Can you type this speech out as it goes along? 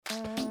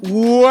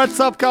What's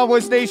up,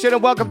 Cowboys Nation,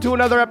 and welcome to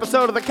another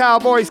episode of the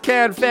Cowboys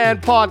Can Fan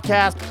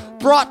Podcast,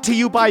 brought to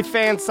you by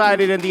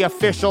Fansided and the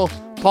official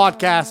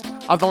podcast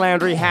of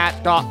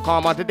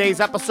thelandryhat.com. On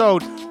today's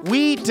episode,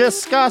 we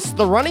discuss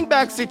the running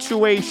back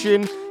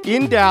situation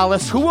in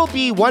Dallas, who will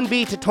be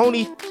 1B to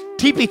Tony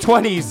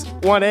TP20's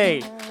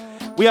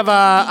 1A. We have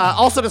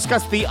also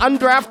discussed the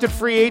undrafted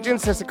free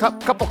agents. There's a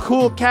couple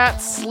cool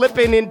cats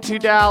slipping into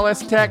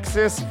Dallas,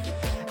 Texas.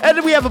 And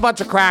then we have a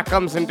bunch of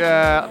crackums and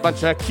a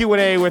bunch of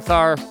Q&A with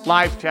our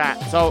live chat.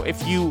 So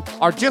if you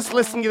are just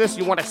listening to this,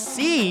 you want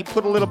to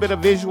put a little bit of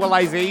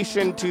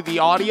visualization to the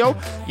audio,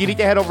 you need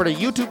to head over to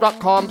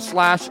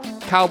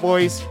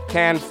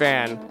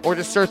youtube.com/CowboysCanFan or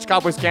just search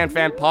Cowboys Can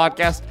Fan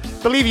Podcast. I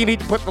believe you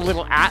need to put the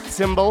little @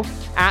 symbol,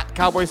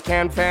 @Cowboys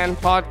Can Fan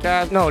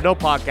Podcast. No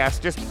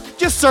podcast.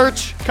 Just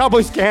search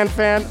Cowboys Can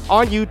Fan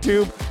on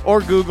YouTube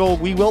or Google.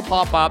 We will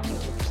pop up.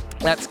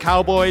 That's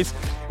Cowboys.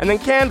 And then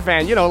Can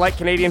Fan, like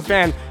Canadian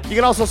Fan. You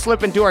can also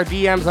slip into our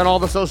DMs on all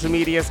the social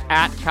medias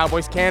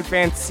 @Cowboys Can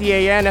Fan,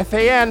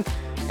 CANFAN.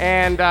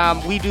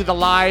 And we do the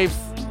live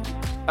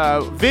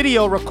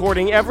video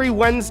recording every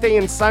Wednesday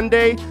and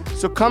Sunday.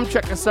 So come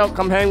check us out.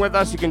 Come hang with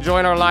us. You can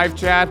join our live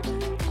chat.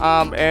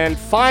 And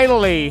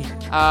finally,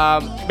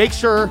 make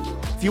sure,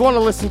 if you want to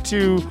listen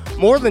to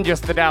more than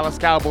just the Dallas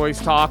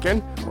Cowboys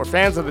talking, or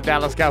fans of the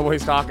Dallas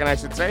Cowboys talking, I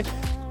should say,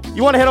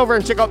 you want to head over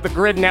and check out the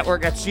Grid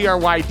Network at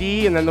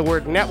GRYD and then the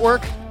word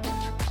network.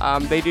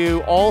 They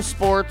do all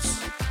sports,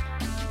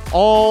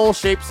 all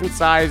shapes and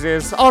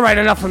sizes. All right,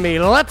 enough of me.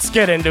 Let's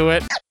get into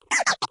it.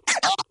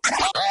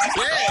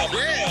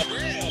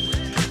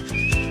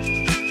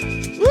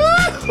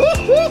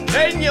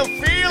 Can you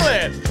feel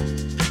it?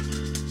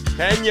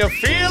 Can you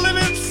feel it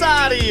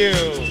inside of you?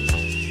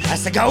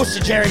 That's the ghost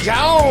of Jerry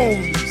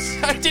Jones.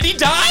 Did he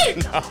die?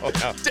 No.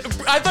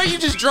 I thought you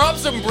just dropped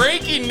some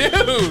breaking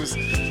news.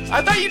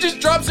 Can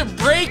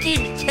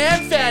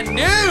Fan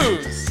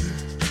news.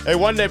 Hey,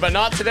 one day, but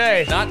not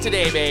today. Not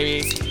today,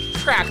 baby.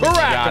 Crack him if you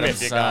got him,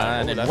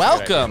 son. And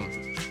welcome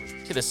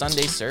to the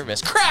Sunday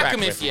service. Crack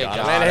him if you got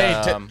him.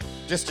 Hey,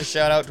 just a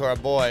shout out to our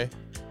boy.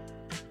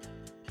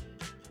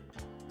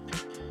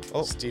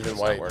 Oh, Stephen it's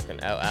White. not working.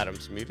 Oh,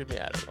 Adam's muted me.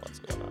 I don't know what's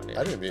going on here.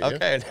 I didn't mute you.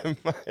 Okay, never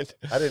mind.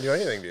 I didn't do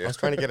anything to you. I was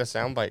trying to get a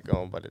soundbite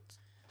going, but it's...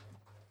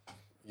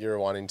 You're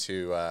wanting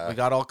to... We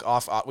got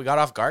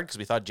off guard because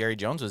we thought Jerry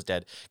Jones was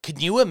dead.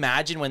 Could you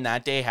imagine when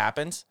that day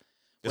happens?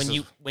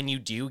 When you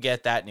do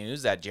get that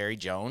news that Jerry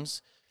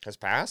Jones has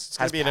passed? It's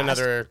going to be in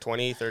another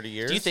 20, 30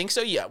 years. Do you think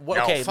so? Yeah. No,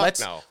 okay,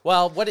 no.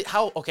 Well, I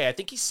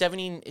think he's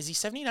 70. Is he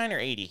 79 or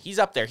 80? He's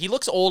up there. He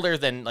looks older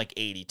than like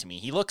 80 to me.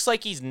 He looks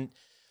like he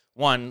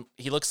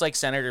looks like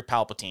Senator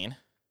Palpatine.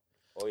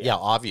 Oh, yeah,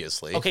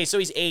 obviously. Okay, so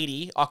he's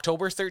 80,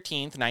 October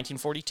 13th,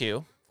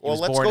 1942. Well,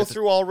 let's go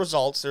through all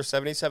results. There's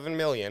 77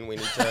 million. We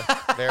need to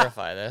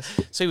verify this.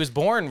 So he was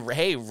born,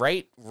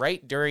 right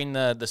during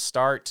the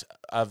start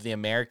of the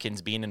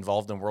Americans being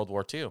involved in World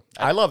War II.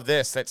 I love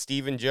this, that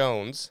Stephen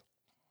Jones,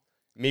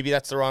 maybe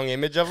that's the wrong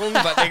image of him,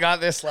 but they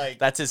got this like...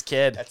 That's his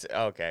kid.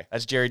 Okay.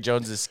 That's Jerry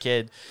Jones's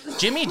kid.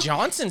 Jimmy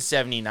Johnson's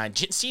 79.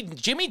 See,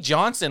 Jimmy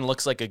Johnson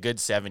looks like a good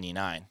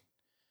 79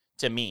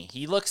 to me.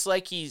 He looks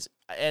like he's...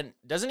 And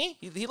doesn't he?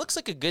 He looks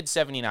like a good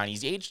 79.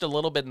 He's aged a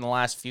little bit in the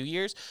last few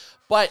years.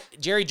 But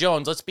Jerry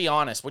Jones, let's be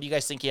honest. What do you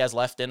guys think he has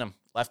left in him?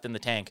 Left in the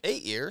tank?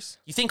 8 years.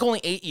 You think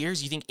only 8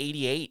 years? You think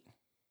 88?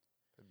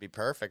 It'd be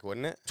perfect,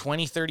 wouldn't it?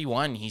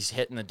 2031, he's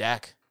hitting the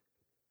deck.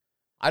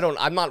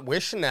 I'm not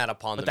wishing that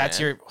upon but the that's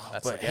man.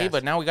 your...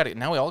 But now we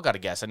all got to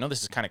guess. I know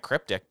this is kind of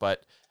cryptic,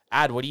 but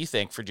Ad, what do you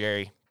think for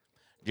Jerry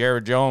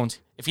Jones?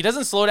 If he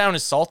doesn't slow down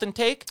his salt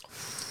intake...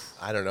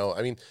 I don't know.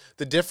 I mean,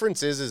 the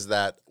difference is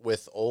that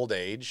with old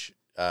age...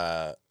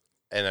 and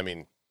I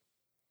mean,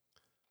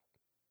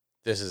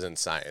 this isn't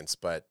science,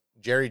 but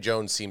Jerry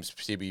Jones seems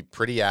to be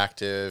pretty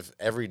active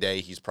every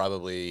day. He's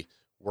probably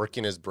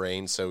working his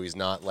brain, so he's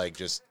not like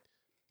just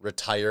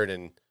retired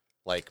and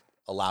like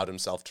allowed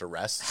himself to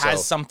rest.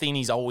 Has something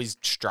he's always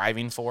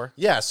striving for.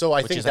 Yeah, so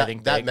I think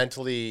that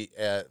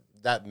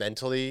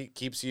mentally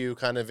keeps you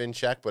kind of in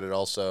check, but it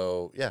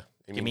also, yeah.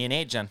 Give me an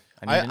age, then.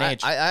 I need an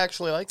age. I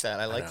actually like that.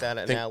 I like that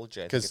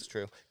analogy. I think it's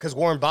true. Because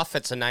Warren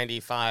Buffett's a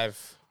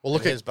 95. Well,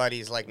 look at his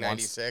buddy's like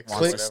 96.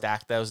 Wants to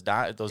stack those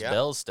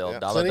bills still. Yeah.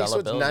 Dollar bills.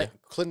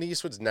 Clint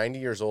Eastwood's 90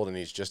 years old and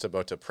he's just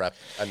about to prep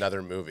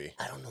another movie.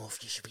 I don't know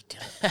if you should be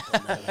doing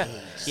that.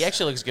 He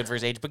actually looks good for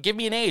his age. But give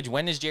me an age.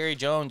 When is Jerry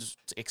Jones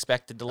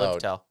expected to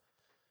live till?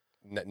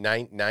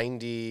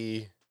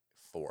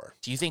 94.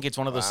 Do you think it's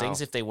one of those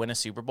things, if they win a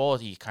Super Bowl,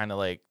 he kind of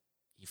like...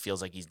 He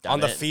feels like he's done on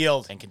the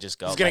field and can just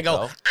go. He's gonna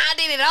go. I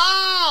did it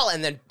all,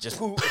 and then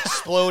just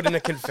explode in the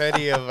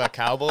confetti of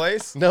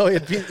Cowboys. No,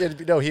 it'd be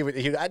he would.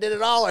 I did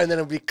it all, and then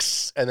it'd be,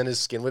 and then his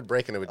skin would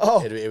break, and it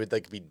would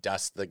like be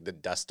dust, like the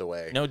dust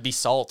away. No, it'd be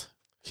salt.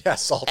 Yeah,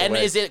 salt. And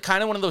away. Is it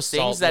kind of one of those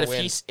things that if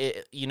he's,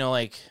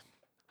 like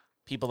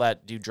people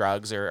that do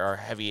drugs or are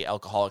heavy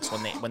alcoholics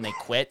when they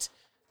quit,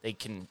 they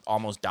can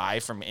almost die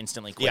from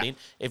instantly quitting.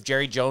 Yeah. If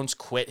Jerry Jones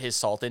quit his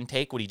salt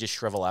intake, would he just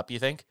shrivel up, you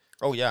think?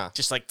 Oh yeah,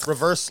 Just like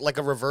reverse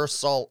reverse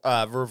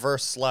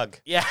slug.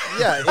 yeah.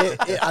 Yeah,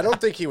 I don't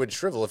think he would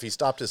shrivel. If he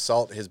stopped his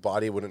salt, his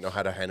body wouldn't know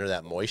how to handle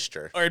that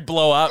moisture. Or it'd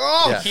blow up.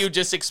 Oh! Yeah. He would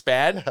just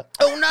expand.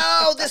 Oh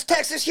no, this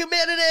Texas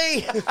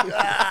humidity!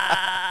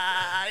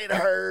 It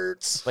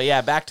hurts. But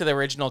yeah, back to the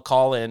original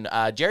call-in.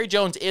 Jerry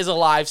Jones is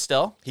alive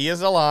still. He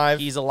is alive.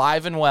 He's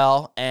alive and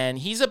well, and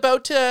he's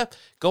about to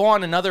go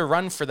on another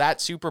run for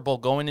that Super Bowl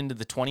going into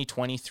the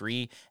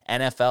 2023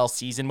 NFL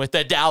season with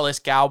the Dallas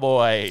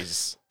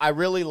Cowboys. I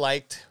really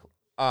liked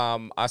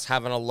us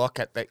having a look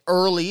at the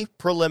early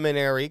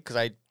preliminary, because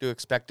I do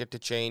expect it to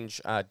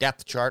change,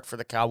 depth chart for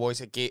the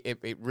Cowboys.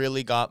 It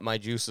really got my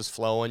juices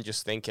flowing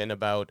just thinking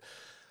about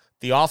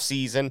the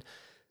offseason.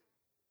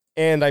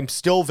 And I'm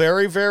still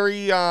very,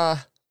 very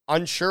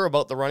unsure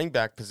about the running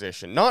back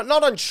position.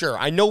 Not unsure.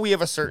 I know we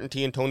have a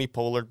certainty in Tony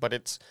Pollard, but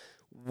it's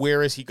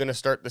where is he going to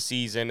start the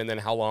season, and then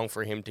how long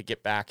for him to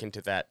get back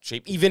into that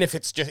shape, even if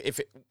it's just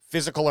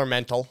physical or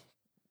mental.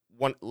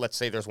 Let's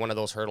say there's one of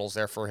those hurdles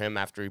there for him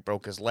after he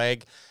broke his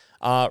leg.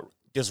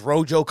 Does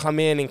Rojo come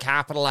in and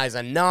capitalize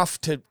enough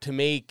to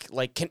make,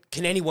 like,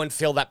 can anyone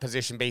fill that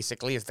position,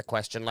 basically, is the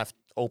question left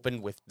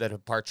open with the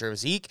departure of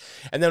Zeke.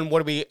 And then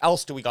what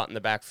else do we got in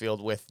the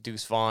backfield with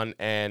Deuce Vaughn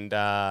and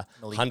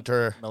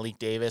Hunter? Malik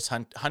Davis,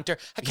 Hunter.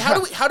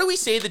 How do we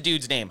say the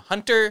dude's name?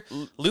 Hunter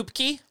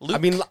Luepke? I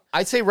mean,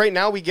 I'd say right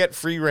now we get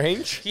free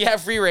range. Yeah,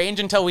 free range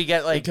until we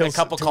get like a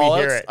couple until we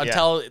hear call-outs, it, yeah.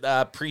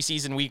 until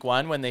preseason week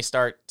 1 when they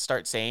start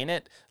saying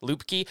it.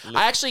 Luepke.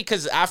 I actually,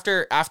 because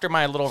after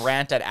my little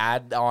rant at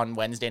Ad on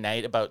Wednesday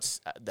night about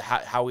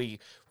how we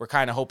were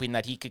kind of hoping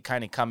that he could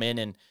kind of come in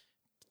and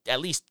at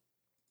least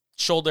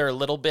shoulder a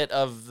little bit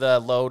of the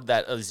load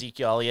that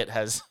Ezekiel Elliott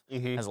has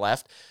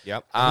left.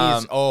 Yep.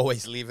 He's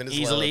always leaving his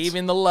He's loads.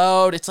 leaving the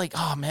load. It's like,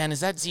 oh man, is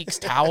that Zeke's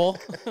towel?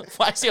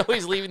 Why is he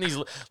always leaving these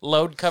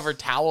load-covered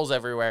towels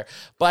everywhere?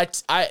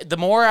 But the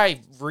more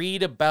I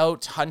read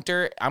about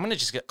Hunter, I'm going to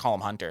just call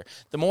him Hunter.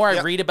 The more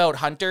I read about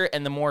Hunter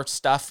and the more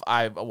stuff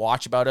I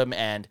watch about him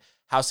and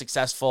how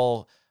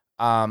successful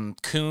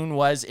Kuhn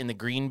was in the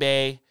Green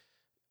Bay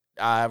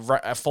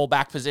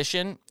fullback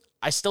position,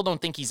 I still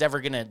don't think he's ever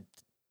going to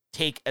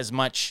take as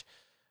much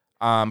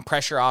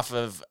pressure off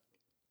of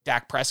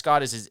Dak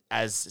Prescott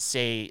as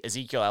say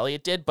Ezekiel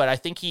Elliott did, but I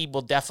think he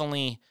will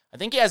definitely. I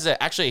think he has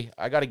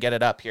I got to get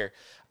it up here.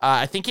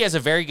 I think he has a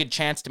very good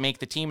chance to make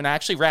the team, and I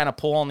actually ran a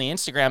poll on the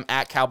Instagram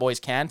at Cowboys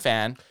Can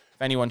Fan.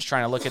 If anyone's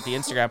trying to look at the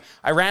Instagram,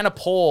 I ran a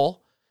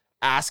poll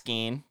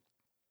asking,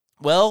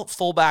 will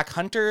fullback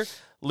Hunter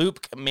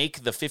Luepke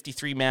make the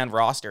 53-man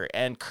roster?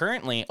 And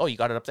currently, you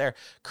got it up there.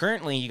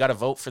 Currently, you got to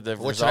vote for the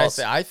What results.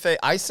 should I say?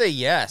 I say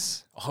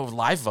yes. Oh,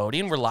 live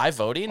voting? We're live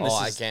voting?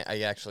 I can't.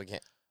 I actually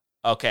can't.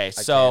 Okay,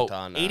 so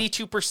can't on,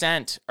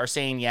 82% are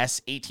saying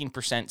yes,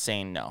 18%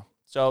 saying no.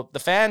 So the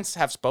fans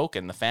have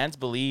spoken. The fans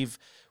believe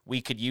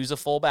we could use a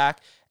fullback.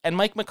 And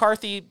Mike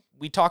McCarthy,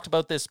 we talked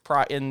about this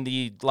in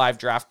the live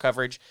draft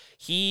coverage.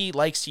 He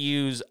likes to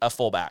use a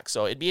fullback.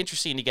 So it'd be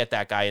interesting to get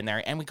that guy in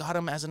there. And we got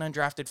him as an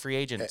undrafted free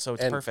agent, so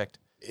it's perfect.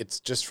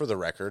 It's just for the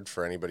record,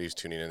 for anybody who's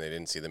tuning in, they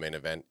didn't see the main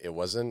event. It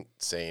wasn't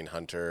saying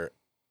Hunter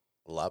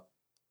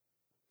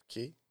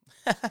Luepke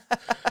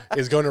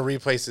is going to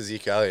replace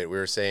Ezekiel Elliott. We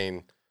were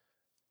saying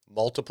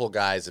multiple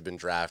guys have been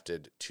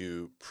drafted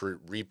to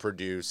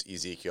reproduce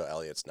Ezekiel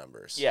Elliott's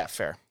numbers. Yeah,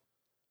 fair.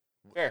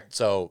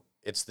 So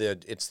it's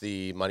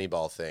the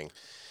Moneyball thing.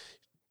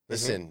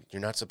 Listen, you're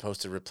not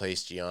supposed to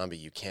replace Giambi.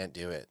 You can't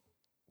do it.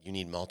 You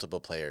need multiple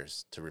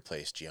players to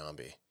replace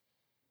Giambi.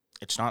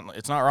 It's not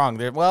wrong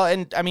there. Well,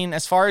 and I mean,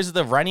 as far as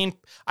the running,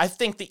 I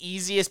think the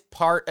easiest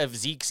part of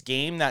Zeke's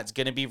game that's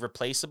going to be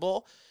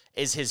replaceable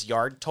is his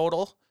yard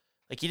total.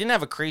 Like, he didn't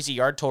have a crazy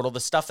yard total. The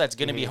stuff that's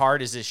going to be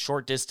hard is his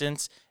short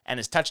distance and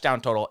his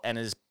touchdown total and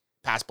his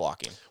pass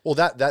blocking. Well,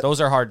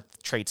 those are hard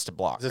traits to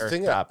block. The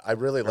thing I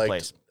really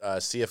replace.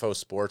 liked, CFO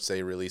Sports,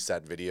 they released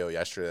that video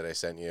yesterday that I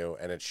sent you,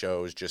 and it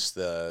shows just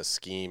the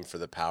scheme for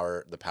the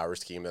power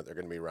scheme that they're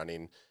going to be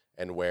running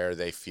and where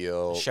they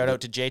feel. Shout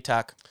out to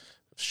J-Tuck.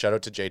 Shout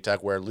out to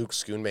J-Tuck, where Luke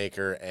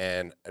Schoonmaker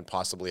and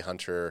possibly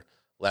Hunter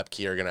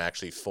Luepke are going to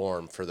actually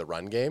form for the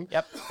run game.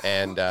 Yep.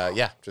 And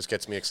just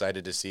gets me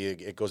excited to see.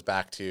 It goes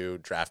back to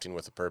drafting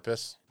with a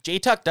purpose.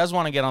 J-Tuck does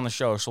want to get on the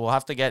show, so we'll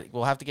have to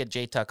get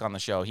J-Tuck on the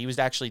show. He was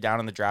actually down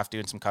in the draft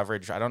doing some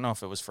coverage. I don't know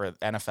if it was for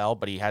NFL,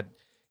 but he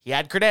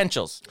had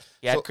credentials.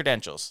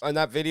 Credentials. On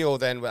that video,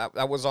 then,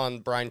 that was on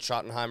Brian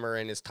Schottenheimer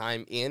and his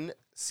time in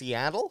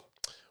Seattle.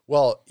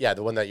 Well, yeah,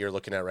 the one that you're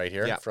looking at right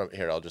here. Yeah. From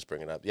here, I'll just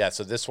bring it up. Yeah,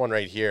 so this one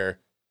right here.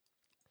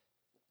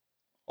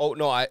 Oh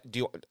no,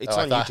 it's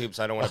on YouTube,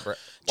 so I don't want to.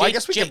 Well, I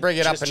guess we can bring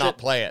it up and not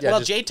play it. Yeah,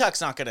 well,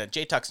 J-Tuck's not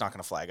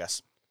gonna flag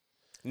us.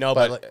 No,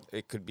 but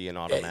it could be an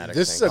automatic.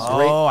 This thing. is a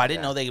great. Oh, I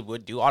didn't know they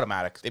would do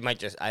automatic. They might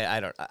just. I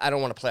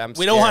don't want to play.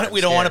 We don't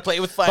want to play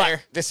with fire.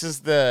 But this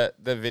is the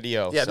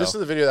video. Yeah, this is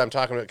the video that I'm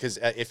talking about, because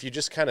if you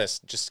just kind of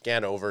just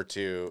scan over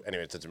to,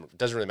 anyway, it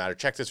doesn't really matter.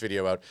 Check this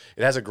video out.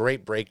 It has a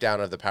great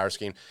breakdown of the power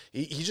scheme.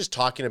 He's just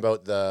talking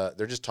about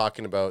they're just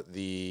talking about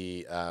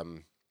the,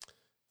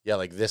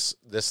 like this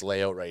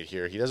layout right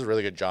here. He does a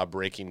really good job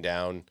breaking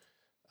down,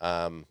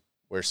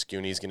 where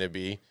Scooney's going to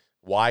be.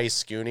 Y is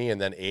Scooney,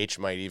 and then H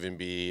might even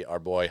be our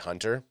boy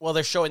Hunter. Well,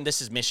 they're showing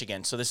this is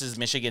Michigan, so this is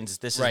Michigan's.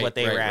 This is Right, what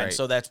they right, ran. right.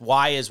 So that's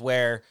Y is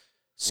where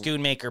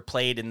Schoonmaker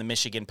played in the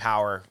Michigan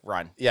Power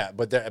run. Yeah,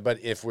 but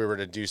if we were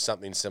to do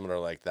something similar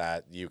like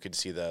that, you could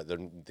see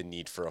the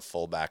need for a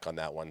fullback on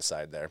that one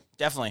side there.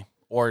 Definitely.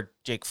 Or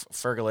Jake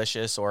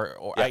Fergalicious or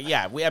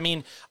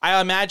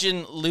I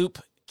imagine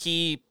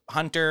Luepke,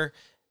 Hunter,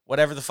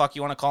 whatever the fuck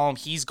you want to call him,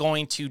 he's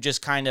going to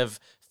just kind of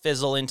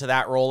fizzle into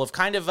that role of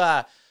kind of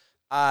the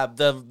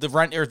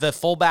run or the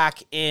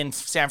fullback in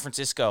San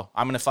Francisco.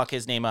 I'm gonna fuck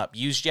his name up.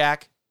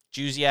 Juszak.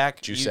 Joey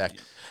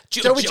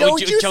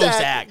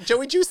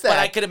Juszak. But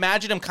I could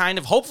imagine him kind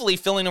of hopefully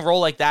filling a role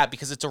like that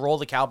because it's a role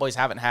the Cowboys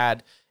haven't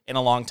had in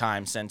a long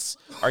time since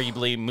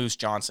arguably Moose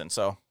Johnson.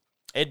 So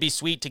it'd be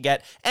sweet to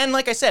get. And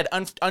like I said,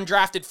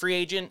 undrafted free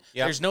agent.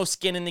 Yep. There's no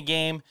skin in the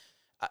game.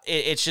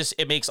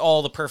 It makes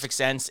all the perfect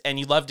sense. And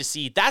you love to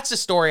see. That's a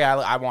story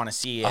I want to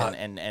see.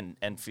 The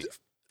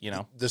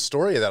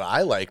story that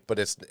I like,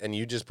 and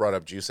you just brought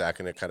up Juszak,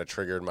 and it kind of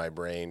triggered my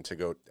brain to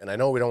go. And I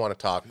know we don't want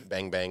to talk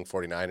bang bang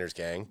 49ers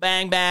gang,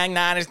 bang bang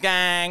Niners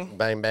gang,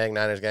 bang bang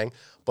Niners gang.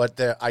 But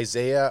the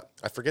Isaiah,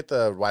 I forget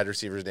the wide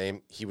receiver's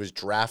name. He was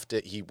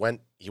drafted. He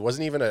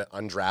wasn't even an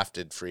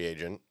undrafted free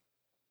agent.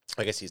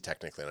 I guess he's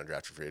technically an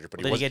undrafted free agent,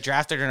 but did he get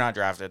drafted or not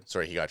drafted?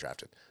 Sorry, he got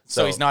drafted.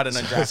 So he's not an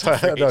undrafted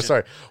free agent. No,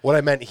 sorry. What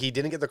I meant, he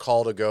didn't get the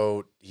call to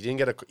go. He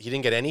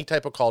didn't get any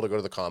type of call to go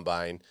to the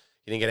combine.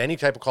 He didn't get any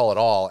type of call at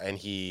all, and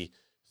he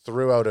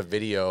threw out a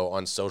video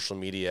on social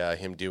media,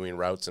 him doing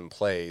routes and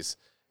plays,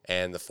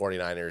 and the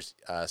 49ers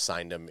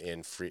signed him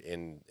in free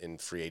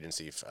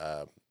agency.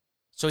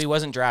 So he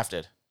wasn't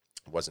drafted.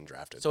 Wasn't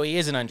drafted. So he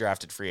is an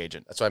undrafted free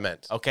agent. That's what I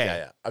meant. Okay.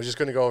 Yeah. I was just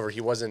going to go over. He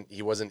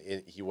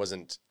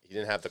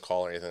didn't have the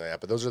call or anything like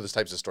that. But those are the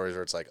types of stories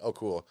where it's like, oh,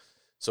 cool.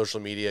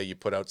 Social media, you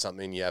put out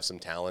something, you have some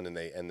talent, and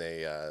they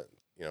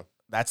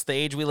That's the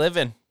age we live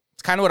in.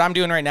 It's kind of what I'm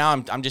doing right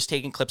now. I'm just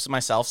taking clips of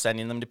myself,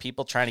 sending them to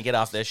people, trying to get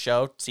off this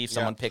show, see if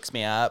someone picks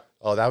me up.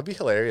 Oh, that would be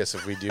hilarious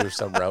if we do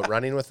some route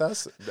running with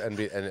us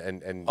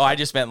Oh, I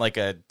just meant like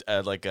a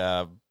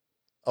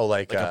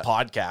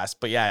podcast.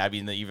 But yeah, I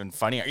mean, even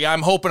funnier. Yeah,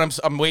 I'm hoping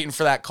I'm waiting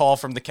for that call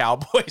from the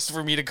Cowboys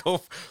for me to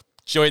go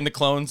join the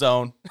clone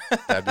zone.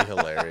 That'd be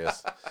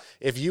hilarious.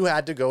 If you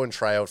had to go and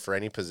try out for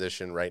any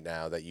position right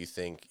now that you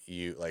think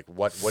you like,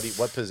 what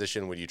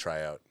position would you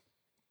try out?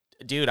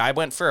 Dude, I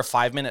went for a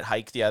 5-minute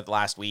hike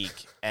last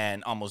week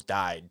and almost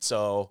died.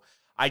 So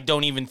I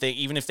don't even think,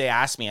 even if they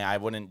asked me, I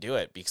wouldn't do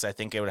it because I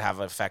think it would have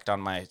an effect on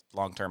my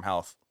long-term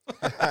health.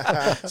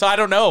 So I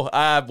don't know.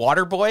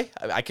 Water boy,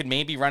 I could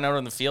maybe run out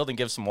on the field and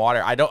give some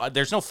water.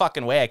 There's no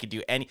fucking way I could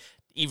do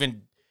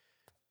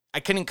I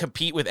couldn't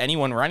compete with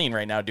anyone running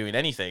right now doing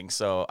anything.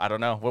 So I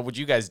don't know. What would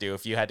you guys do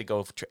if you had to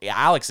go?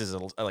 Alex is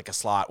like a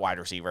slot wide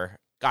receiver.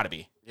 Gotta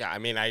be. Yeah, I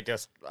mean, I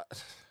just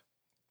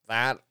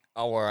that,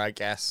 or I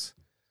guess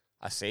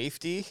a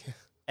safety,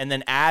 and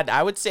then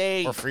I would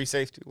say, or free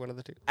safety, one of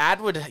the two.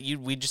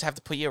 We just have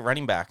to put you at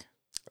running back.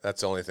 That's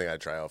the only thing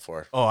I'd try out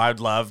for. Oh, I would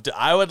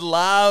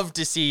love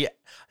to see.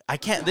 I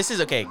can't. This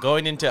is okay.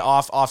 Going into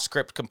off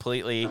script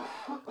completely.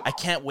 I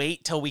can't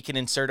wait till we can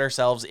insert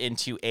ourselves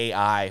into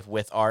AI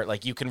with our,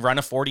 like, you can run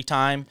a 40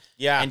 time,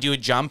 and do a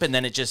jump, and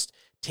then it just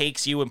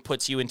takes you and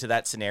puts you into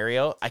that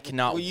scenario. I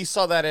cannot. Well, you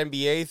saw that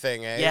NBA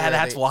thing, eh? Yeah,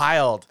 that's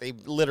wild. They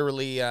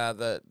literally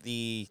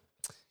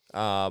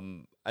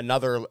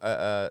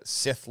another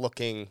Sith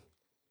looking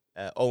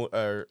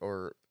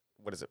or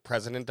what is it,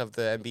 president of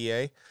the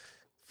NBA?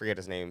 Forget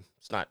his name.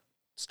 It's not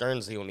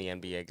Stern's the only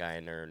NBA guy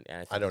in there.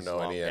 I don't know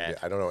any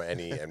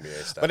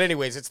NBA stuff. But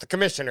anyways, it's the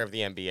commissioner of the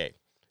NBA.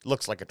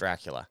 Looks like a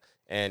Dracula,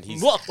 and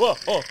he's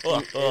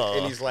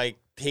and he's like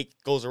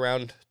goes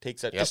around,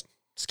 takes it, just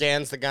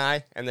scans the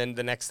guy, and then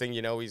the next thing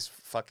you know, he's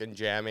fucking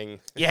jamming.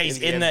 Yeah,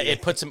 he's in the.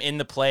 It puts him in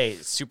the play,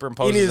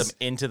 superimposes him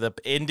into.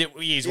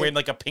 He's wearing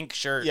like a pink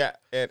shirt. Yeah,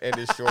 and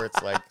his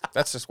shorts. Like,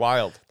 that's just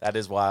wild. That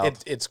is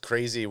wild. It's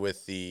crazy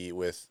with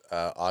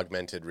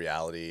augmented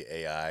reality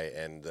AI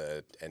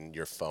and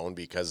your phone,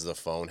 because the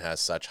phone has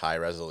such high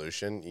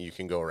resolution. You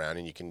can go around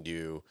and you can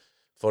do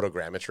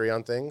photogrammetry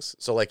on things.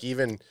 So like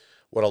even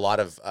what a lot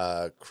of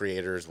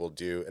creators will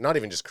do, and not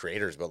even just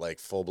creators, but like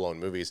full blown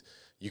movies.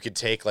 You could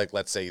take, like,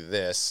 let's say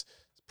this,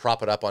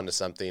 prop it up onto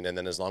something, and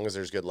then as long as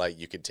there's good light,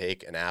 you could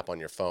take an app on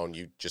your phone.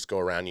 You just go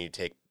around and you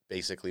take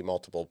basically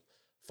multiple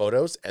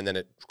photos, and then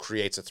it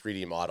creates a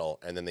 3D model,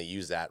 and then they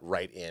use that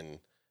right in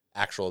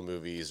actual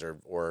movies or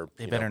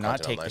they better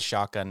not take online. the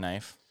shotgun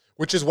knife.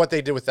 Which is what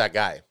they did with that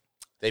guy.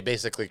 They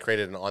basically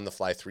created an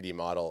on-the-fly 3D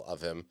model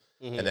of him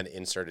and then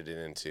inserted it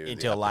into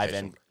a live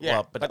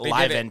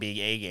live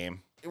NBA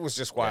game. It was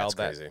just wild.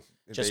 That's crazy.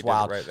 Just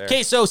wild. Right there.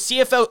 Okay, so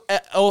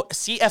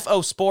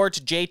CFO Sports,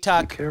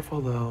 J-Tuck. Be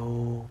careful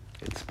though.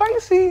 It's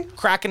spicy.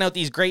 Cracking out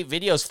these great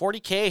videos.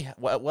 40K.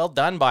 Well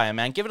done by him,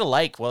 man. Give it a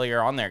like while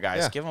you're on there,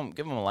 guys. Yeah. Give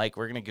him a like.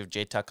 We're gonna give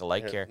J-Tuck a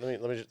like here.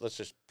 Let's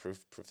just proof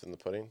in the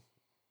pudding.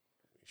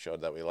 We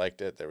showed that we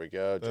liked it. There we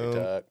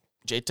go.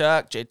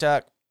 J-Tuck.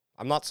 J-Tuck.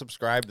 I'm not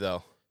subscribed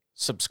though.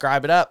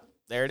 Subscribe it up.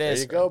 There it There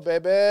is. you go,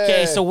 baby.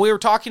 Okay, so we were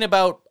talking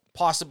about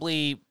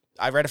possibly,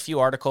 I read a few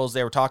articles.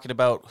 They were talking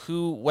about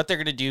what they're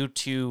going to do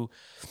to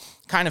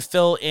kind of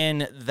fill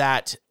in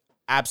that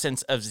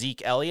absence of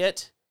Zeke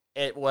Elliott.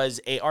 It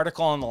was a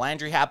article on the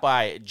Landry Hat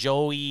by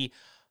Joey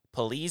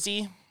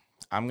Polizzi,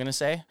 I'm going to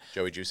say.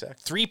 Joey Juszek.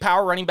 3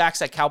 power running backs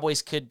that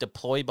Cowboys could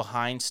deploy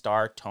behind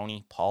star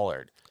Tony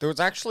Pollard. There was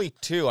actually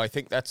 2. I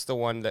think that's the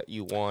one that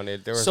you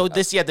wanted. There was,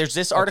 There's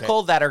this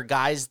article that are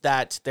guys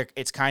that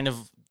it's kind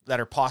of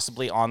that are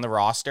possibly on the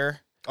roster.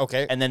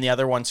 Okay. And then the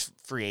other one's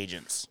free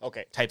agents.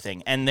 Okay. Type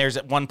thing. And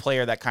there's one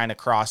player that kind of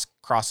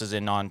crosses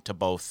in on to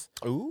both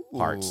Ooh.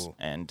 parts.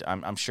 And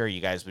I'm sure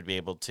you guys would be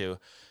able to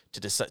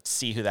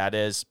see who that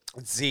is.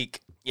 Zeke.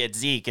 Yeah, it's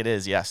Zeke. It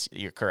is. Yes,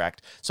 you're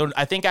correct. So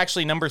I think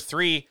actually number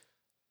 3.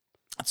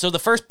 So the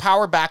first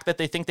power back that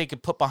they think they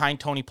could put behind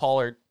Tony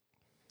Pollard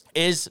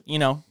is,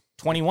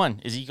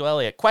 21, Ezekiel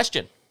Elliott.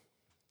 Question: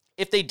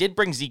 if they did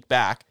bring Zeke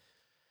back,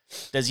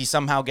 does he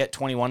somehow get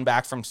 21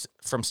 back from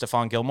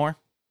Stephon Gilmore?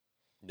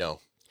 No.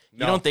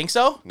 You don't think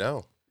so?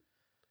 No.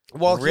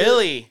 Well,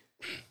 Really?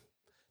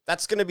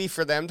 that's going to be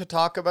for them to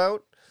talk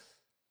about.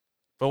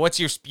 But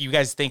you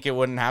guys think it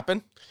wouldn't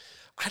happen?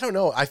 I don't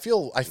know. I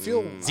feel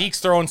Zeke's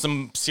throwing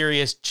some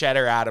serious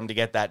cheddar at him to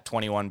get that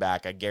 21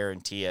 back. I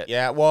guarantee it.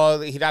 Yeah, well,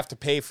 he'd have to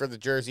pay for the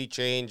jersey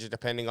change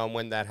depending on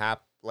when that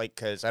happens. Like,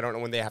 because I don't know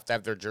when they have to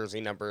have their jersey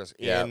numbers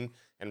in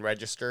and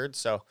registered.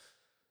 So,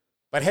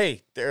 but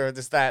hey,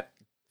 there's that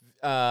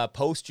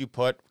post you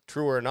put,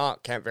 true or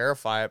not, can't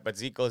verify it. But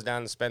Zeke goes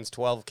down and spends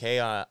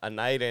 $12K a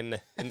night in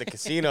the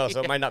casino,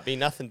 so it might not be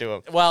nothing to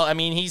him. Well, I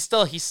mean, he's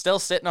still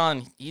sitting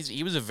on.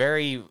 He was a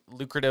very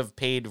lucrative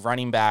paid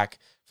running back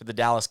for the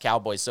Dallas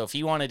Cowboys. So if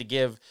he wanted to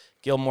give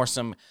Gilmore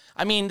some,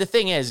 I mean, the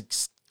thing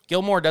is,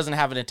 Gilmore doesn't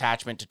have an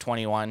attachment to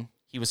 21.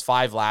 He was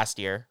 5 last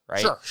year,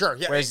 right? Sure.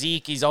 Yeah. Whereas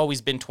Zeke, he's always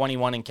been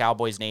 21 in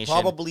Cowboys Nation.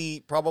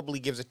 Probably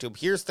gives it to him.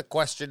 Here's the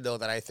question though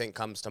that I think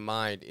comes to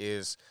mind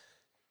is,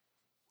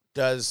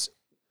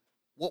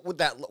 what would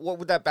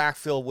that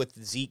backfill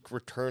with Zeke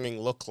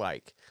returning look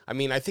like? I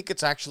mean, I think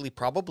it's actually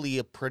probably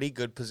a pretty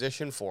good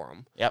position for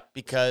him. Yep.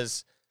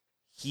 Because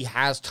he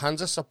has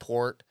tons of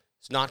support.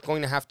 He's not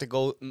going to have to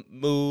go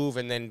move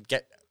and then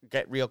get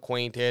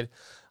reacquainted.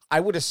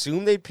 I would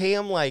assume they'd pay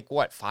him like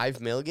what,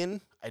 $5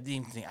 million? I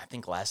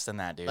think less than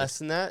that, dude. Less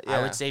than that? Yeah.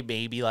 I would say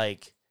maybe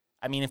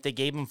if they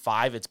gave him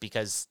 5, it's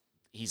because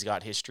he's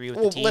got history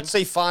with the team. Let's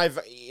say 5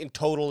 in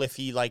total if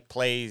he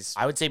plays.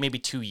 I would say maybe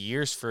 2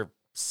 years for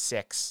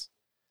 6.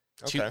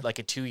 Okay. Like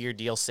a 2-year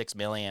deal, $6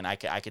 million. I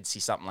could see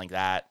something like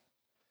that.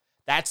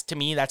 That's, to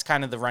me, that's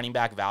kind of the running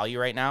back value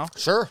right now.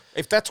 Sure.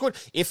 If that's what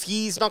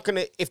he's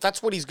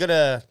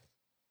gonna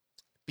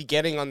be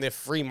getting on the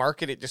free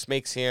market, it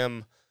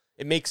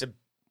makes a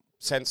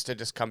sense to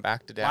just come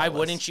back to Dallas. Why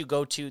wouldn't you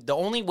go to the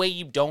only way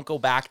you don't go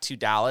back to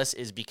Dallas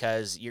is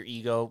because your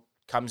ego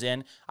comes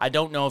in. I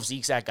don't know if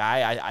Zeke's that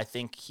guy. I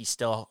think he's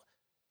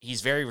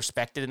very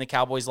respected in the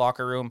Cowboys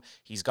locker room.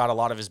 He's got a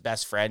lot of his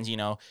best friends.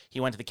 He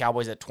went to the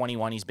Cowboys at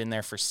 21. He's been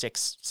there for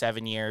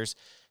 6-7 years.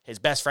 His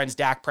best friend's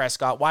Dak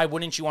Prescott. Why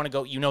wouldn't you want to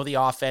go? The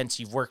offense.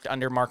 You've worked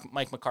under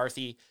Mike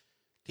McCarthy.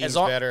 Team's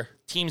better.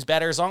 Team's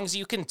better. As long as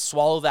you can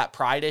swallow that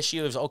pride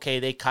issue of, okay,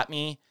 they cut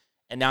me,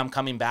 and now I'm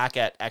coming back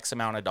at X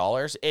amount of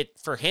dollars.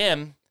 For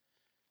him,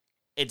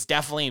 it's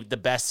definitely the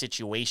best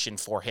situation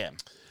for him.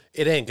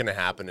 it ain't going to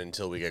happen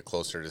until we get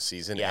closer to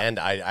season. Yeah. And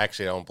I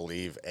actually don't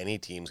believe any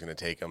team's going to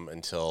take him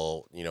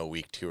until,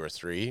 week 2 or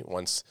 3.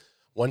 Once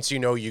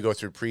you go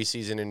through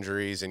preseason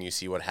injuries and you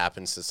see what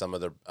happens to some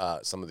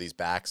of these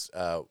backs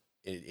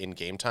in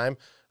game time,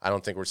 I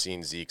don't think we're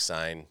seeing Zeke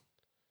sign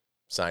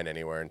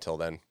anywhere until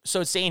then. So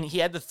it's saying he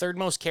had the third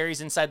most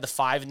carries inside the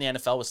 5 in the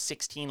NFL with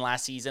 16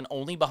 last season,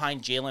 only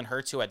behind Jalen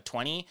Hurts, who had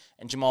 20,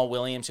 and Jamal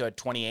Williams, who had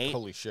 28.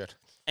 Holy shit.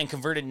 And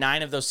converted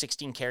 9 of those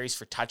 16 carries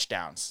for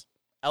touchdowns.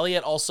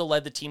 Elliott also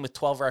led the team with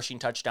 12 rushing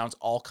touchdowns,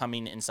 all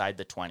coming inside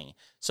the 20.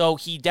 So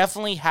he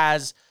definitely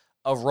has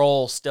a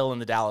role still in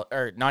the Dallas,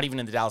 or not even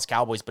in the Dallas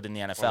Cowboys, but in the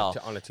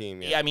NFL. On a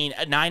team, yeah. I mean,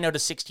 9 out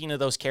of 16 of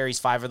those carries,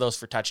 5 of those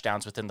for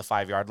touchdowns within the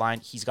 5-yard line.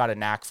 He's got a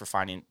knack for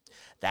finding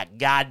that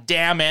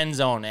goddamn end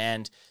zone,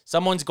 and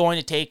someone's going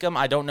to take him.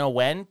 I don't know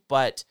when,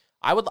 but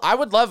I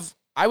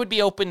would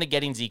be open to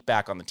getting Zeke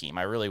back on the team.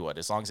 I really would,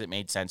 as long as it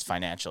made sense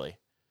financially.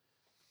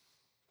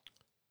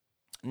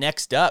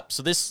 Next up,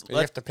 so this you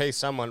have to pay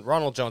someone.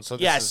 Ronald Jones.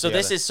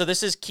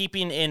 This is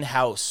keeping in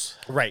house.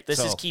 Right. This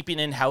is keeping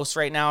in house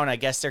right now, and I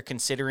guess they're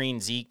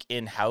considering Zeke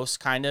in house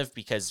kind of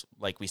because,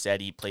 like we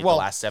said, he played the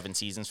last 7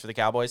 seasons for the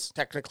Cowboys.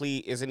 Technically,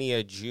 isn't he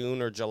a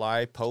June or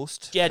July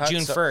post? Yeah,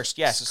 June 1st.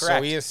 Yes, correct.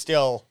 So he is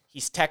still.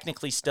 He's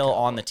technically still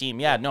on the team.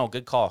 Yeah, no,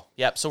 good call.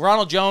 Yep. So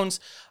Ronald Jones,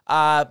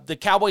 the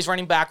Cowboys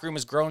running back room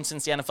has grown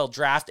since the NFL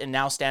draft and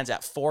now stands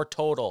at 4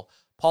 total.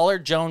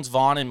 Pollard, Jones,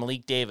 Vaughn, and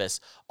Malik Davis.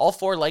 All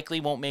 4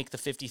 likely won't make the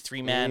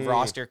 53-man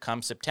roster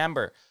come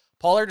September.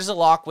 Pollard is a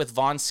lock with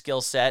Vaughn's skill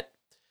set.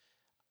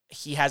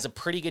 He has a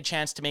pretty good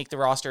chance to make the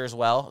roster as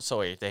well.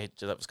 Sorry, that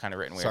was kind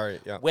of written weird. Sorry,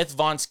 yeah. With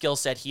Vaughn's skill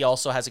set, he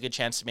also has a good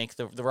chance to make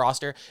the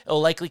roster.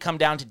 It'll likely come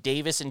down to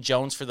Davis and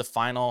Jones for the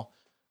final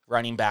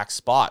running back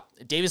spot.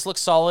 Davis looked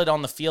solid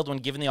on the field when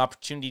given the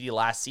opportunity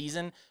last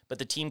season, but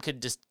the team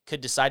could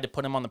decide to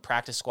put him on the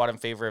practice squad in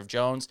favor of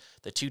Jones.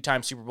 The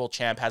two-time Super Bowl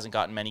champ hasn't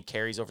gotten many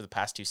carries over the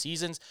past 2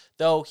 seasons,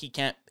 though he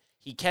can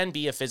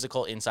be a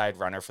physical inside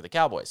runner for the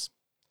Cowboys.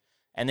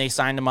 And they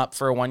signed him up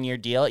for a 1-year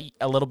deal,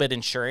 a little bit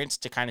insurance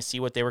to kind of see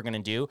what they were going to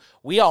do.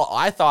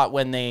 I thought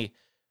when they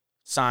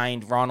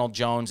signed Ronald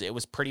Jones, it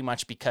was pretty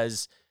much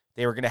because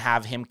they were going to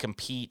have him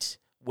compete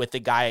with a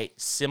guy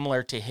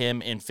similar to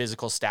him in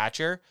physical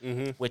stature,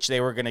 which they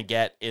were going to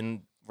get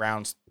in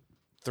rounds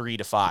 3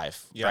 to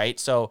 5, right?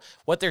 So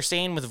what they're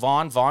saying with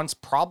Vaughn's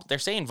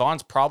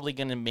probably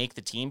going to make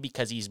the team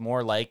because he's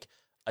more like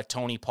a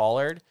Tony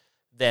Pollard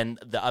than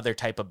the other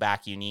type of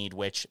back you need,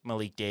 which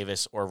Malik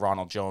Davis or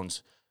Ronald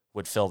Jones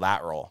would fill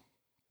that role.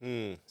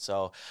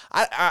 So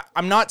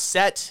I'm not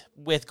set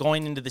with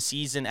going into the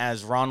season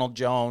as Ronald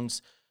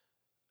Jones,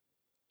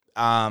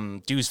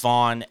 Deuce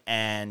Vaughn,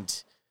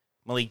 and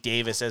Malik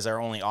Davis as our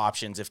only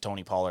options if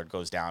Tony Pollard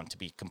goes down, to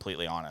be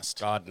completely honest.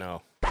 God,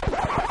 no.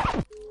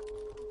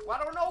 Well,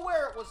 I don't know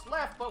where it was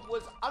left, but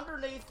was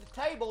underneath the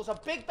tables a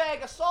big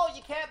bag of salt.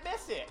 You can't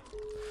miss it.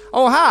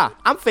 Oh, hi,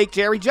 I'm Fake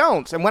Jerry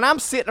Jones, and when I'm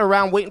sitting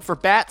around waiting for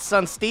Bat's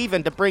son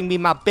Steven to bring me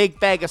my big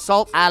bag of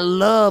salt, I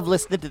love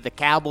listening to the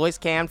Cowboys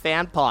Can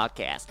Fan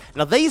podcast.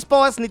 Now, these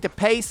boys need to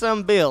pay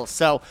some bills,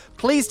 so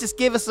please just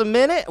give us a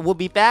minute, and we'll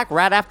be back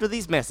right after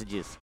these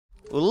messages.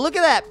 Well, look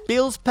at that,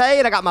 bills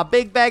paid, I got my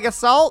big bag of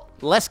salt.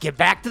 Let's get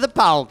back to the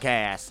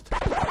podcast.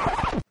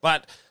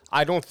 But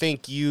I don't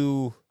think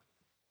you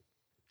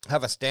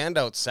have a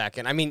standout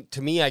second. I mean,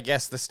 to me, I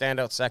guess the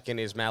standout second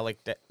is Malik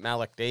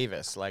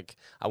Davis. Like,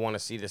 I want to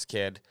see this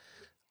kid.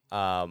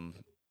 Well,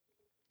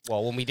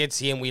 when we did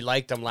see him, we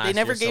liked him last year. They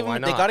never gave so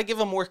him. They got to give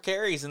him more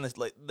carries in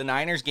the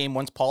Niners game.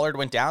 Once Pollard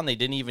went down, they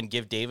didn't even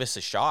give Davis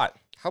a shot.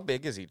 How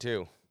big is he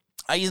too?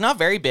 He's not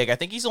very big. I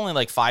think he's only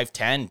like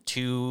 5'10",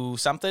 2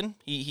 something.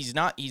 He's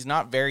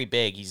not very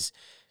big. He's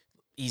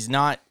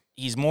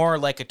more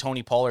like a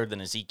Tony Pollard than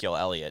Ezekiel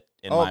Elliott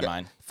in my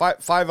mind.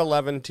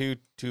 5'11",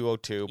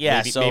 202.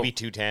 Yeah, maybe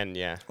 210.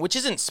 Yeah, which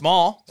isn't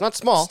small. It's not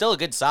small. Still a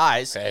good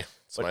size. Hey,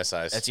 it's my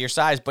size. That's your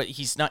size, but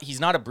he's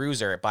not a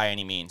bruiser by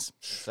any means.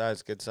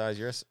 Size, good size.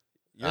 Your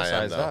I size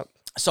am, though. up.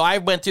 So I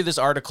went through this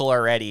article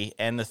already,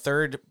 and the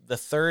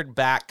third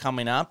back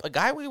coming up, a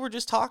guy we were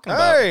just talking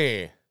about.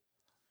 Hey,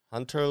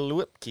 Hunter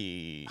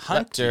Luepke.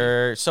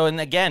 Hunter. So, and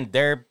again,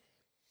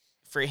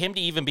 for him to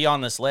even be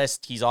on this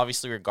list, he's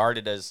obviously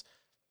regarded as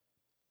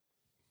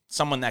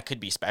someone that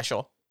could be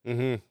special.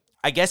 Mm-hmm.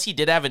 I guess he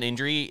did have an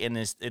injury in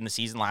the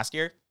season last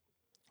year,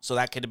 so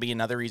that could be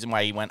another reason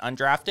why he went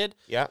undrafted.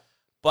 Yeah.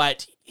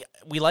 But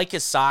we like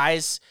his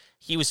size.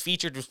 He was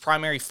featured as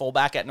primary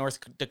fullback at North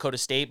Dakota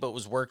State, but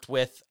was worked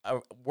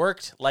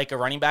like a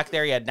running back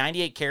there. He had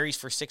 98 carries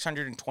for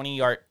 620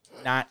 yards.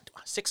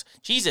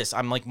 Jesus,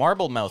 I'm like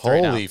marble mouth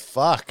right now. Holy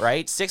fuck.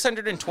 Right?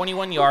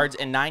 621 yards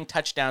and 9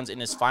 touchdowns in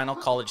his final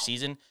college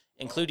season,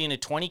 including a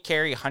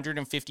 20-carry,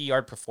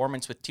 150-yard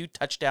performance with 2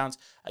 touchdowns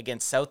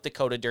against South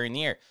Dakota during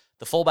the year.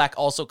 The fullback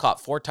also caught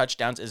 4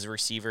 touchdowns as a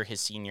receiver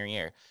his senior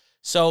year.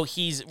 So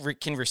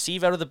can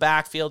receive out of the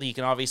backfield. He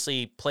can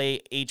obviously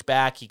play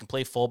H-back. He can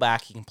play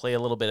fullback. He can play a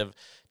little bit of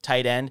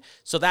tight end.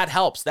 So that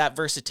helps. That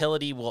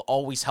versatility will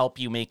always help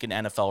you make an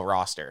NFL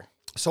roster.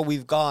 So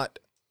we've got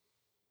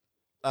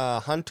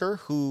Hunter,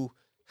 who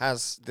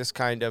has this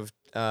kind of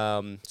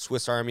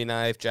Swiss Army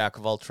knife, jack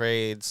of all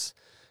trades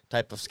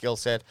type of skill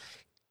set.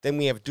 Then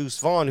we have Deuce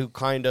Vaughn, who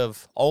kind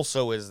of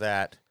also is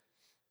that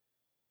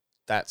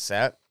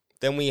set.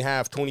 Then we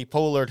have Tony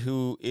Pollard,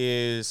 who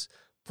is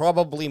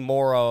probably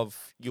more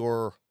of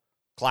your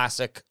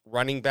classic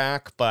running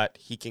back, but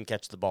he can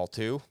catch the ball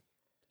too.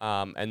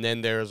 And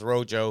then there's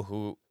Rojo,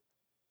 who,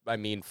 I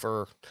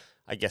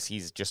guess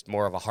he's just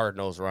more of a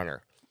hard-nosed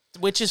runner.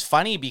 Which is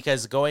funny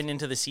because going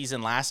into the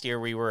season last year,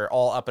 we were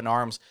all up in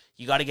arms.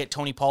 You got to get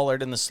Tony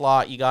Pollard in the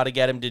slot. You got to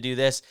get him to do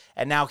this.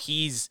 And now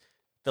he's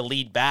the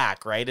lead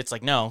back, right? It's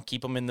like, no,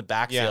 keep him in the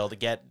backfield to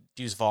get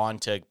Deuce Vaughn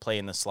to play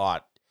in the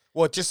slot.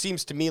 Well, it just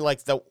seems to me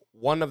like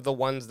one of the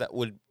ones that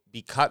would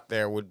be cut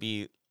there would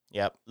be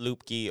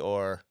Luepke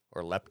or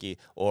Luepke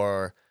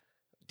or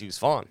Deuce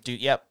Vaughn.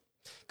 Yep.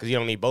 Because you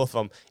don't need both of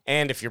them.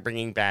 And if you're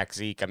bringing back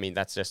Zeke, I mean,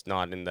 that's just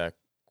not in the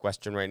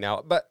question right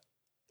now. But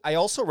I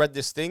also read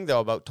this thing, though,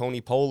 about Tony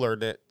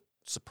Pollard that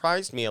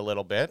surprised me a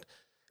little bit.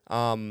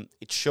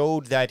 It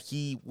showed that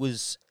he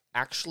was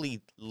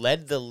actually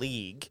led the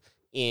league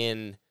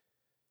in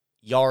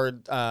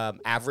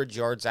average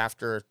yards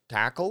after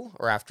tackle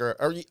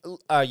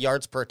or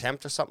yards per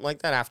attempt or something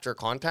like that after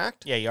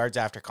contact. Yeah, yards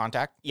after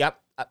contact. Yep,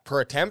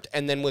 per attempt,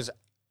 and then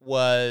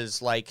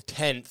was like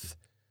 10th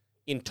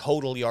in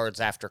total yards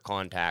after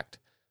contact.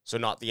 So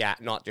not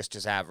just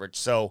his average.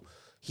 So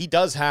he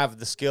does have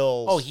the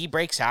skills. Oh, he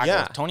breaks tackles.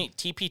 Yeah. Tony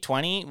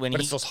TP20 when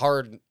it's those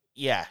hard.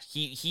 Yeah,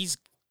 he's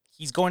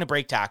going to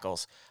break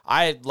tackles.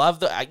 I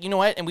love you know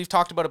what? And we've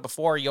talked about it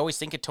before. You always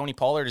think of Tony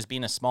Pollard as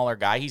being a smaller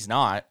guy. He's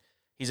not.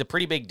 He's a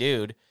pretty big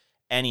dude.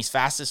 and he's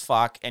fast as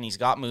fuck, and he's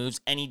got moves,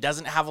 and he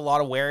doesn't have a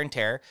lot of wear and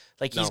tear.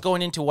 Like, he's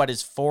going into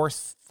his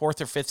fourth or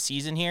fifth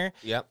season here.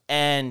 Yep.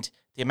 And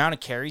the amount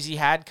of carries he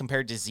had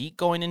compared to Zeke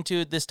going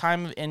into this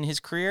time in his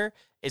career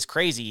is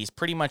crazy. He's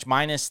pretty much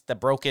minus the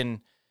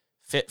broken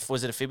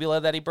was it a fibula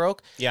that he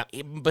broke? Yeah.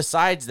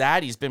 Besides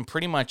that, he's been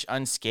pretty much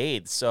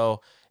unscathed. So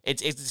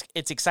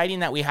it's exciting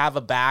that we have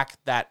a back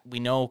that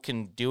we know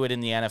can do it in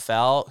the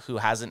NFL who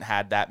hasn't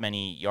had that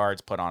many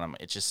yards put on him.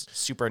 It's just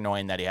super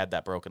annoying that he had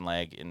that broken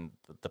leg in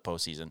the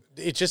postseason.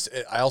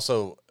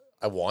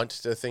 I want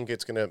to think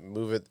it's going to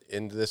move it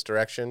into this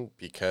direction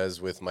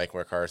because with Mike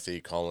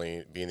McCarthy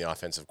being the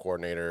offensive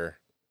coordinator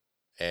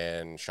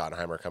and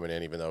Schottenheimer coming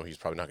in, even though he's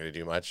probably not going to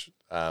do much.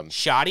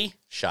 Shoddy.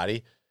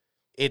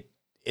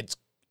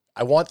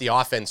 I want the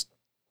offense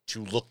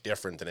to look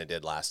different than it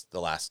did the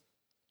last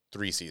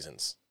 3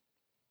 seasons.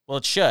 Well,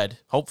 it should,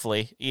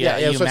 hopefully. Yeah,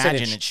 you so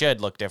imagine it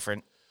should look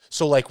different.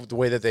 So like the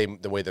way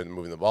they're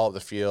moving the ball up the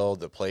field,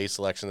 the play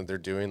selection that they're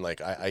doing,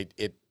 like I'm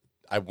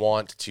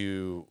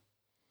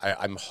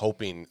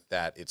hoping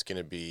that it's going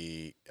to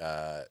be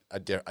a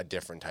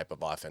different type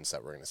of offense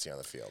that we're going to see on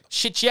the field.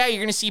 Shit, yeah, you're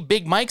going to see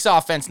Big Mike's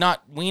offense,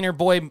 not Wiener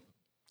Boy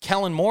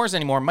Kellen Moore's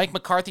anymore. Mike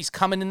McCarthy's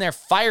coming in there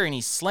firing.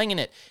 He's slinging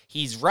it.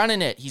 He's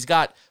running it. He's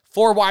got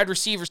 4 wide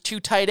receivers, 2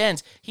 tight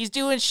ends. He's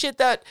doing shit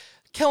that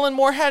Kellen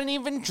Moore hadn't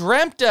even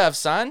dreamt of,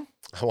 son.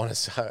 I want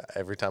to,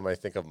 every time I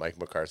think of Mike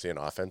McCarthy in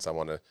offense, I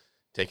want to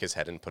take his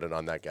head and put it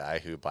on that guy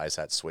who buys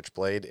that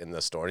switchblade in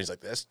the store. And he's like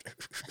this.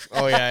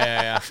 Oh,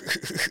 yeah.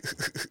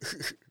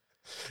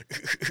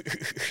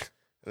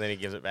 And then he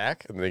gives it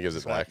back? And then he gives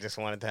it back. Just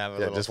wanted to have a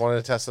little... just wanted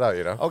to test it out,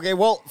 you know? Okay,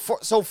 well,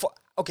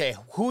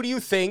 who do you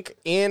think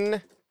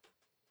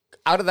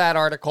out of that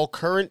article,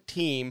 current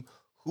team,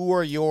 who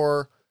are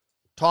your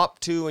top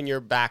 2 and your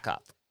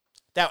backup?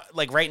 That,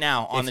 like, right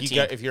now on the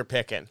team. If you're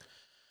picking.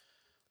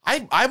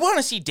 I want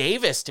to see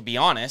Davis, to be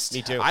honest.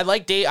 Me too. I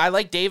like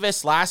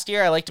Davis last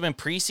year. I liked him in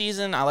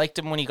preseason. I liked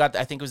him when he got,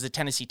 I think it was the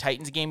Tennessee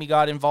Titans game he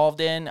got involved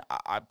in.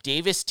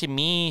 Davis, to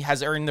me,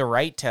 has earned the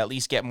right to at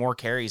least get more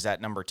carries at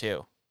number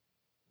 2.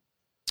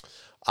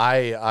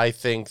 I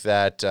think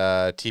that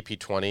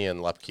TP20 and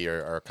Luepke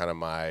are kind of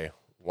my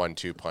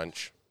 1-2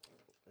 punch.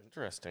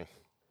 Interesting.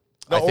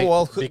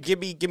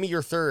 Give me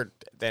your third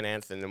then,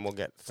 Anthony, and we'll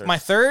get third. My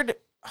third,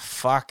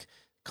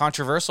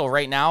 controversial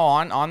right now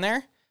on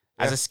there.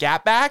 As a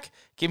scat back,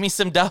 give me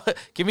some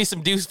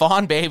Deuce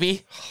Vaughn,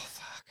 baby. Oh,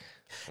 fuck.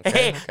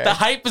 Okay. The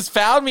hype has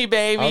found me,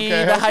 baby.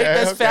 The hype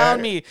has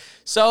found me.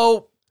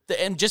 So,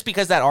 and just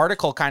because that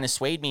article kind of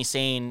swayed me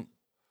saying,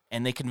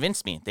 and they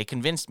convinced me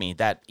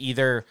that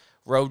either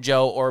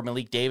Rojo or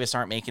Malik Davis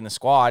aren't making the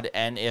squad.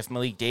 And if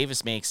Malik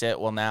Davis makes it,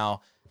 well,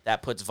 now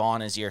that puts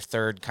Vaughn as your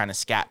third kind of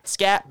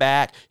scat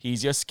back.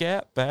 He's your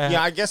scat back.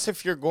 Yeah, I guess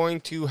if you're going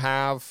to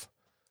have,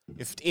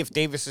 if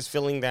Davis is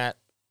filling that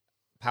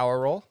power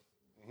role,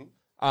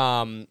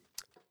 I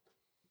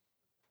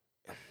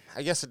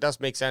guess it does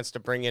make sense to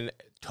bring in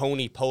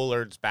Tony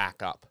Pollard's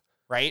backup,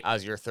 right,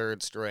 as your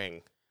third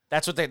string.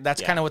 That's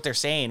kind of what they're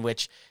saying,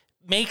 which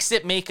makes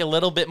it make a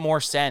little bit more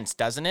sense,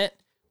 doesn't it?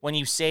 When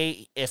you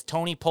say if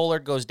Tony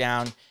Pollard goes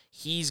down,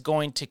 he's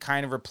going to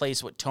kind of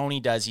replace what Tony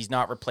does. He's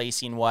not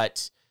replacing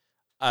what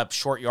a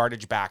short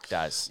yardage back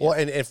does. Well,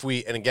 and if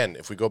we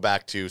go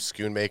back to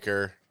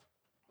Schoonmaker,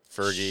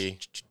 Fergie,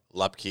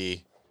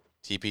 Luepke,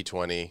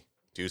 TP20,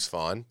 Deuce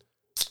Vaughn.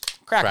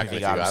 Crack him if you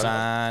got him,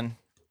 son.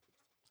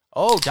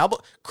 Oh,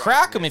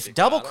 crack him.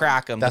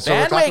 The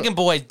bandwagon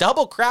boys,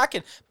 double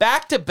cracking,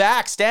 back to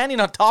back,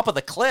 standing on top of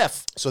the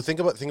cliff. So think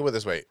about it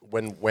this way: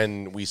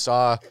 when we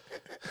saw,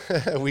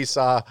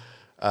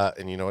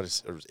 and you know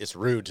what? It's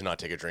rude to not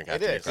take a drink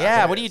after.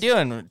 Yeah, what are you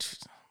doing,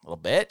 little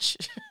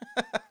bitch?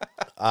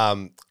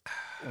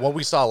 What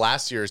we saw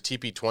last year is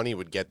TP20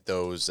 would get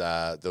those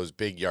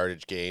big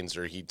yardage gains,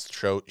 or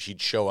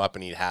he'd show up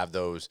and he'd have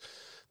those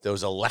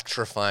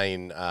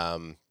electrifying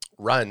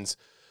runs.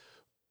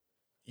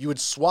 You would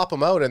swap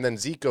them out, and then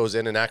Zeke goes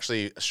in and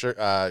actually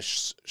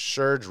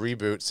Sherge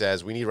Reboot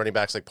says we need running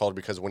backs like Pollard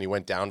because when he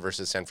went down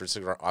versus San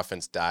Francisco, our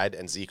offense died,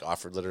 and Zeke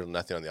offered literally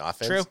nothing on the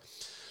offense. True.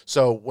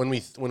 So when we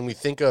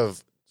think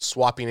of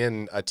swapping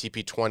in a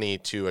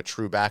TP20 to a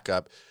true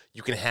backup,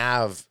 you can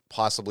have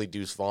possibly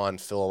Deuce Vaughn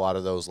fill a lot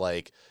of those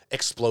like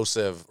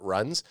explosive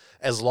runs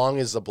as long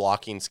as the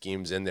blocking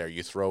scheme's in there.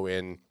 You throw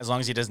in as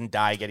long as he doesn't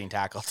die getting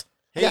tackled.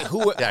 Hey,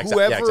 whoever.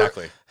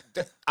 Exactly.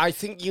 I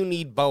think you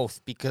need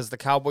both because the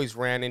Cowboys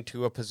ran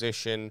into a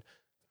position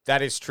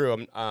that is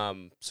true,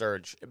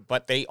 Serge,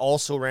 but they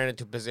also ran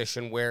into a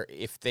position where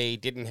if they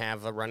didn't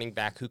have a running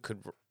back who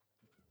could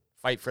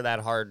fight for that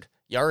hard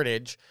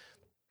yardage,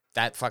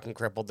 that fucking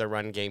crippled their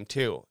run game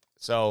too.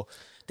 So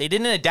They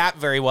didn't adapt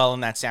very well in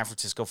that San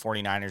Francisco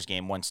 49ers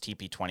game once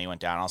TP20 went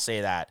down. I'll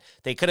say that.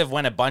 They could have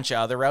went a bunch of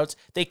other routes.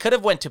 They could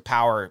have went to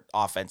power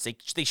offense.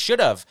 They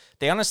should have.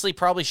 They honestly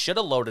probably should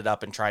have loaded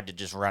up and tried to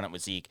just run it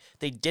with Zeke.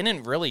 They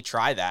didn't really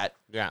try that.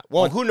 Yeah.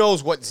 Well, who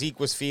knows what Zeke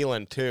was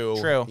feeling, too.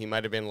 True. He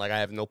might have been like, I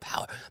have no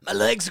power. My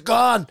legs are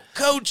gone.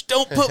 Coach,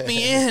 don't put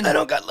me in. I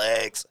don't got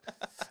legs.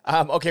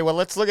 Okay, well,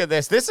 let's look at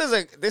this. This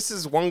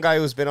is one guy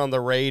who's been on the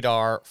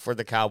radar for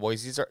the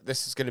Cowboys.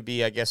 This is going to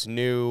be, I guess,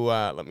 new.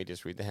 Let me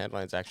just read the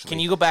headlines, actually. Can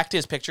you go back to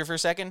his picture for a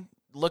second?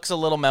 Looks a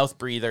little mouth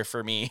breather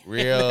for me.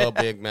 Real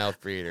big mouth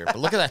breather. But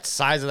look at that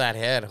size of that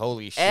head.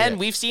 Holy shit. And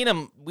we've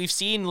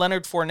seen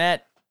Leonard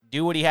Fournette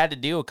do what he had to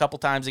do a couple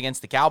times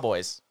against the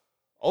Cowboys.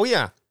 Oh,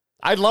 yeah.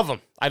 I'd love him.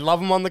 I'd love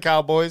him on the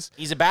Cowboys.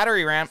 He's a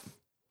battery ramp.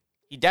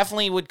 He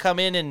definitely would come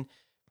in and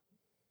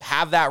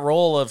have that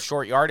role of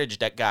short yardage,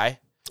 that guy.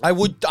 I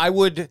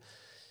mean,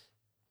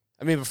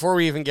 before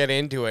we even get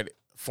into it,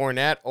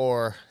 Fournette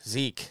or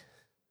Zeke?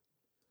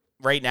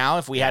 Right now,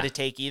 if we had to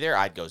take either,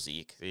 I'd go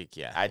Zeke.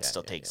 I'd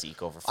still take Zeke.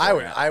 Zeke over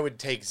Fournette. I would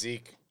take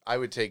Zeke. I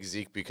would take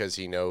Zeke because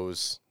he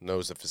knows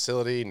the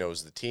facility,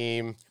 knows the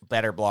team.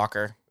 Better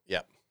blocker.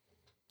 Yep.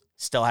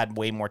 Still had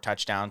way more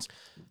touchdowns.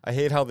 I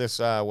hate how this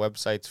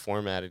website's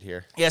formatted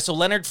here. Yeah, so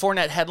Leonard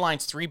Fournette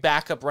headlines 3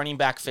 backup running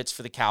back fits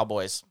for the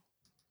Cowboys.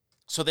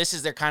 So this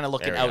is they're kind of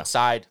looking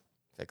outside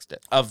Fixed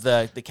it. of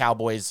the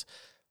Cowboys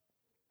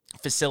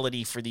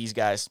facility for these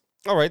guys.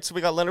 All right, so we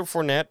got Leonard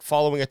Fournette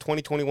following a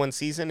 2021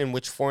 season in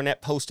which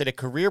Fournette posted a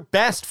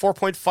career-best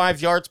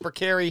 4.5 yards per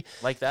carry.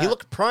 Like that. He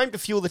looked primed to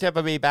fuel the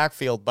Tampa Bay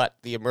backfield, but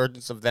the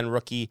emergence of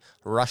then-rookie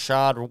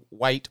Rashad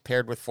White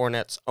paired with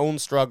Fournette's own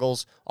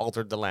struggles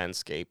altered the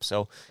landscape.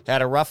 So he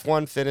had a rough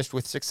one, finished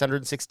with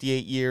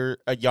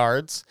 668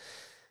 yards.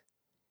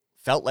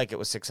 Felt like it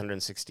was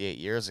 668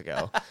 years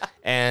ago.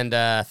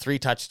 And 3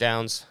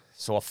 touchdowns.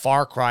 So a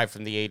far cry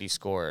from the 80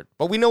 scored.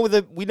 But we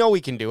know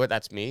we can do it.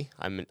 That's me.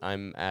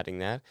 I'm adding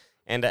that.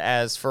 And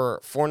as for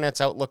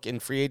Fournette's outlook in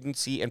free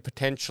agency and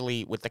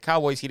potentially with the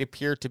Cowboys, he'd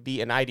appear to be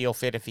an ideal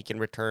fit if he can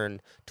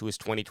return to his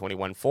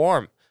 2021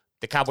 form.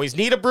 The Cowboys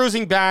need a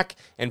bruising back,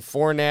 and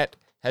Fournette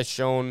has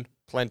shown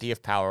plenty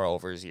of power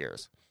over his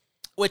years.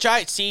 Which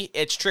I see,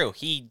 it's true.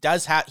 He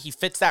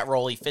fits that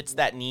role. He fits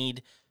that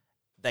need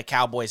that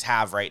Cowboys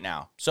have right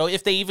now. So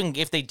if they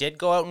did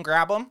go out and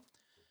grab him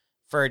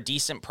for a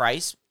decent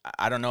price,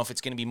 I don't know if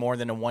it's going to be more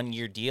than a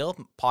 1-year deal,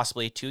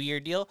 possibly a 2-year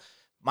deal.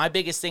 My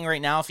biggest thing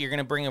right now, if you're going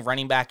to bring a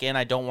running back in,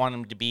 I don't want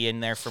him to be in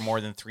there for more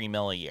than $3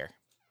 million a year.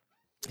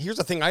 Here's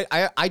the thing.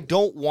 I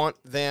don't want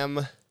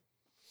them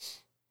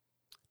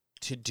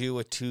to do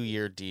a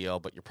 2-year deal,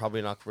 but you're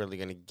probably not really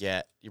going to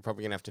get. You're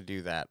probably going to have to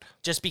do that.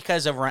 Just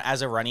because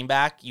as a running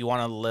back, you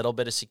want a little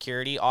bit of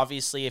security.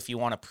 Obviously, if you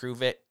want to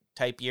prove it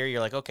type year,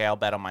 you're like, okay, I'll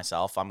bet on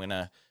myself. I'm going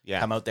to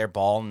come out there,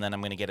 ball, and then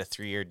I'm going to get a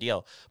 3-year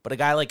deal. But a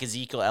guy like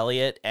Ezekiel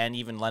Elliott and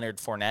even Leonard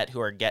Fournette,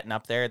 who are getting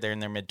up there, they're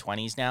in their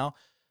mid-20s now,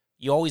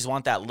 you always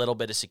want that little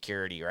bit of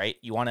security, right?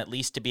 You want at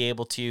least to be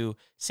able to,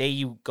 say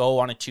you go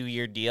on a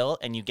 2-year deal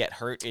and you get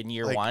hurt in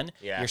year one,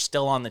 you're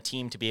still on the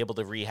team to be able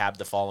to rehab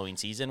the following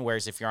season.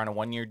 Whereas if you're on a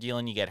 1-year deal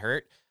and you get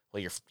hurt,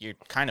 well, you're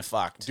kind of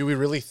fucked. Do we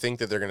really think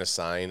that they're going to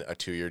sign a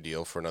 2-year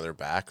deal for another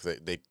back?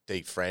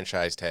 They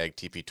franchise tag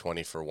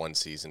TP20 for 1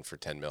 season for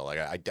 $10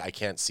 million. Like I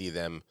can't see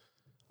them.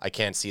 I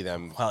can't see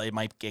them. Well, it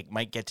might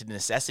get to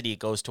necessity. It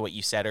goes to what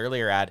you said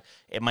earlier, Ad.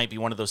 It might be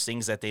one of those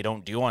things that they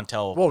don't do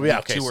until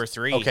 2 or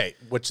 3. Okay,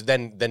 which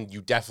then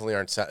you definitely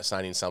aren't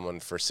signing someone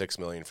for $6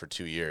 million for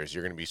 2 years.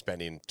 You're going to be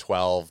spending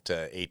 $12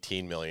 to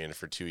 $18 million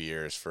for 2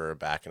 years for a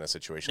back in a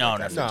situation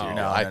like that.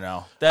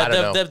 No.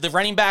 The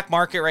running back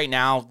market right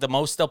now, the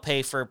most they'll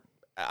pay for,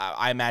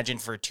 I imagine,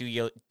 for a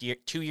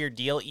 2-year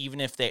deal, even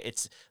if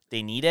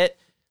they need it,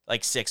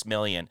 like $6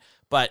 million.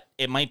 But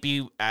it might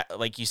be,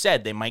 like you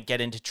said, they might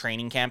get into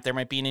training camp. There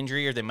might be an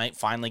injury, or they might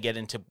finally get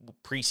into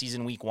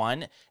preseason week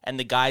 1. And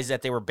the guys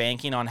that they were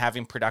banking on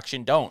having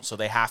production don't. So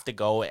they have to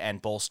go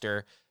and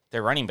bolster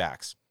their running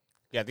backs.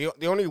 Yeah,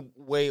 the only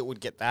way it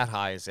would get that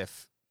high is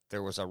if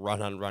there was a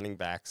run on running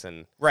backs.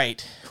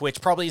 Right,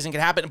 which probably isn't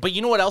going to happen. But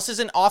you know what else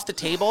isn't off the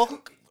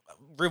table?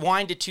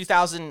 Rewind to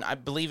 2000, I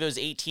believe it was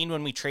 18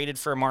 when we traded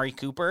for Amari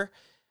Cooper.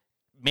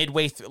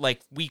 Midway through,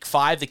 like week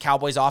 5, the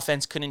Cowboys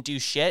offense couldn't do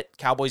shit.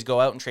 Cowboys go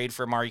out and trade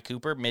for Amari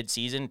Cooper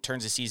mid-season,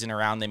 turns the season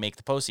around, they make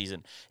the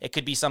postseason. It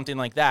could be something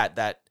like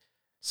that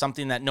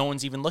something that no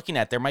one's even looking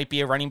at. There might be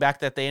a running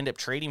back that they end up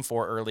trading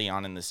for early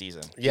on in the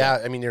season. Yeah,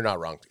 I mean, you're not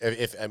wrong.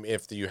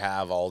 If you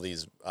have all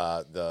these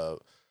the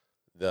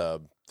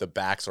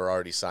backs are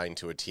already signed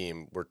to a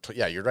team,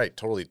 you're right.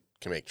 Totally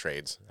can make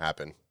trades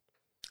happen.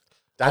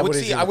 I would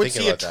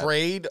see a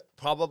trade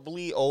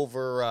probably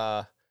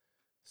over.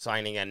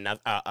 Signing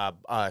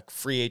a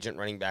free agent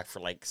running back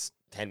for like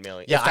 $10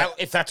 million. Yeah,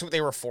 if that's what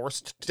they were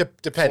forced.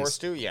 Depends.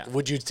 Forced to, yeah.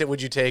 Would you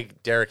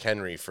take Derrick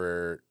Henry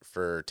for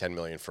 $10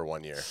 million for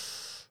 1 year?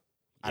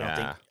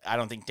 I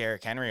don't think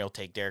Derrick Henry will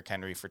take Derrick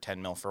Henry for $10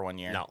 million for 1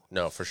 year.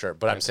 No, for sure.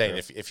 But I'm saying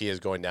if he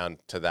is going down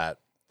to that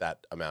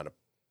amount of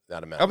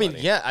I mean,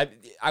 money. yeah,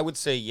 I would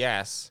say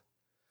yes.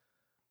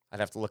 I'd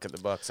have to look at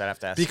the books. I'd have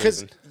to ask Because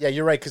Susan. yeah,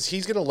 you're right. Because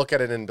he's gonna look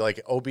at it and be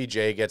like,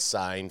 OBJ gets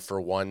signed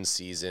for 1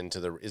 season to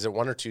the. Is it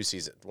 1 or 2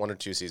 seasons? 1 or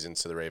 2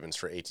 seasons to the Ravens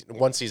for 18.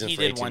 1 season He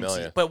for did 18 one million.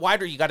 season.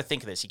 But you got to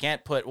think of this. You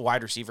can't put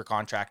wide receiver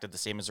contract at the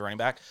same as a running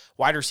back.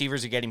 Wide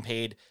receivers are getting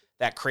paid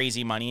that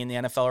crazy money in the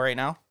NFL right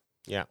now.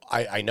 Yeah.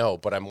 I know,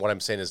 but what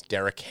I'm saying is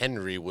Derrick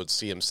Henry would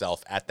see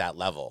himself at that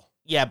level.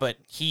 Yeah, but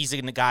he's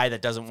a guy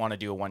that doesn't want to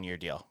do a 1-year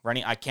deal.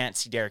 I can't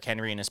see Derrick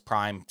Henry in his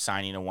prime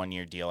signing a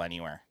 1-year deal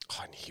anywhere.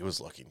 Oh, and he was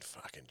looking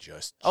fucking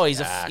just. Oh,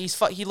 jacked.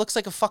 he looks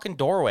like a fucking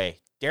doorway.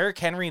 Derrick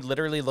Henry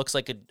literally looks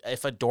like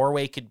if a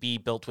doorway could be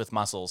built with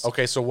muscles.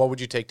 Okay, so what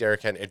would you take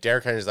Derrick Henry? If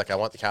Derrick Henry's like, I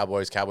want the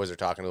Cowboys are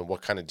talking to him,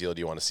 what kind of deal do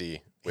you want to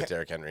see with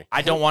Derrick Henry?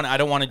 I don't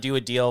want to do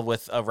a deal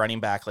with a running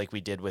back like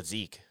we did with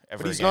Zeke.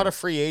 But he's not a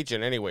free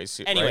agent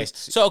anyways. Anyways, right?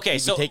 so okay,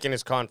 He'd be taking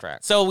his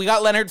contract. So we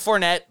got Leonard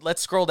Fournette.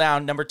 Let's scroll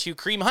down. Number 2,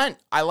 Kareem Hunt.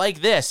 I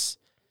like this.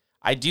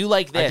 I do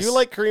like this. I do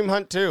like Kareem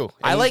Hunt too.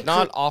 I like he's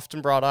not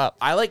often brought up.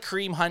 I like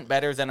Kareem Hunt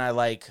better than I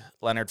like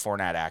Leonard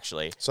Fournette,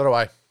 actually. So do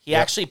I. He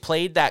actually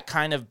played that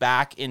kind of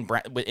back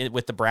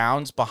with the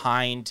Browns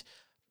behind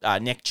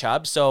Nick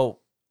Chubb,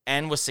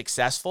 and was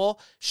successful.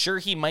 Sure,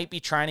 he might be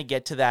trying to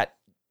get to that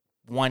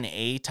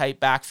 1A type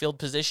backfield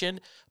position,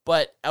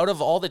 but out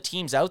of all the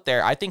teams out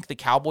there, I think the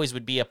Cowboys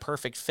would be a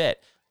perfect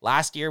fit.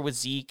 Last year with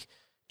Zeke,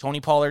 Tony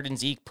Pollard and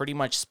Zeke pretty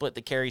much split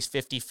the carries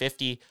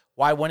 50-50.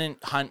 Why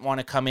wouldn't Hunt want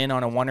to come in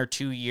on a 1 or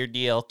 2 year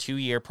deal,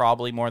 2-year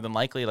probably more than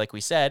likely, like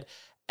we said,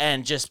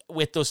 and just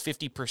with those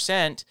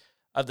 50%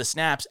 of the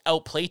snaps,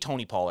 outplay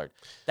Tony Pollard?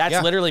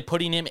 That's literally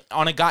putting him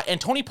on a guy, and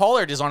Tony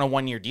Pollard is on a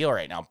 1-year deal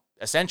right now,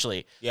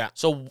 essentially. Yeah.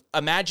 So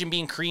imagine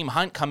being Kareem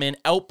Hunt, come in,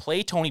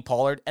 outplay Tony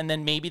Pollard, and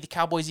then maybe the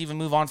Cowboys even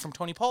move on from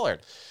Tony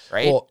Pollard,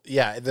 right? Well,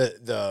 yeah,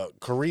 the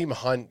Kareem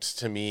Hunt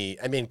to me,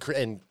 I mean,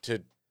 and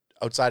to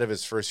outside of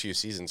his first few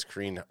seasons,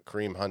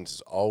 Kareem Hunt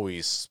has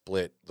always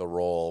split the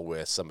role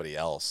with somebody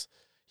else.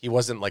 He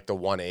wasn't like the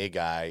 1A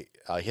guy.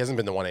 He hasn't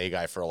been the 1A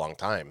guy for a long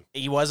time.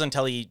 He was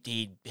until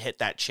he hit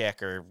that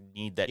chick or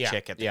need that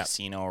chick at the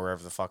casino or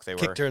wherever the fuck they were.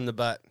 Kicked her in the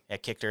butt. Yeah,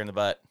 kicked her in the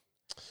butt.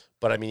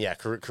 But I mean, yeah,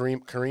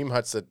 Kareem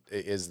Hunt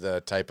is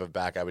the type of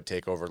back I would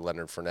take over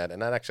Leonard Fournette,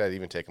 and I'd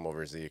even take him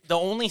over Zeke. The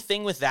only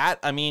thing with that,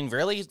 I mean,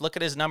 really, look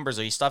at his numbers,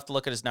 or you still have to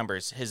look at his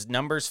numbers. His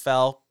numbers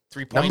fell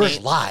 3.8. Numbers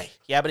lie.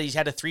 Yeah, but he's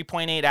had a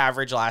 3.8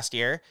 average last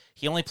year.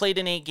 He only played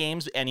in 8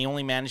 games, and he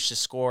only managed to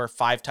score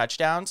 5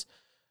 touchdowns.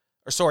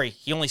 Or sorry,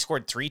 he only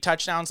scored 3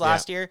 touchdowns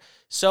last year.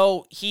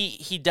 So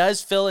he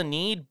does fill a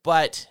need,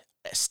 but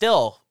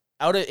still,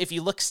 if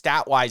you look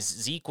stat-wise,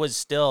 Zeke was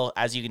still,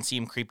 as you can see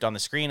him creeped on the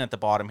screen at the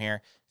bottom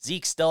here,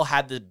 Zeke still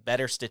had the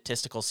better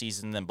statistical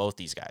season than both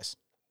these guys.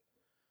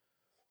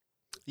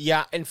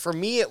 Yeah, and for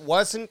me, it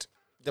wasn't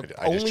the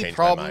I just only changed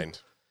problem. my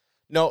mind.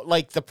 No,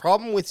 like the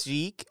problem with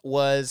Zeke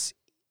was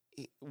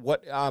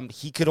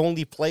he could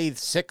only play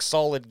 6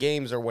 solid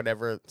games or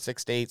whatever,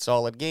 6 to 8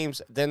 solid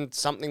games. Then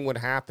something would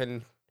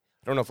happen.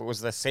 I don't know if it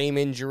was the same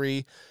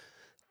injury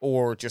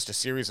or just a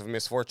series of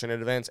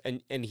misfortunate events,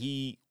 and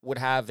he would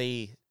have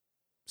a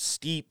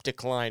steep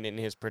decline in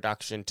his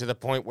production to the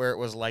point where it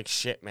was like,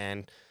 shit,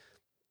 man.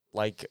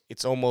 Like,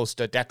 it's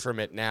almost a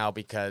detriment now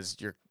because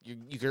you're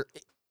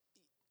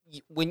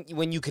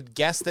when you could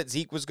guess that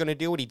Zeke was going to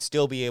do it, he'd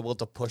still be able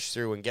to push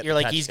through and get. You're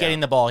the like, he's touchdown. getting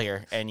the ball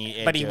here, and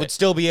But he would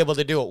still be able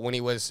to do it when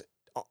he was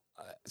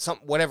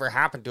whatever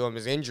happened to him,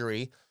 his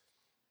injury,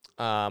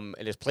 and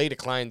his play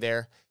decline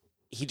there.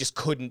 He just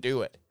couldn't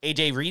do it.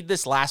 AJ, read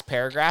this last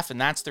paragraph, and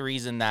that's the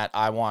reason that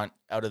I want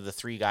out of the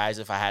 3 guys.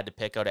 If I had to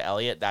pick out of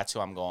Elliott, that's who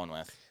I'm going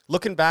with.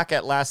 Looking back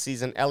at last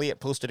season, Elliott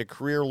posted a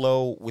career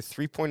low with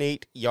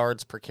 3.8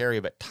 yards per carry,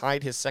 but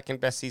tied his second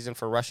best season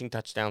for rushing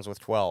touchdowns with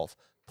 12.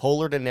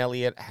 Pollard and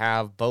Elliott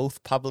have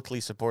both publicly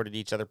supported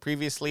each other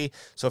previously,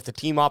 so if the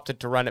team opted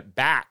to run it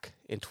back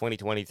in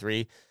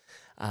 2023,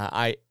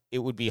 it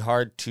would be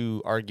hard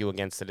to argue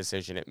against the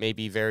decision. It may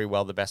be very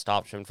well the best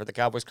option for the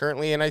Cowboys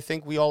currently, and I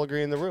think we all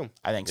agree in the room.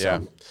 I think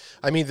Yeah. so.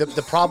 I mean,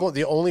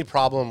 the only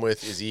problem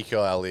with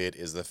Ezekiel Elliott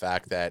is the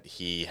fact that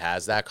he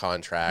has that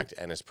contract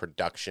and his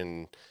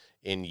production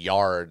in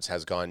yards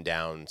has gone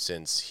down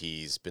since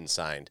he's been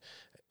signed.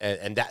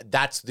 And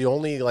that's the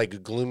only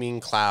like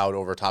glooming cloud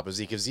over top of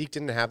Zeke. If Zeke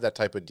didn't have that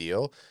type of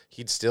deal,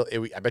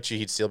 I bet you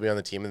he'd still be on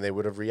the team and they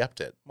would have re-upped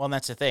it. Well, and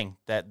that's the thing.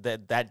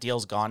 That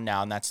deal's gone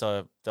now, and that's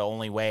the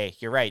only way.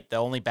 You're right. The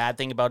only bad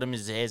thing about him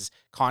is his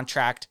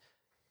contract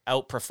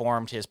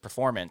outperformed his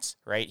performance,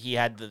 right? He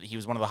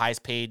was one of the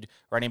highest paid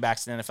running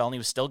backs in the NFL, and he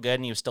was still good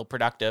and he was still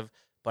productive,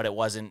 but it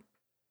wasn't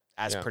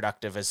as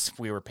productive as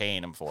we were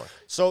paying him for.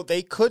 So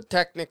they could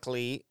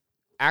technically,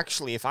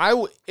 actually, if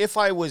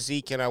I was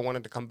Zeke and I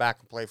wanted to come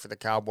back and play for the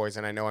Cowboys,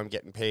 and I know I'm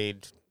getting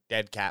paid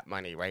dead cat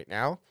money right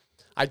now,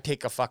 I'd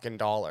take a fucking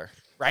 $1.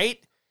 Right?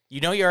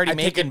 You know, you're already I'd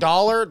take making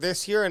 $1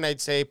 this year, and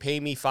I'd say pay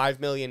me $5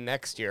 million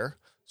next year.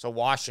 So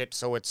wash it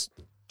so it's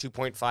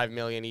 $2.5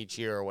 million each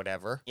year or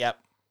whatever. Yep.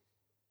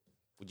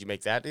 Would you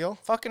make that deal?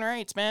 Fucking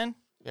rights, man.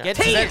 Yeah. Get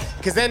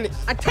Because then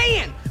A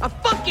 10! A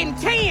fucking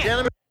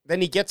 10! Then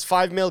he gets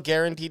 $5 million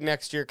guaranteed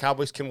next year.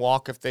 Cowboys can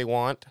walk if they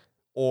want,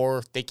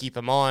 or they keep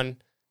him on.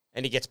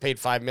 and he gets paid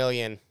 $5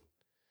 million.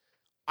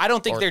 I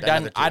don't think Or they're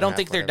another done. I don't 2.5,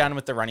 think they're whatever. done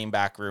with the running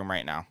back room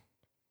right now.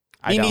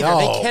 Me don't. neither. No,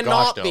 They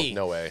cannot gosh, no. be.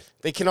 No way.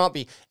 They cannot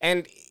be.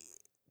 And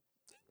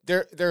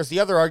there's the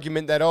other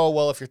argument that, oh,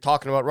 well, if you're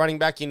talking about running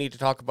back, you need to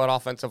talk about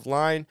offensive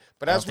line.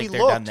 But I as don't we think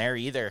they're looked, done there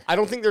either. I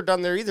don't think they're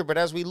done there either. But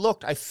as we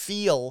looked, I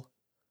feel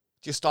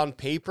just on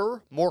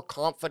paper more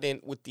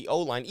confident with the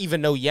O-line,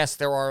 even though, yes,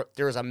 there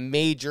is a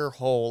major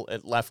hole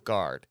at left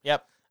guard.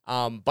 Yep.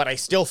 But I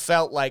still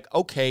felt like,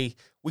 okay,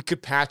 we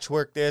could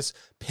patchwork this,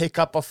 pick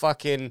up a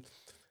fucking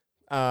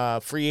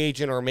free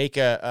agent or make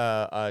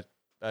a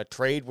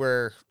trade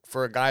where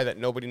for a guy that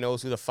nobody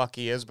knows who the fuck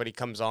he is, but he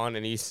comes on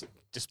and he's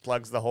just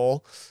plugs the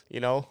hole, you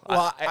know?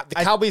 Well, The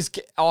Cowboys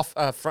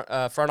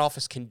front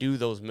office can do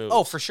those moves.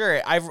 Oh, for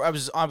sure. I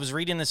was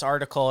reading this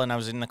article and I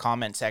was in the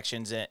comment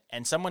sections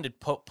and someone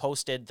had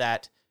posted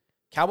that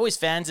Cowboys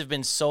fans have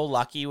been so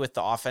lucky with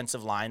the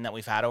offensive line that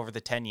we've had over the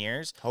 10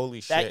 years.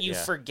 Holy shit, that you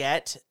yeah.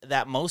 forget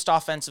that most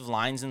offensive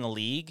lines in the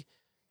league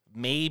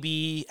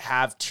maybe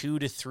have 2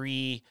 to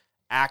 3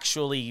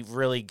 actually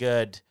really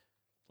good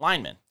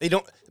linemen. They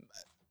don't.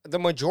 The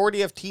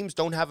majority of teams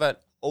don't have an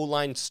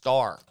O-line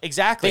star.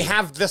 Exactly. They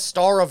have the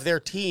star of their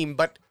team,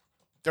 but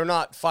they're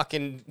not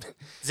fucking.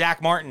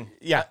 Zach Martin.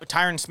 Yeah.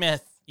 Tyron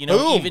Smith. You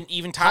know, Boom.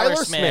 even Tyler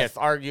Smith,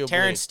 arguably.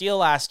 Terrence Steele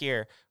last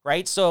year,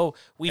 right? So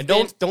we've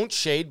And don't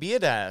shade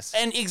Biadasz.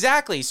 And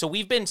exactly. So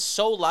we've been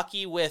so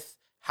lucky with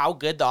how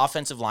good the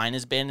offensive line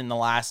has been in the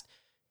last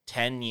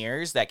 10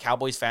 years that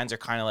Cowboys fans are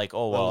kind of like,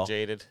 oh, well.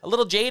 A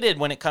little jaded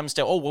when it comes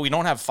to, oh, well, we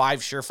don't have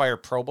 5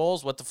 surefire Pro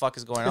Bowls. What the fuck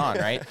is going on,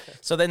 right?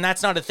 So then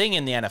that's not a thing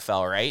in the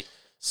NFL, right?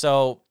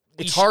 So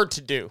It's hard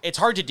to do. It's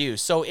hard to do.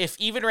 So if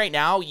even right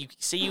now, you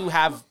say you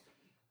have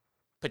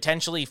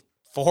potentially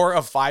 4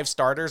 of 5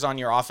 starters on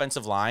your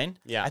offensive line,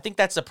 Yeah. I think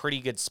that's a pretty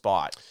good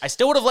spot. I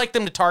still would have liked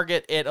them to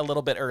target it a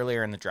little bit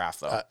earlier in the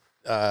draft, though.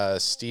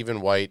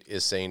 Stephen White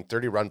is saying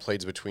 30 run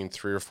plays between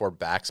 3 or 4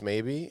 backs,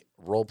 maybe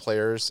role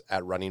players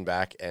at running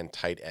back and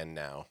tight end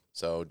now.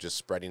 So just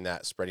spreading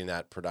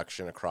that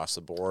production across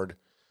the board.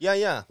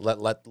 Yeah.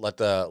 Let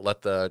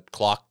the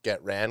clock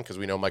get ran because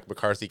we know Mike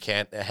McCarthy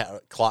can't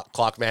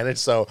clock manage.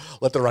 So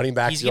let the running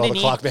backs do all the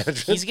clock management.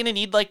 He's gonna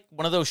need like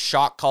one of those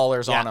shock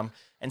collars on him,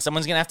 and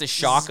someone's gonna have to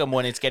shock him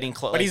when it's getting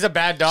close. But he's a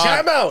bad dog. Shut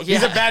him out.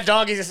 He's a bad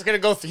dog. He's just gonna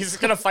go. He's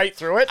just gonna fight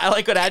through it. I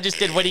like what I just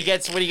did when he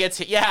gets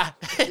hit. Yeah,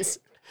 it's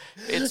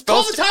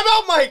Call supposed the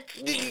timeout, Mike.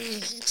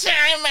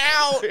 time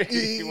out.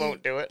 He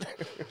won't do it.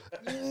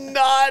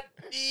 Not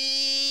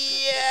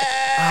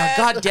yet.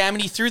 God damn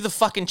it! He threw the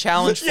fucking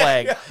challenge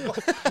flag.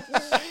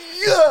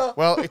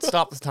 Well, it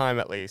stopped the time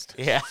at least.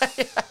 Yeah.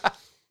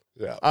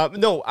 Yeah.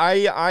 No,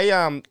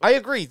 I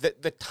agree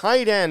that the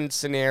tight end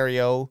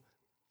scenario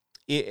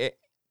it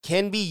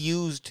can be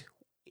used.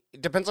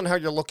 It depends on how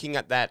you're looking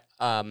at that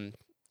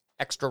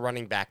extra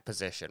running back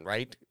position,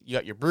 right? You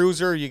got your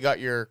bruiser, you got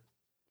your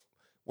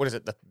what is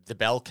it, the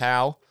bell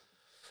cow,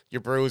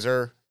 your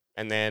bruiser,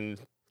 and then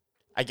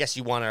I guess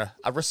you want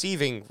a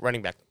receiving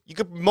running back. You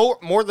could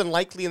more than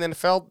likely in the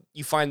NFL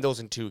you find those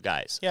in 2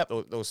 guys. Yep.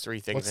 Those 3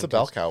 things. What's in the two.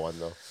 bell cow one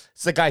though?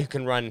 It's the guy who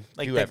can run,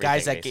 Like do the everything,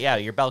 guys that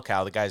basically. your bell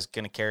cow. The guy's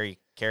gonna carry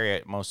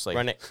it mostly.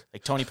 Run it.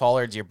 Like Tony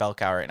Pollard's your bell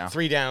cow right now.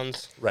 3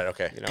 downs. Right.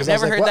 Okay. know. 'Cause You I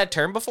was never like, heard what? that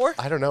term before?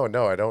 I don't know.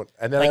 No, I don't.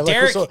 And then I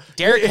Like look,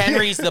 Derrick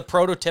Henry's the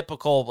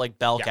prototypical like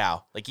bell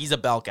cow. Like he's a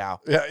bell cow.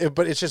 Yeah,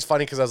 but it's just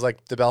funny because I was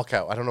like, the bell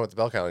cow. I don't know what the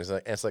bell cow is.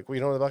 And it's like, well,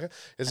 you know what the bell cow?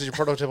 This is your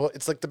prototypical.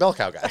 It's like the bell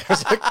cow guy. I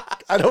was like,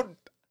 I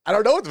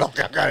don't know what the bell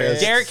cow guy is.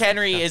 Derrick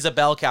Henry is a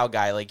bell cow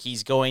guy. Like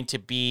he's going to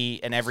be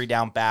an every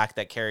down back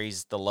that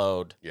carries the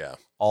load. Yeah.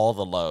 All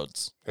the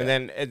loads. But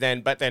then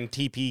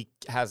TP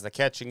has the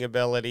catching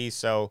ability.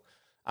 So,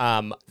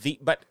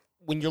 but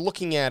when you're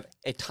looking at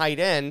a tight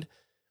end,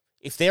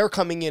 if they're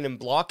coming in and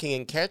blocking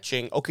and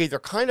catching, okay, they're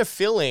kind of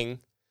filling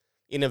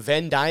in a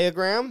Venn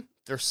diagram.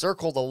 They're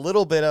circled a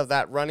little bit of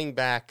that running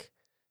back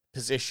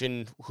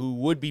position who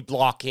would be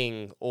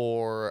blocking,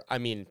 or I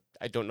mean,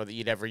 I don't know that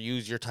you'd ever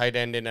use your tight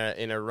end in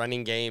a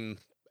running game,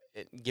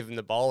 give him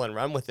the ball and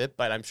run with it,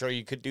 but I'm sure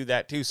you could do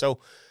that too. So,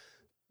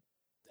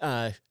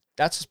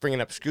 that's just bringing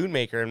up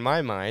Schoonmaker in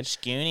my mind.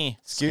 Scoony.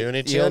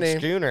 Scoony The old Toony.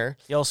 Schooner.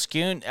 The old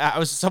Scoon.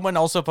 Someone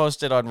also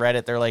posted on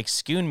Reddit. They're like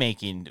Scoon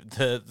making.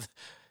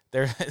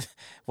 There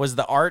was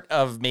the art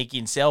of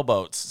making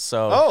sailboats.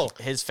 So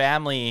his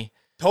family.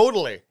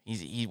 Totally.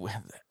 He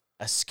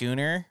a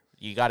schooner.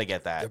 You got to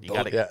get that. You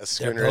got to. Yeah, a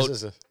schooner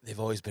is a, They've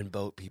always been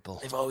boat people.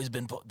 They've always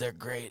been. They're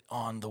great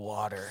on the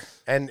water.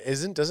 and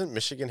doesn't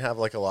Michigan have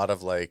like a lot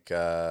of like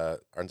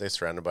aren't they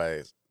surrounded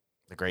by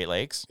The Great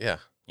Lakes. yeah.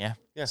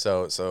 Yeah.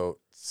 So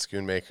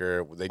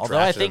Schoonmaker they Although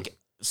I drafted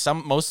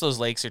think most of those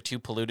lakes are too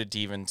polluted to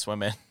even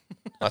swim in. him.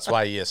 That's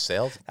why he has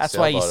sailed. That's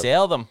why you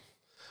sail them.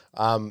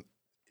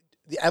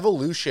 The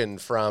evolution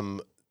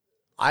from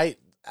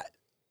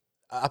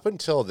up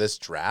until this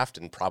draft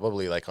and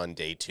probably like on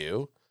day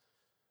 2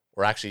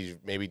 or actually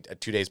maybe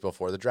 2 days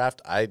before the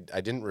draft, I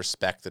didn't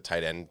respect the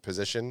tight end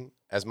position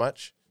as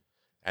much.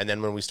 And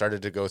then when we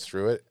started to go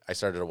through it, I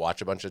started to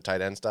watch a bunch of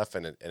tight end stuff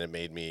and it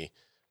made me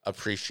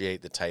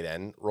appreciate the tight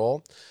end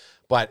role.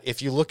 But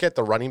if you look at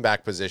the running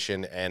back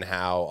position and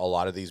how a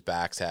lot of these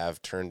backs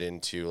have turned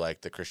into like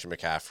the Christian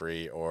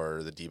McCaffrey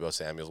or the Deebo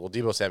Samuels. Well,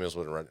 Deebo Samuels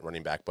wasn't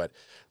running back, but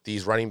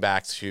these running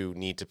backs who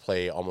need to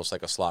play almost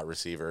like a slot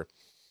receiver.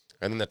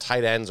 And then the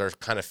tight ends are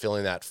kind of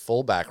filling that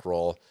fullback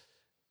role.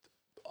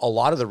 A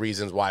lot of the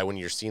reasons why when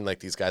you're seeing like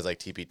these guys like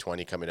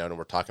TP20 coming out and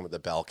we're talking about the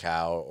bell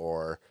cow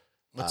or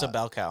What's a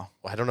bell cow?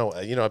 I don't know.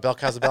 You know, a bell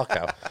cow's a bell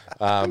cow.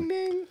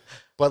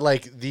 But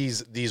like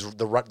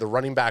the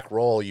running back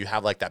role, you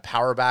have like that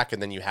power back,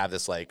 and then you have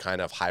this like kind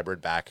of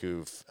hybrid back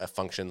who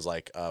functions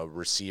like a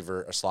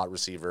receiver, a slot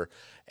receiver,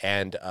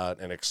 and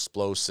an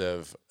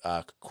explosive,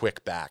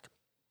 quick back.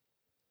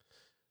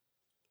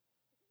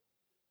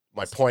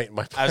 My point.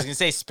 I was gonna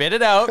say, spit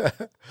it out.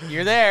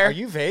 You're there. Are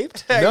you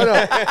vaped?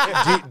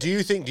 No. Do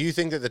you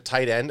think that the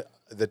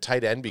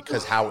tight end,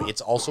 because how it's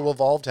also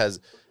evolved, has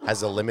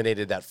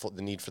eliminated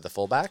the need for the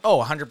fullback?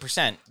 Oh,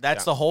 100%.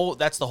 That's the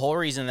whole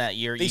reason that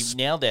you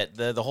nailed it.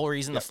 The whole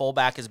reason the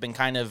fullback has been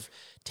kind of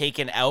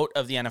taken out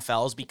of the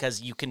NFL is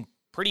because you can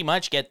pretty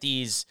much get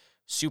these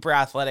super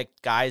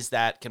athletic guys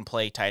that can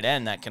play tight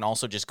end that can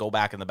also just go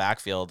back in the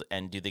backfield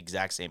and do the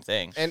exact same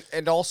thing.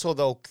 And also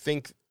though,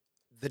 think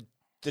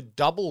the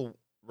double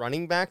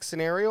running back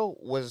scenario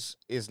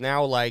is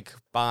now like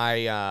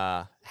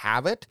by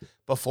habit.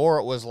 Before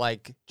it was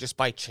like just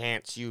by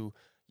chance you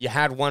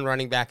had one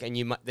running back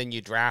and then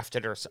you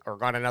drafted or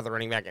got another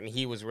running back and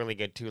he was really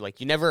good too. Like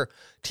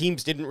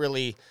teams didn't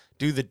really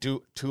do the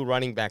two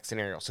running back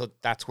scenario. So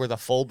that's where the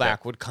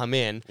fullback would come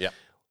in. Yeah.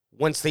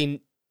 Once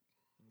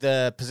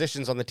the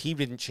positions on the team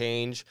didn't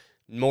change,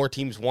 more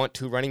teams want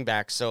two running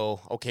backs. So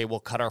okay, we'll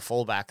cut our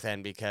fullback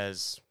then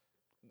because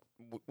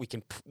we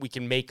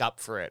can make up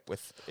for it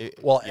with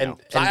and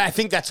I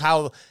think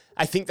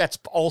that's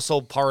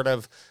also part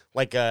of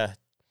like a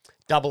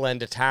double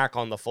end attack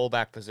on the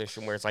fullback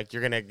position where it's like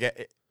you're gonna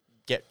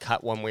get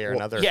cut one way or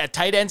another. Yeah,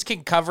 tight ends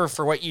can cover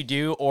for what you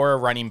do or a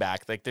running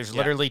back. Like there's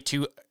literally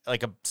two,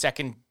 like a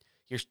second.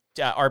 Your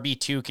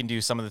RB2 can do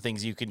some of the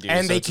things you can do,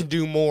 and they can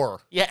do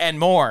more. Yeah, and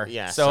more.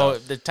 Yeah, so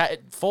the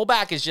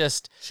fullback is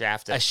just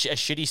shafted, a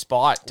shitty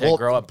spot to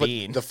grow up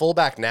being. The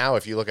fullback now,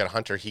 if you look at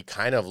Hunter, he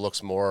kind of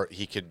looks more.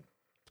 He could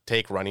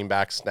take running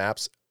back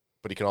snaps,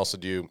 but he can also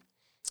do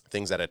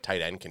things that a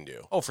tight end can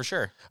do. Oh, for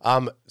sure.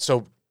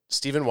 So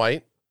Stephen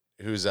White,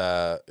 who's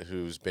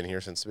been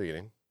here since the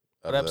beginning.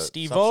 What up,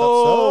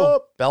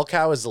 Steve-O? Bell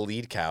cow is the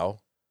lead cow.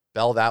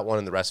 Bell that one,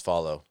 and the rest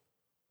follow.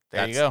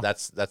 There you go.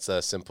 That's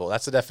a simple.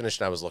 That's the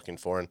definition I was looking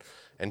for.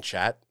 And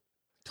chat.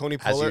 Tony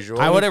as Pollard. usual.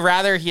 I would have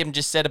rather him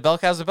just said a bell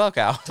cow's a bell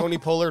cow. Tony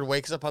Pollard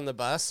wakes up on the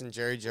bus and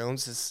Jerry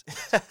Jones is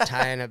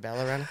tying a bell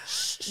around him.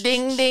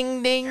 Ding,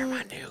 ding, ding. You're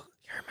my new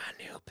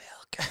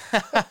bell cow.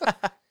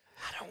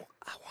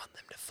 I want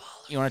them to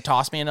follow. You want to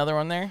toss me another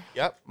one there?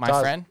 Yep.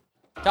 My friend.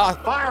 Toss.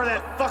 Fire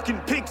that fucking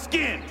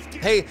pigskin.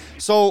 Hey,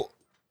 so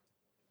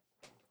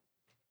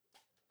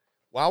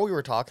while we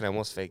were talking, I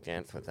almost faked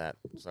Ant with that.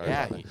 Sorry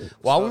Yeah, about that.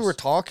 While we were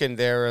talking,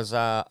 there is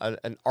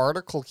an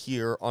article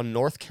here on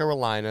North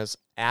Carolina's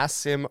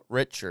Asim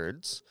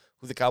Richards,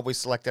 who the Cowboys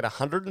selected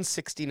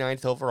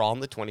 169th overall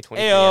in the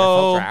 2023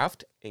 NFL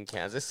Draft in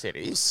Kansas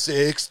City.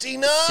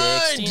 69,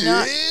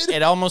 69. dude.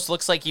 It almost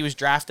looks like he was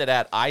drafted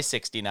at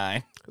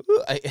I-69.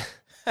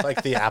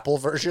 Like the Apple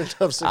version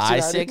of 69.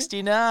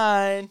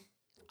 I-69.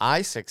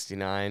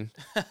 I-69.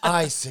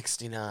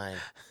 I-69.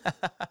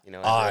 You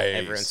know,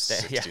 everyone's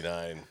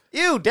I-69.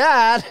 You,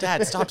 Dad.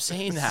 Dad, stop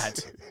saying that.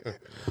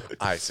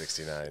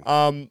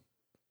 I-69.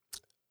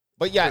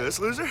 But yeah. This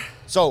loser?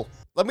 So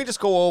let me just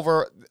go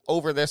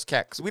over this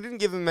cat because we didn't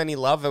give him any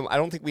love. I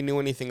don't think we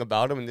knew anything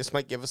about him, and this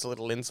might give us a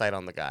little insight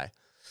on the guy.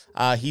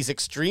 He's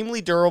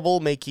extremely durable,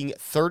 making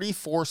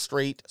 34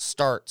 straight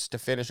starts to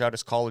finish out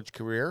his college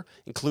career,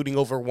 including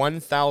over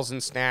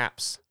 1,000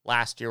 snaps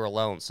last year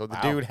alone. So the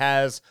dude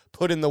has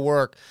put in the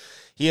work.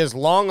 He has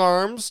long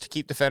arms to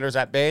keep defenders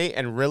at bay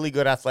and really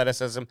good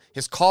athleticism.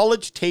 His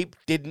college tape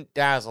didn't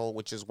dazzle,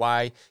 which is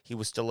why he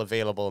was still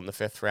available in the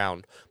 5th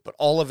round. But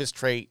all of his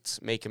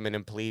traits make him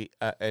an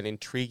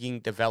intriguing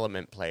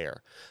development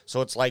player.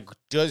 So it's like,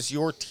 does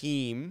your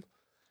team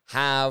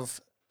have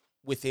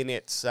within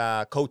its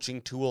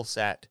coaching tool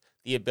set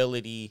the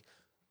ability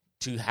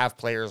to have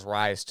players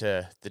rise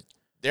to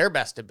their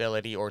best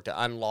ability or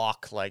to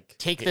unlock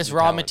take this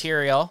raw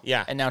material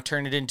and now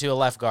turn it into a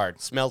left guard.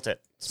 Smelt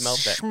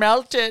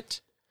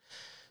it.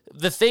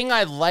 The thing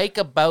I like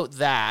about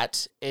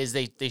that is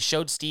they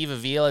showed Steve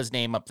Avila's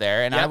name up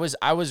there, and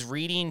I was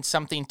reading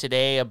something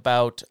today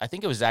about, I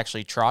think it was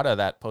actually Trotta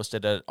that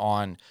posted it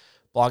on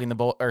Blogging the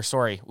Boat, or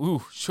sorry,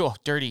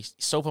 dirty,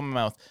 soap in my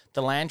mouth,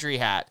 the Landry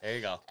hat. There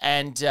you go.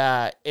 And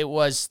it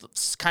was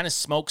kind of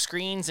smoke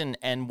screens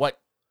and what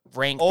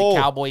rank the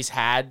Cowboys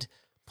had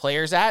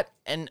players at,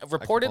 and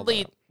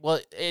reportedly, well,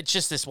 it's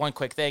just this one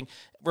quick thing.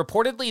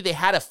 Reportedly, they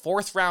had a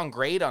 4th round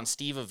grade on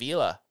Steve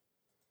Avila,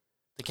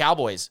 the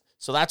Cowboys.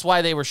 So that's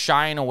why they were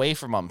shying away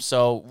from him.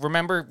 So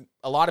remember,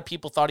 a lot of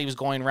people thought he was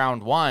going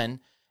round 1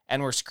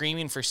 and were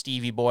screaming for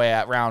Stevie Boy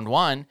at round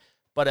 1.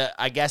 But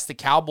I guess the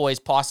Cowboys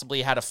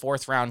possibly had a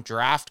 4th round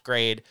draft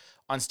grade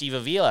on Steve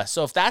Avila.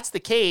 So if that's the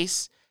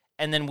case,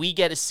 and then we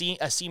get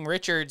Asim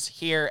Richards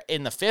here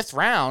in the 5th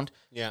round,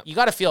 you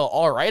got to feel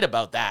all right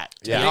about that,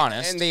 to be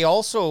honest. And they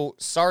also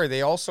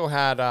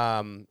had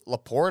Sam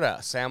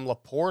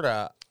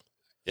Laporta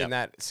in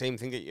that same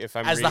thing. If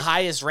I'm the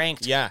highest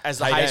ranked,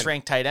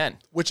 ranked tight end.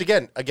 Which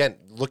again,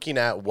 looking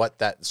at what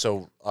that,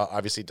 so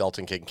obviously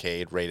Dalton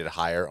Kincaid rated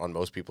higher on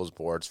most people's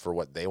boards for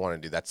what they want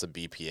to do. That's the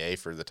BPA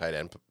for the tight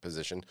end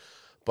position,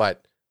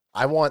 but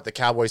I want the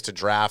Cowboys to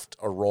draft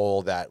a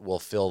role that will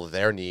fill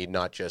their need,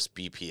 not just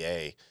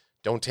BPA.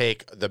 Don't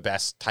take the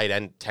best tight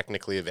end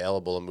technically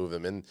available and move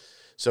them in.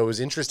 So it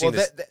was interesting.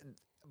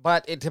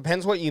 But it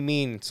depends what you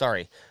mean.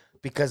 Sorry,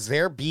 because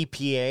their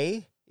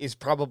BPA is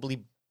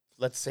probably,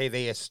 let's say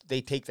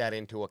they take that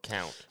into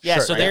account. Yeah.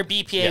 Sure, so their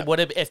BPA would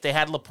have, if they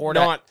had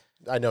Laporta.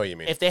 I know what you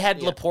mean. If they had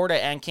Laporta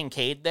and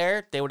Kincaid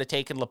there, they would have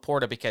taken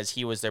Laporta because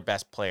he was their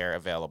best player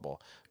available.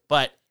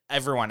 But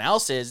everyone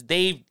else's,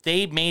 they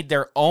made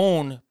their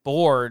own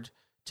board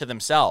to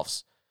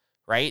themselves,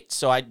 right?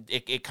 So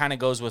it kind of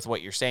goes with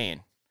what you're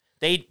saying.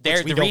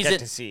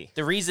 The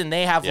reason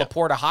they have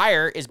Laporta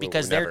higher is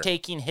because they're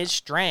taking his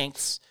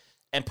strengths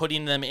and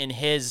putting them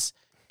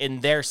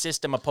in their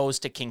system,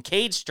 opposed to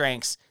Kincaid's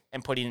strengths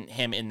and putting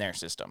him in their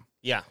system.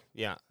 Yeah.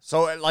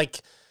 So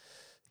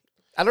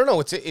I don't know.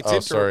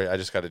 It's sorry, I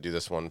just got to do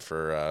this one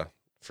for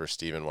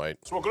Stephen White.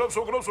 Smoke it up,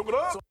 smoke it up, smoke it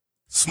up.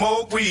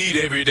 Smoke weed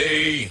every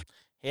day.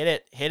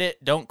 Hit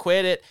it, don't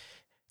quit it.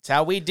 It's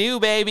how we do,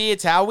 baby.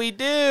 It's how we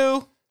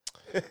do.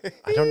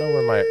 I don't know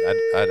where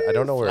I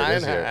don't know where it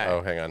is here.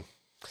 Oh, hang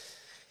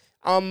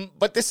on.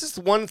 But this is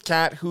one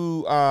cat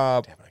who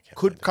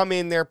could come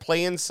in there,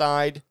 play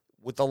inside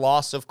with the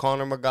loss of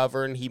Connor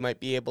McGovern. He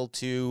might be able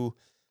to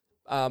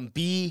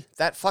be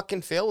that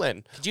fucking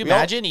fill-in. Could you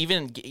imagine,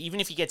 even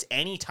if he gets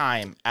any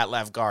time at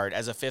left guard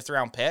as a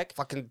 5th-round pick?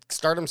 Fucking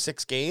start him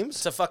 6 games?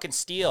 It's a fucking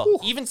steal. Ooh.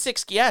 Even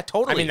 6,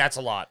 totally. I mean, that's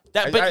a lot.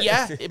 But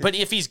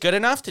if he's good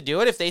enough to do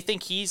it, if they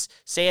think he's,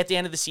 say at the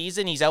end of the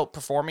season, he's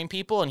outperforming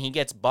people and he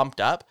gets bumped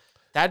up,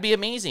 that'd be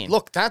amazing.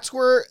 Look, that's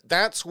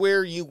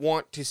where you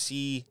want to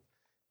see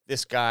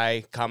this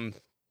guy come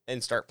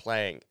and start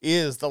playing,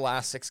 is the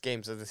last 6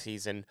 games of the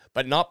season,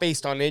 but not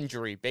based on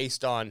injury,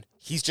 based on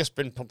he's just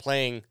been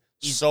playing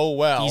so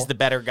well. He's the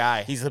better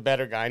guy. He's the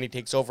better guy, and he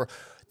takes over.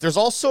 There's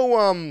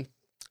also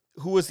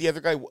who was the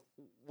other guy?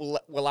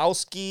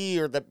 Wilowski,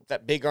 or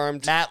that big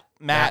armed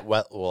Matt.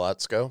 Well,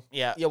 let's go.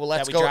 Yeah, well,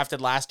 let's go. That we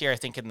drafted last year, I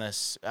think, in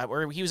this.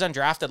 Or he was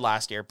undrafted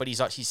last year, but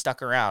he's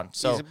stuck around.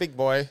 So he's a big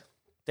boy.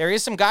 There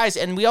is some guys,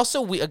 and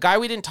a guy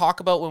we didn't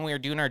talk about when we were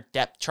doing our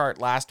depth chart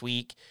last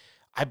week.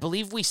 I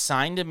believe we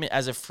signed him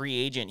as a free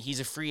agent. He's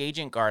a free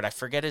agent guard. I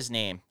forget his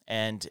name,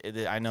 and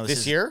I know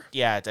this year.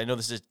 Yeah, I know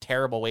this is a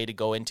terrible way to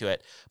go into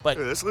it, but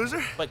this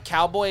loser. But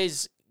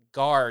Cowboys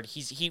guard,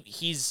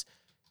 he's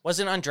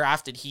wasn't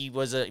undrafted. He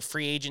was a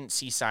free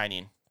agency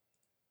signing.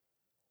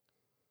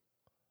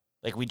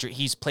 Like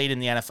he's played in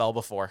the NFL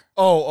before.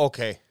 Oh,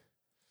 okay.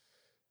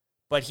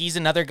 But he's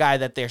another guy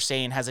that they're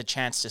saying has a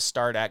chance to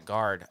start at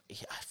guard.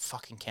 I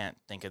fucking can't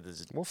think of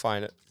this. We'll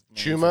find it.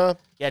 Chuma?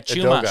 Yeah,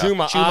 Chuma.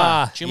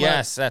 Chuma.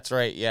 Yes, that's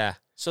right. Yeah.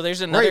 So there's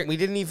another. Right, we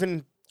didn't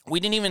even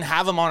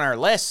have him on our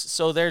list.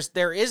 So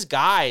there is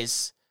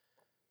guys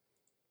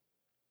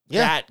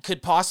that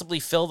could possibly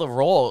fill the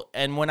role.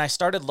 And when I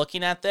started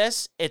looking at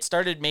this, it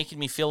started making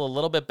me feel a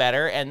little bit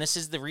better. And this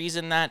is the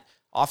reason that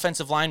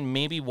offensive line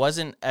maybe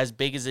wasn't as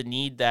big as a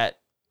need that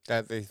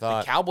they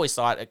thought. The Cowboys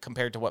thought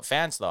compared to what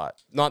fans thought.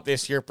 Not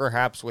this year,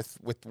 perhaps, with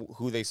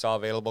who they saw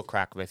available.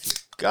 Crack him if you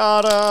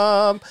got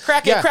him.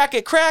 Crack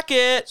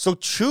it. So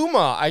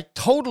Chuma, I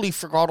totally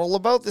forgot all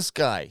about this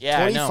guy. Yeah,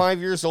 25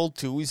 years old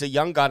too. He's a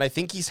young guy. I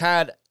think he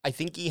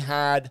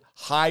had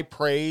high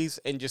praise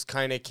and just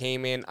kind of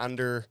came in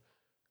under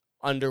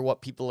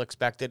what people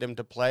expected him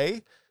to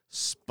play.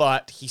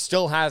 But he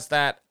still has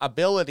that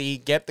ability.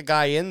 Get the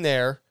guy in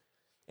there.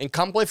 And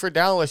come play for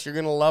Dallas. You're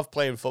going to love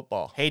playing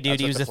football. Hey, dude,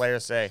 that's what the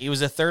players say. He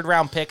was a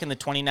 3rd-round pick in the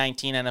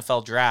 2019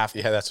 NFL draft.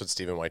 Yeah, that's what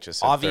Stephen White just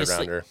said, third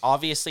rounder.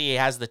 Obviously, he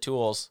has the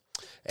tools.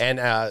 And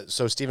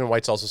so Stephen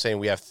White's also saying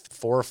we have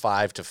 4 or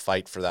 5 to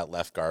fight for that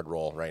left guard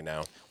role right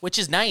now. Which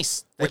is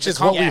nice. Which is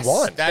what we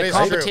want. That is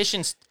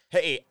competition's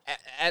true. Hey,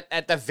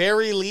 at the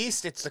very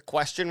least, it's a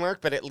question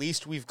mark, but at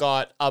least we've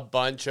got a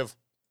bunch of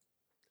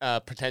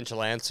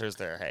potential answers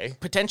there, hey?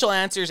 Potential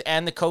answers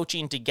and the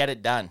coaching to get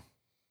it done.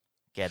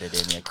 Get it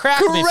in you.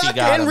 Crack him if you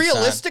got and him,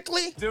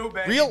 realistically,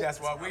 That's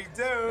what we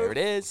do. There it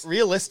is.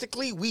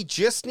 Realistically, we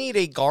just need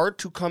a guard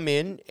to come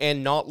in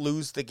and not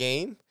lose the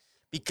game,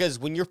 because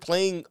when you're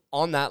playing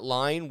on that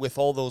line with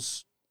all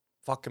those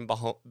fucking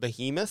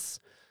behemoths,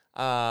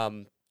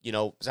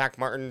 Zach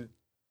Martin,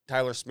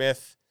 Tyler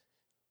Smith,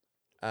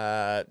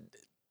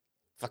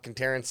 fucking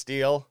Terrence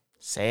Steele.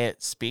 Say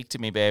it. Speak to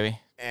me, baby.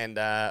 And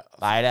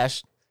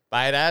Badash,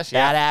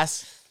 yeah.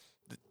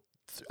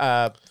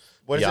 Badass.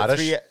 What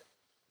is it?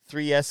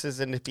 3 S's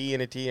and a P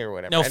and a T or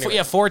whatever. No,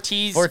 anyway. 4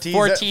 T's. 4 T's.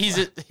 4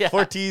 T's. Yeah.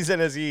 4 T's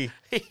and a Z.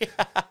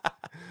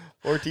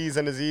 4 T's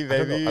and a Z,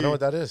 baby. I don't know what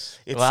that is.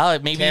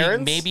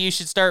 Maybe you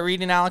should start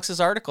reading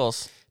Alex's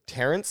articles.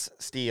 Terrence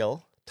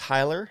Steele,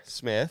 Tyler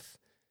Smith.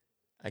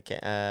 I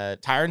can't.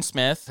 Tyron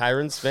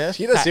Smith,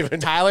 He doesn't even.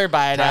 Tyler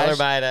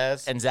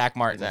Biadasz, and Zach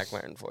Martin. Zach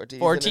Martin,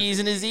 4 T's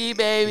and a Z,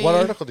 baby. What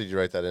article did you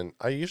write that in?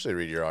 I usually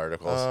read your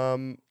articles.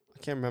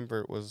 I can't remember.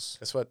 It was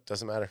Guess what?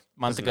 Doesn't matter.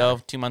 Month ago,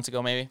 2 months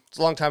ago, maybe. it's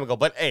a long time ago.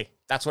 but hey,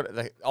 that's what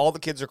all the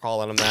kids are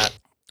calling him that.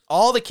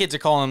 All the kids are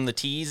calling them the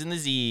T's and the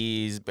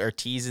Z's, or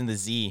T's and the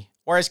Z.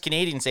 Or as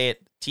Canadians say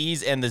it,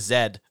 T's and the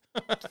Z.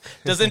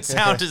 Doesn't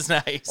sound as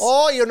nice.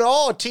 Oh, you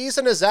know, T's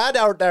and a Z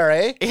out there,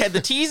 eh? Yeah, the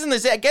T's and the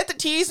Z. Get the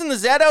T's and the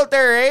Z out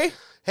there, eh?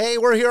 Hey,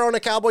 we're here on a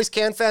Cowboys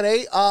Can Fan,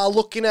 eh?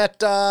 Looking at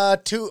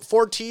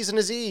 4 T's and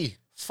a Z.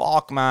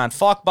 Fuck, man.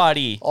 Fuck,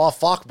 buddy. Oh,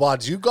 fuck,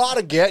 buds. You got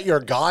to get your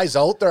guys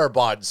out there,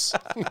 buds.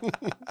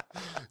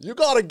 You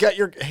got to get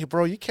your... Hey,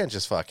 bro, you can't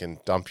just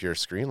fucking dump your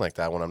screen like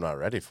that when I'm not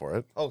ready for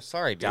it. Oh,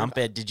 sorry, dude. Dump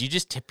it. Did you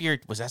just tip your...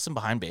 Was that some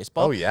behind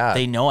baseball? Oh, yeah.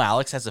 They know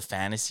Alex has a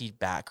fantasy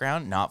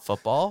background, not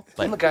football,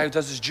 I'm the but guy who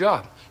does his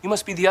job. You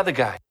must be the other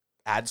guy.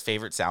 Ad's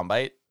favorite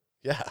soundbite.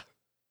 Yeah.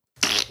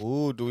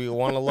 Ooh, do we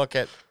want to look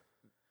at?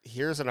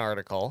 Here's an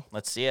article.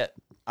 Let's see it.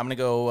 I'm going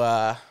to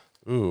go...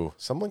 Ooh,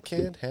 someone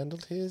can't handle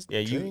his Yeah,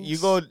 you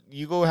drinks.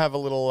 you go have a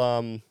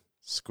little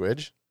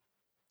Squidge?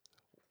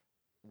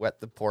 wet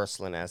the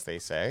porcelain, as they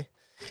say,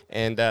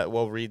 and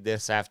we'll read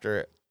this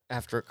after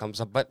it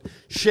comes up. But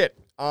shit,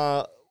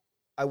 I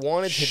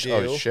wanted to do.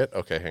 Oh, shit.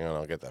 Okay, hang on.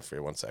 I'll get that for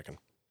you. 1 second.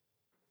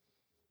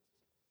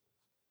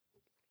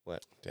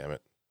 What? Damn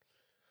it.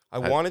 I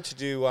wanted to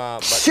do.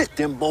 But Shit,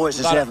 them boys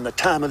is having the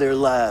time of their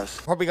lives.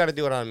 probably got to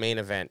do it on main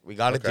event. We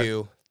got to Okay.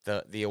 do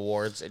the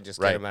awards and just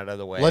Right. get them out of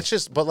the way.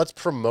 Let's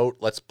promote,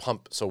 let's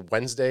pump. So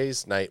Wednesday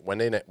night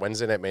main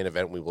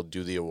event, we will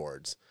do the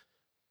awards.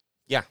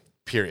 Yeah.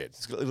 Period.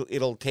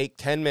 It'll take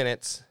 10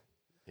 minutes.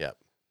 Yep.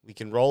 We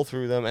can roll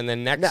through them, and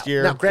then next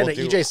year. Now, granted,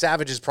 we'll do- EJ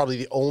Savage is probably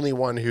the only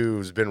one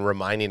who's been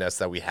reminding us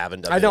that we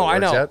haven't done I the know,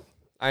 awards yet.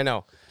 I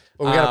know.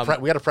 But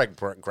we gotta prep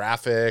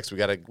graphics. We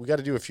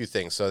gotta do a few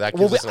things. So that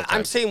gives Well, us enough time.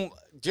 I'm saying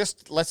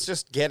let's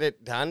just get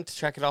it done to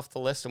check it off the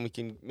list, and we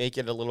can make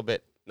it a little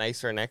bit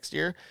nicer next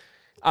year.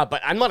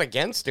 But I'm not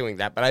against doing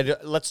that.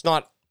 But let's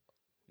not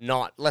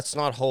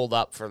hold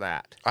up for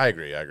that. I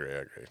agree.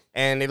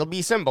 And it'll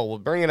be simple. We'll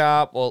bring it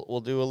up.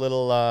 We'll do a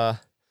little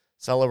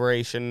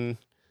celebration.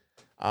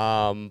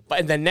 And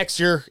then next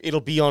year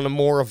it'll be on a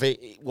more of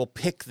a. We'll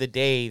pick the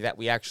day that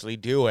we actually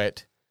do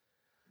it,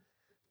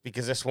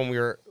 because this one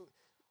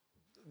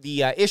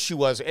the issue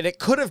was, and it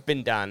could have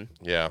been done.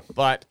 Yeah.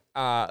 But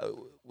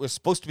was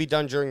supposed to be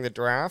done during the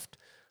draft,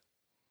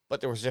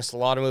 but there was just a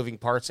lot of moving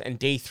parts, and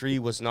day 3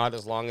 was not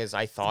as long as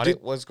I thought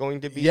it was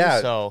going to be.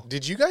 Yeah. So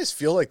Did you guys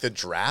feel like the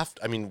draft?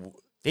 I mean,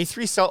 day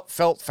 3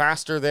 felt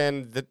faster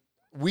than the.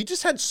 we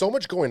just had so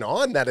much going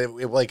on that it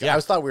I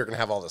just thought we were gonna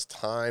have all this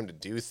time to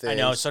do things. I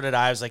know, so did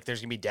I. I was like, there's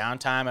going to be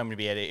downtime. I'm going to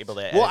be able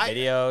to edit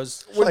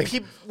videos.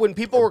 When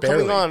people were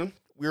coming barely. on,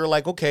 we were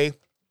like, okay,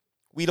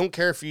 we don't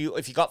care if you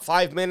got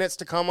 5 minutes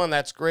to come on,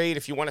 that's great.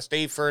 If you want to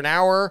stay for an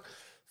hour,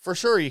 for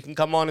sure, you can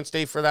come on and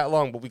stay for that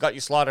long. But we got you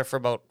slotted for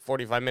about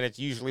 45 minutes.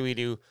 Usually we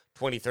do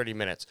 20, 30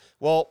 minutes.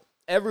 Well,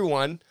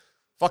 everyone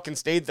fucking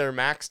stayed their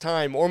max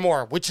time or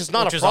more, which is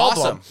not a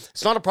problem. Awesome.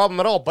 It's not a problem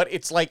at all. But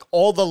it's like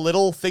all the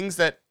little things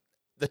that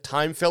the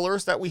time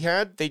fillers that we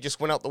had, they just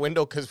went out the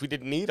window because we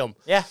didn't need them.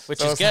 Yeah, which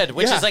So is it's good, like-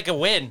 which yeah. is like a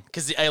win.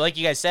 Because like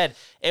you guys said,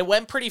 it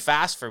went pretty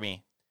fast for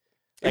me.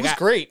 It was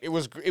great. It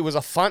was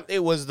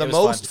the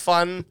most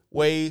fun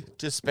way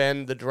to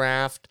spend the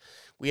draft.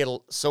 We had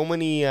so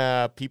many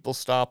people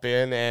stop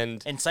in,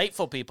 and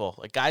Insightful people,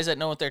 like guys that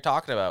know what they're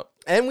talking about.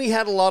 we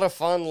had a lot of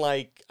fun,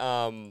 like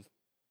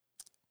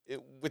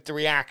with the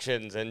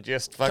reactions and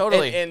just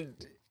Totally. and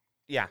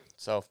yeah.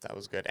 So that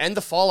was good, and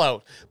the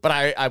fallout. But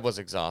I was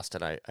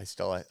exhausted. I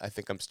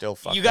think I'm still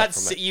fucked. You got up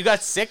from it. you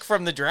got sick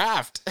from the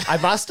draft. I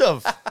must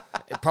have.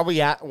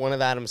 Probably one of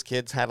Adam's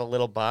kids had a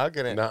little bug,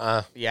 and it.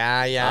 Nuh-uh.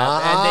 Yeah.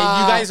 And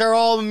then you guys are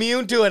all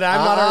immune to it.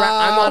 I'm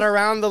not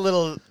around the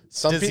little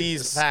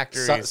disease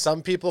factories.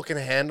 Some people can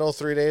handle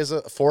 4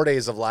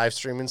 days of live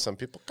streaming. Some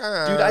people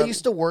can't. Dude, I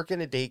used to work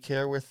in a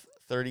daycare with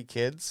 30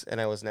 kids,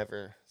 and I was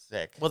never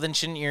sick. Well, then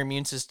shouldn't your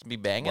immune system be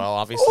banging? Well,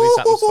 obviously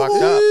something's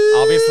fucked up.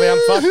 Obviously, I'm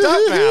fucked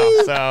up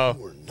now.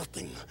 So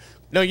Nothing.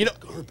 no,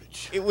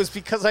 Garbage. it was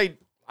because I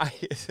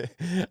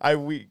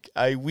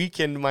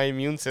weakened my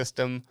immune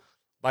system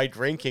by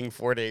drinking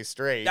 4 days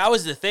straight. that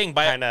was the thing.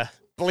 Kind of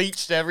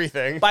bleached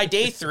everything. By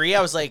day 3,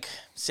 I was like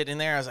sitting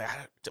there. I was like,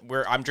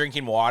 I'm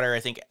drinking water. I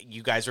think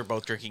you guys were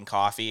both drinking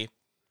coffee.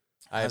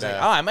 I was like,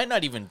 I might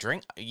not even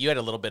drink. You had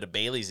a little bit of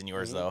Bailey's in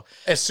yours, though.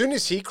 As soon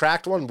as he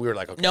cracked one, we were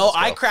like, okay. No, let's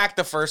go. I cracked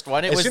the first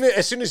one. It was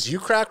As soon as you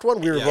cracked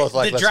one, we were both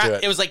like, the let's draft. do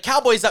it. It was like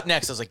Cowboys up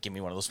next. I was like, give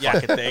me one of those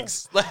fucking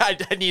things. I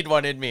need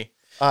one in me.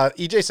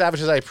 EJ Savage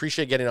says, I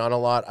appreciate getting on a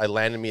lot. I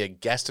landed me a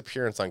guest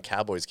appearance on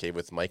Cowboys Cave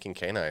with Mike and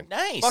K9.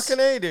 Nice. fucking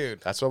A,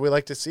 dude. That's what we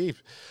like to see.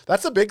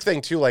 That's a big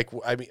thing, too. Like,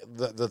 I mean,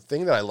 the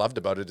thing that I loved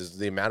about it is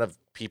the amount of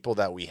people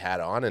that we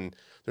had on. And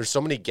there's so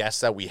many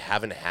guests that we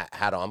haven't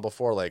had on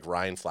before, like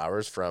Ryan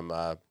Flowers from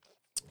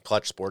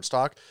Clutch Sports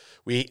Talk.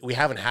 We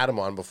haven't had him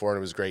on before, and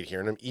it was great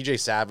hearing him. EJ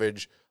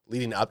Savage,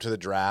 leading up to the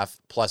draft,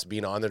 plus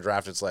being on the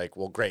draft, it's like,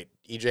 well, great.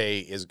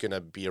 EJ is going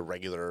to be a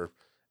regular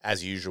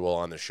as usual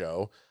on the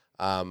show.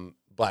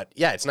 But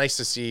yeah, it's nice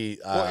to see.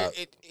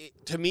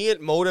 To me,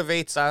 it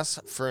motivates us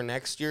for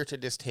next year to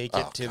just take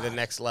it to the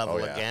next level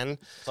again.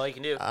 That's all you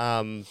can do.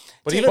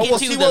 But Take even it we'll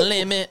to see the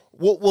limit.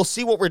 We'll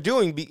see what we're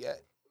doing,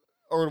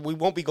 or we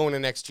won't be going to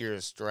next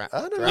year's draft.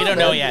 We don't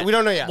know yet. We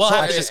don't know yet. We'll So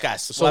have to I-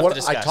 discuss. So We'll have what to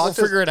discuss. I talked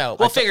We'll figure it out.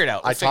 We'll figure it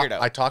out. We'll figure it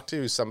out. I talked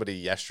to somebody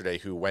yesterday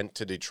who went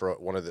to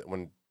Detroit.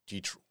 When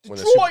Detroit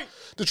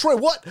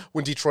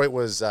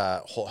was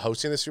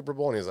hosting the Super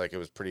Bowl, and he's like, it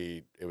was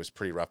pretty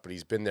rough. But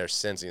he's been there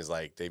since, and he's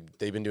like,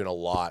 they've been doing a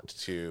lot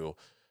to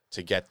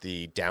get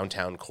the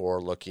downtown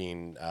core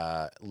looking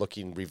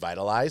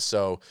revitalized.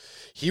 So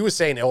he was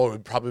saying, it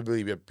would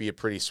probably be a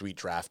pretty sweet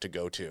draft to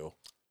go to.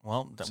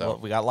 Well,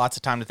 we got lots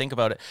of time to think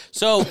about it.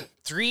 So,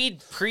 3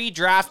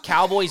 pre-draft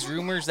Cowboys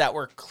rumors that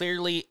were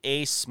clearly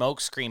a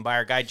smokescreen by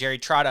our guy Jerry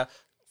Trotta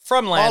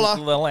from the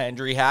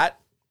Landry Hat.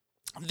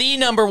 The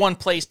number one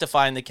place to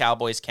find the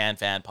Cowboys Can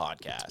Fan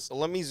podcast. So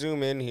let me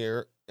zoom in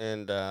here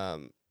and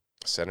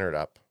Center it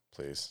up,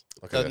 please.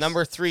 Look at the this.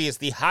 number 3 is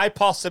the high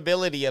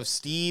possibility of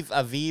Steve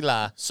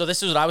Avila. So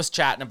this is what I was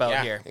chatting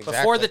about here. Exactly.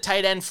 Before the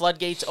tight end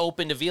floodgates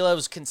opened, Avila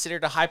was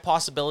considered a high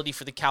possibility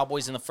for the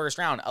Cowboys in the first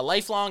round. A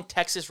lifelong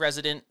Texas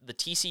resident, the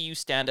TCU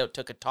standout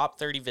took a top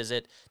 30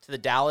 visit to the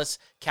Dallas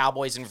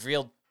Cowboys and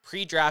revealed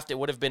pre-draft it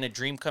would have been a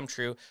dream come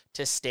true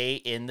to stay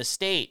in the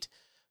state.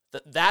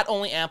 That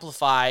only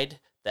amplified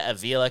the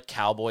Avila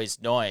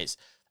Cowboys noise.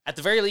 At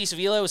the very least,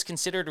 Avila was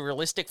considered a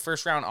realistic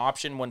first-round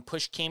option. When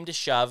push came to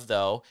shove,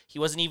 though, he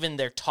wasn't even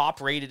their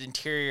top-rated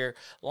interior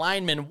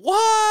lineman.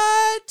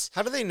 What?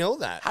 How do they know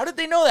that? How did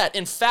they know that?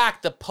 In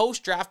fact, the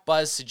post-draft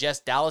buzz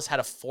suggests Dallas had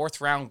a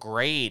 4th-round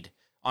grade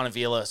on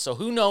Avila, so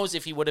who knows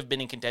if he would have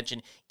been in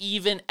contention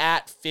even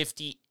at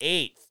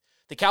 58th.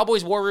 The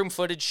Cowboys' War Room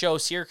footage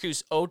shows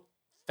Syracuse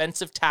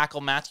offensive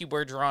tackle Matthew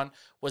Bergeron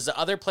was the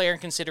other player in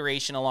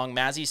consideration along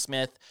Mazi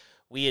Smith.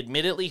 We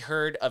admittedly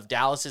heard of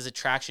Dallas's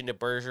attraction to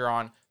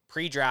Bergeron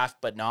pre-draft,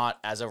 but not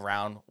as a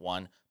round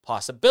 1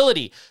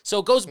 possibility. So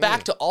it goes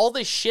back to all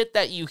the shit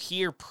that you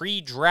hear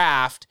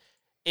pre-draft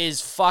is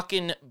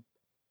fucking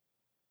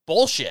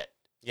bullshit.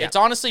 Yeah. It's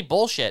honestly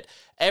bullshit.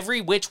 Every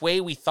which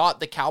way we thought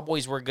the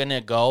Cowboys were going to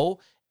go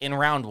in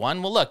round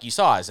 1. Well, look, you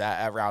saw us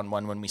at round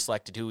 1 when we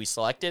selected who we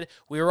selected.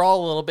 We were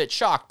all a little bit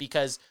shocked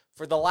because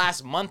for the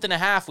last month and a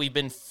half, we've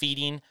been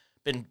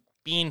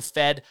being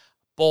fed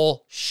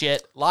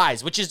bullshit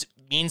lies, which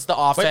means the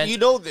offense. But you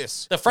know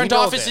this. The front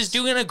office is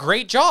doing a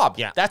great job.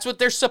 Yeah. That's what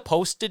they're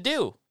supposed to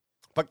do.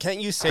 But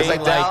can't you say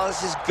like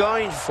Dallas is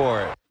going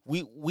for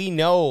it? We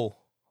know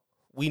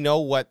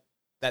what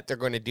that they're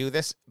going to do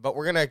this, but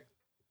we're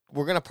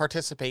gonna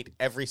participate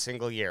every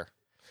single year.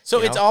 So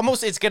we're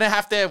gonna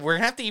have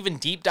to even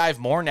deep dive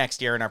more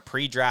next year in our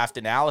pre-draft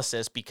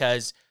analysis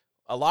because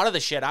a lot of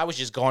the shit I was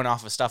just going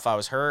off of stuff I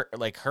was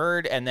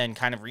heard and then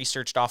kind of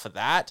researched off of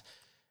that,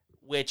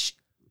 which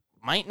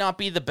might not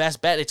be the best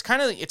bet. It's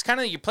kind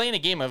of you're playing a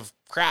game of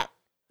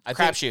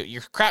crapshoot.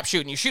 You're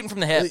crapshooting. You're shooting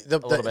from the hip a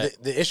little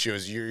bit. The issue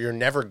is you're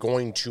never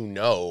going to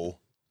know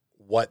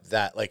what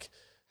that like.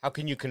 How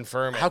can you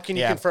confirm it? How can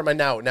you confirm it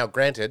now? Now,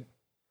 granted,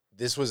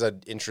 this was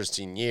an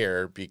interesting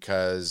year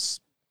because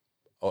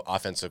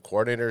offensive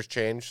coordinators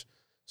changed,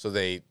 so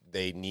they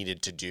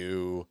needed to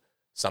do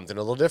something a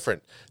little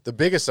different. The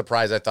biggest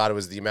surprise I thought it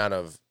was the amount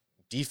of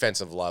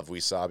defensive love we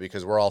saw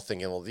because we're all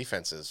thinking, well,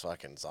 defense is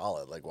fucking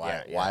solid. Like,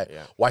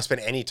 why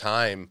spend any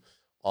time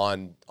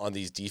on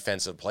these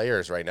defensive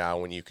players right now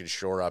when you could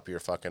shore up your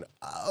fucking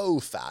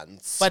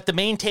offense? But the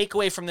main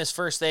takeaway from this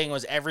first thing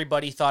was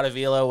everybody thought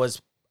Avila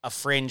was a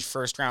fringe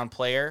first-round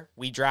player.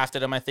 We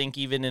drafted him, I think,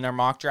 even in our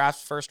mock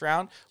draft first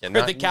round.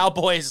 Where the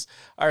Cowboys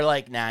are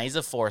like, nah, he's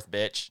a 4th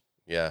bitch.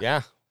 Yeah.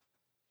 Yeah.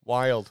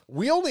 Wild.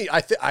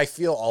 I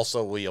feel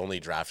also we only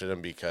drafted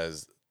him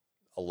because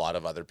a lot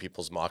of other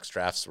people's mock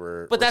drafts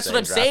were. But that's what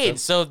I'm saying.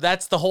 So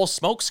that's the whole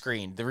smoke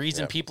screen. The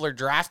reason people are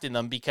drafting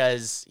them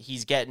because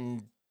he's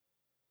getting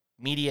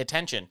media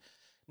attention.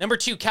 Number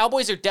 2,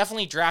 Cowboys are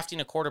definitely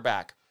drafting a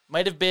quarterback.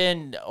 Might have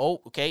been,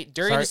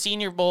 during the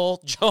Senior Bowl,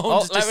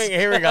 Jones.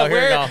 Here we go.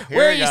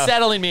 Where are you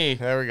settling me?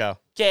 There we go.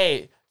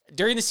 Okay.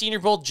 During the Senior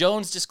Bowl,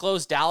 Jones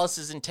disclosed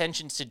Dallas's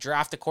intentions to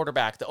draft a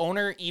quarterback. The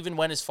owner even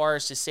went as far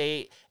as to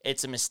say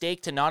it's a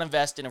mistake to not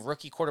invest in a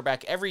rookie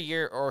quarterback every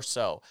year or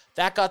so.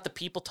 That got the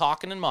people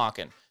talking and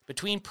mocking.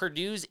 Between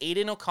Purdue's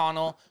Aiden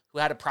O'Connell, who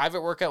had a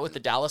private workout with the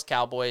Dallas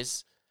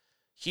Cowboys,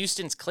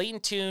 Houston's Clayton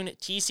Tune,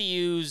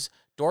 TCU's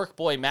Dork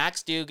Boy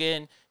Max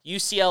Dugan,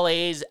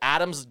 UCLA's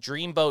Adams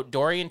Dreamboat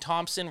Dorian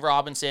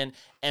Thompson-Robinson,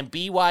 and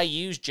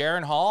BYU's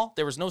Jaron Hall,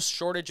 there was no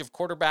shortage of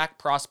quarterback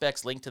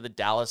prospects linked to the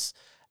Dallas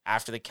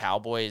after the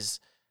Cowboys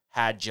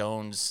had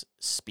Jones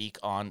speak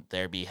on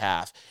their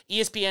behalf.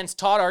 ESPN's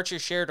Todd Archer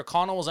shared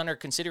O'Connell was under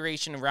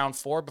consideration in round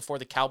 4 before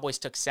the Cowboys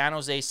took San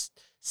Jose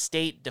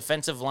State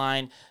defensive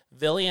line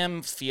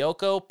William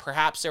Fiocco.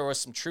 Perhaps there was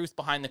some truth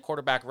behind the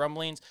quarterback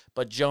rumblings,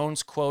 but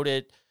Jones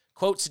quote,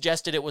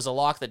 suggested it was a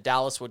lock that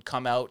Dallas would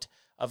come out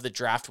of the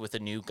draft with a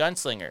new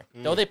gunslinger.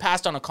 Though they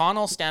passed on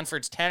O'Connell,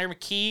 Stanford's Tanner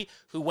McKee,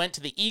 who went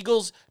to the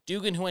Eagles,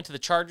 Dugan, who went to the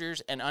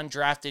Chargers, and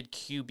undrafted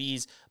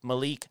QBs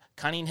Malik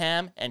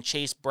Cunningham and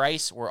Chase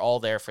Bryce were all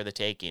there for the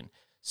taking.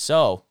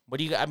 So, what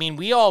do you? I mean,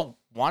 we all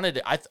wanted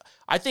it.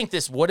 I think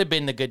this would have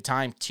been the good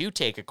time to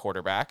take a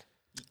quarterback.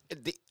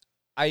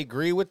 I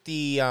agree with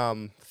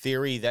the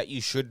theory that you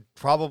should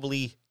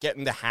probably get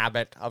in the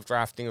habit of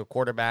drafting a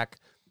quarterback,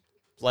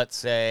 let's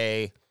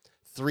say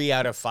 3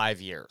 out of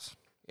 5 years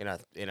in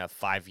a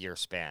 5-year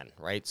span,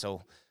 right?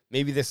 So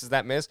maybe this is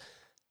that miss.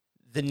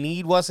 The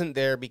need wasn't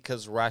there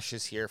because Rush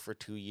is here for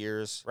 2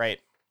 years. Right.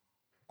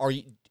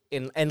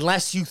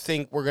 Unless you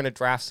think we're going to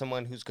draft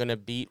someone who's going to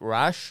beat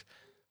Rush,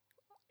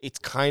 it's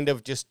kind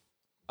of just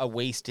a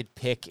wasted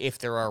pick if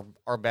there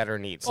are better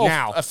needs. Oh,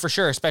 now, for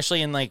sure,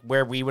 especially in like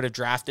where we would have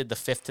drafted the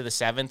 5th to the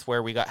 7th,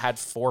 where we had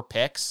 4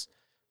 picks,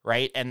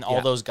 right? And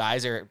all those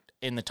guys are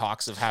in the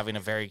talks of having a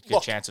very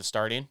good chance of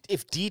starting.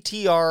 If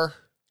DTR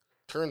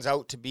turns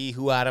out to be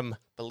who Adam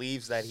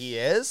believes that he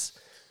is,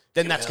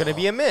 then that's going to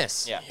be a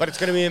miss. Yeah. But it's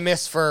going to be a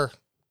miss for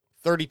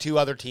 32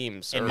 other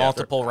teams in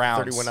multiple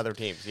rounds. 31 other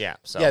teams. Yeah.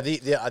 So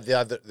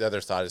the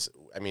other thought is,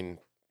 I mean,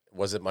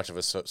 was it much of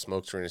a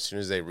smoke screen? As soon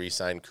as they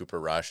re-signed Cooper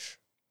Rush,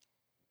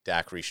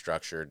 Dak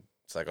restructured.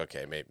 It's like,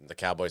 okay, maybe the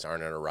Cowboys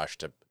aren't in a rush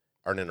to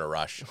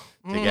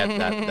get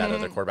that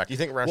other quarterback. Do you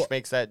think Rush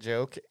makes that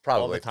joke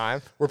probably all the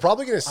time? We're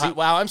probably going to see.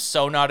 Wow, I'm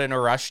so not in a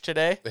rush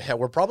today. Yeah,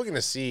 we're probably going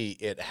to see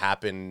it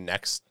happen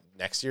next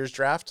year's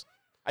draft.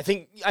 I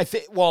think.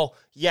 Well,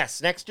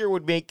 yes, next year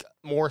would make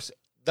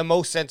the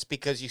most sense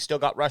because you still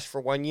got Rush for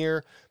 1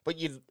 year, but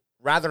you'd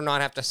rather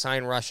not have to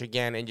sign Rush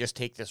again and just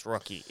take this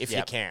rookie if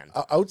you can.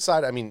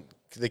 Outside, I mean,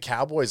 the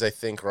Cowboys, I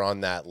think, are on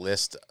that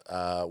list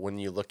when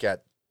you look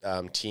at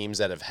teams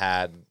that have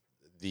had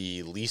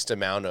the least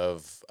amount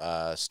of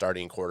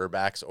starting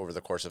quarterbacks over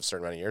the course of a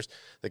certain amount of years.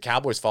 The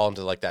Cowboys fall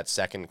into like that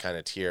second kind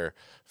of tier.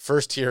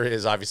 First tier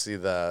is obviously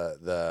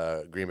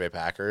the Green Bay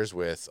Packers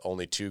with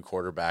only 2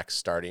 quarterbacks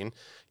starting.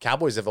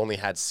 Cowboys have only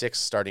had 6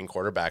 starting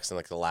quarterbacks in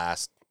like the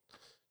last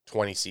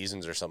 20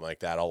 seasons or something like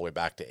that, all the way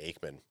back to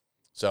Aikman.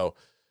 So,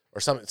 or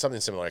something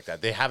similar like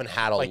that. They haven't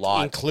had a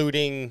lot,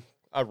 including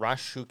a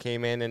Rush who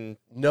came in and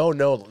no.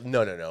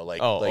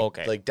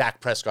 Okay. Like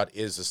Dak Prescott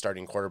is the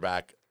starting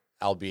quarterback,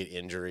 albeit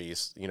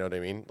injuries. You know what I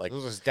mean? Like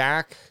this was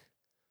Dak,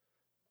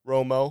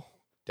 Romo,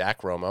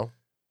 Aikman,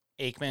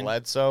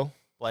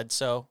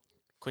 Bledsoe,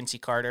 Quincy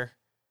Carter,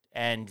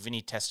 and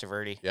Vinny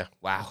Testaverde. Yeah.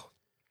 Wow.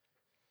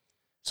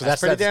 So that's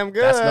pretty damn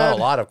good. That's not a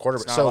lot of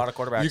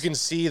quarterbacks. You can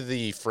see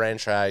the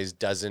franchise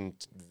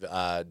doesn't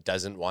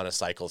want to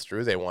cycle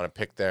through. They want to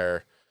pick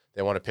their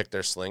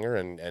slinger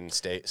and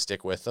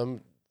stick with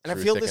them. And I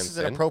feel this is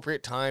an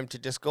appropriate time to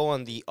just go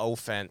on the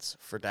offense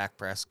for Dak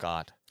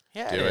Prescott.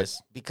 Yeah, it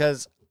is.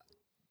 Because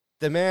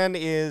the man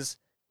is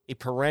a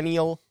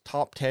perennial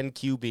top 10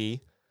 QB.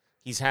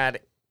 He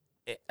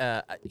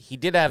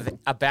did have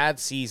a bad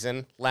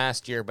season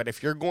last year, but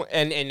if you're going,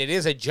 and it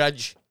is a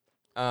judge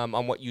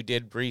on what you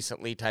did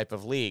recently type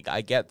of league,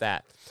 I get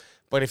that.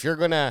 But if you're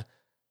going to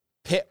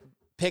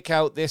pick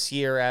out this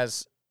year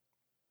as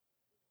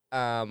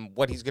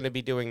what he's going to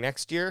be doing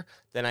next year,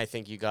 then I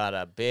think you got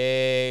a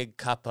big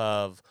cup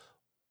of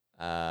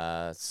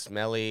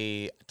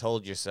smelly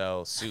told you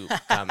so soup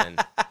coming.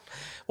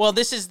 Well,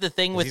 this is the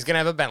thing with he's going to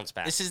have a bounce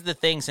back. This is the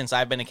thing since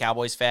I've been a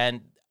Cowboys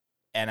fan,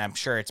 and I'm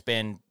sure it's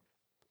been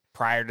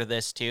prior to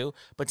this too,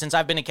 but since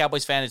I've been a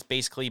Cowboys fan, it's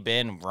basically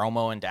been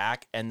Romo and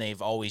Dak, and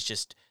they've always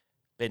just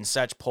been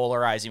such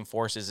polarizing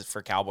forces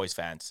for Cowboys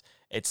fans.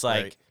 It's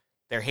like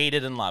they're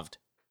hated and loved.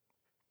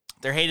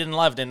 They're hated and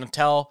loved, and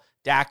until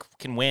Dak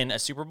can win a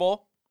Super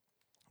Bowl,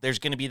 there's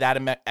going to be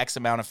that X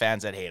amount of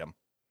fans that hate him.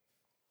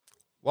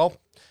 Well,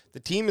 the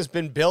team has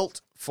been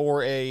built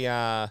for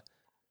a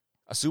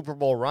Super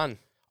Bowl run.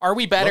 Are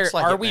we better? Looks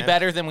like are it, we man.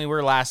 better than we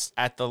were last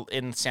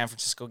in the San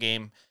Francisco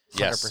game?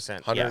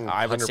 100%. Yeah,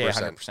 I would say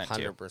 100%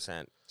 too.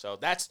 100%. So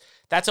that's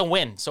a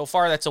win. So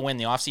far, that's a win.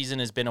 The offseason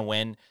has been a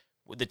win.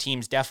 The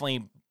team's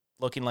definitely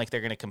looking like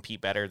they're going to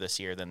compete better this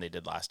year than they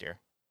did last year.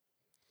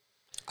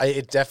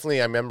 I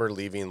remember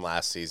leaving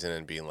last season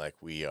and being like,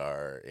 we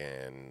are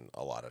in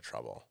a lot of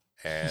trouble.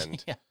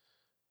 And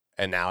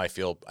and now I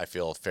feel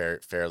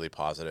fairly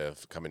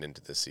positive coming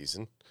into this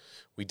season.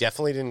 We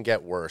definitely didn't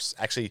get worse.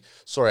 Actually,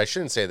 sorry, I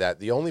shouldn't say that.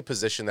 The only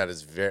position that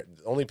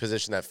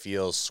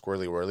feels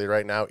squirrely whirly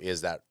right now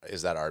is that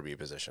RB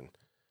position,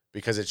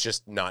 because it's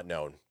just not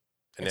known.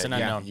 And it's an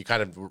unknown. You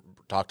kind of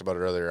talked about it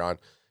earlier on.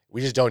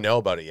 We just don't know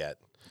about it yet.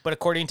 But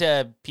according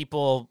to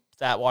people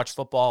that watch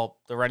football,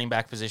 the running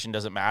back position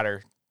doesn't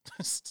matter.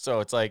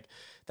 So it's like,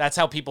 that's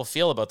how people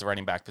feel about the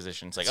running back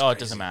position. It's like, it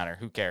doesn't matter.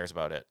 Who cares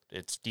about it?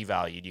 It's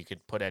devalued. You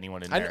could put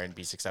anyone in there and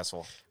be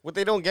successful. What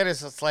they don't get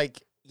is it's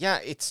like, yeah,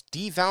 it's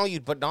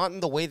devalued, but not in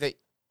the way that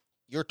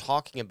you're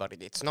talking about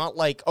it. It's not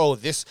like,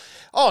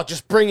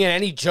 just bring in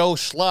any Joe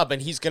Schlub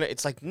and he's going to,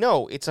 it's like,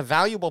 no, it's a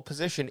valuable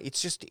position.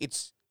 It's just,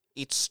 it's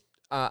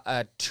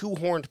a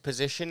two-horned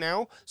position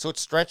now, so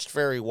it's stretched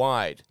very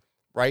wide,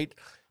 right?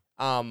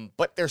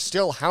 But there's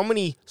still, how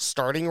many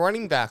starting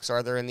running backs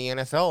are there in the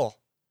NFL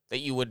that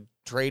you would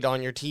trade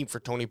on your team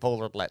for Tony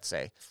Pollard, let's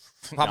say.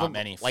 Not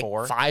many. Like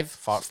 4? 5?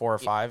 4 or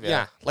 5,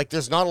 Yeah. Like,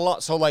 there's not a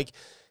lot. So, like,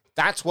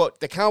 that's what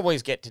the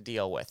Cowboys get to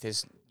deal with,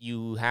 is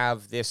you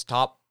have this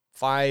top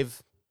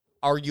 5,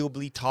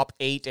 arguably top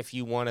 8 if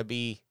you want to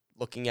be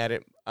looking at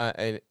it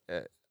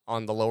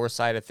on the lower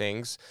side of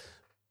things.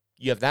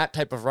 You have that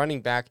type of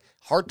running back,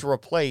 hard to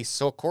replace.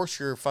 So, of course,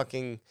 you're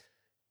fucking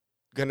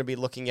going to be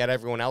looking at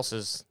everyone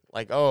else's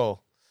like,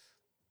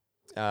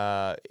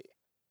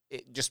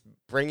 just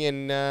bring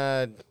in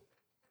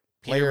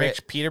Peter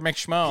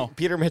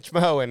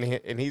McSchmo,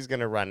 and he's going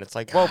to run. It's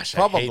like, Gosh,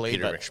 well, I hate probably.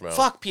 Peter But McSchmo.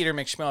 Fuck Peter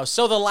McSchmo.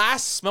 So the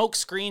last smoke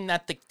screen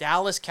that the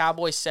Dallas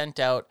Cowboys sent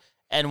out,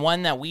 and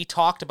one that we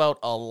talked about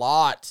a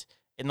lot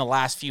in the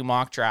last few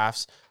mock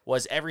drafts,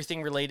 was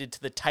everything related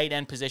to the tight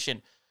end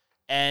position.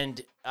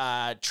 And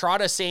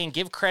Trotta saying,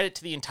 give credit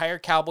to the entire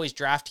Cowboys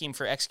draft team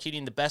for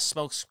executing the best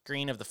smoke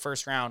screen of the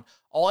first round.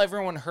 All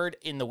everyone heard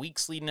in the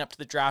weeks leading up to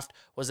the draft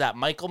was that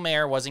Michael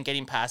Mayer wasn't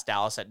getting past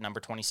Dallas at number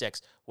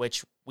 26,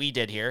 which we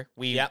did here.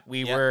 We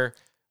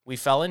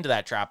fell into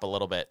that trap a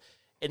little bit.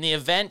 In the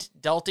event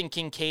Dalton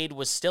Kincaid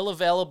was still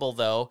available,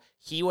 though,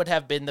 he would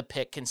have been the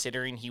pick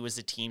considering he was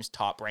the team's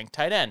top-ranked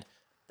tight end.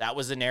 That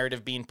was the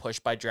narrative being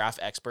pushed by draft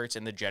experts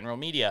and the general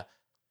media.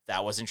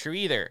 That wasn't true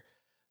either.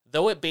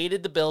 Though it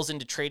baited the Bills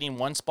into trading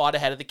one spot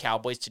ahead of the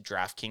Cowboys to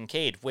draft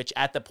Kincaid, which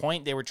at the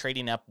point they were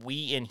trading up,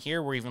 we in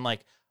here were even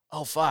like,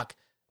 oh, fuck,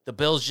 the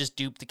Bills just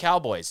duped the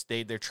Cowboys.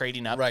 They're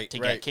trading up to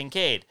get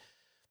Kincaid.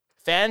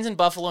 Fans in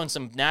Buffalo and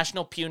some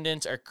national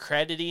pundits are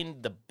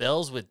crediting the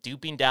Bills with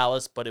duping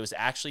Dallas, but it was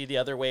actually the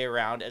other way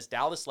around, as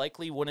Dallas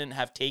likely wouldn't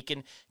have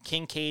taken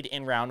Kincaid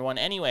in round 1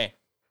 anyway.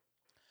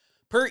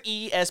 Per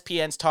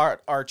ESPN's Todd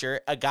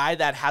Archer, a guy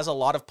that has a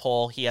lot of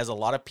pull, he has a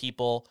lot of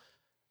people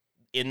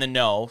in the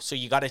know, so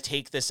you got to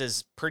take this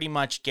as pretty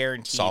much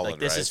guaranteed. Solid, like,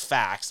 this right? is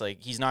facts.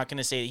 Like, he's not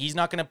going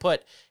to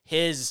put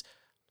his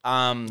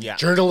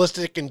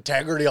journalistic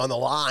integrity on the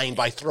line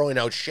by throwing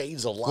out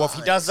shades of lies. Well, if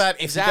he does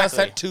that,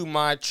 Exactly. too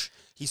much,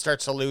 he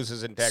starts to lose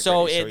his integrity.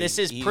 So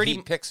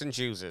he picks and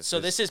chooses. So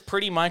this is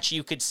pretty much,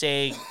 you could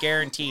say,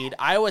 guaranteed.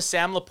 Iowa's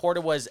Sam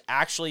Laporta was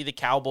actually the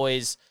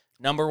Cowboys'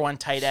 number 1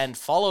 tight end,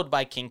 followed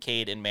by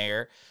Kincaid and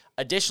Mayer.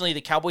 Additionally,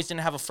 the Cowboys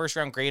didn't have a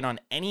first-round grade on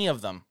any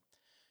of them.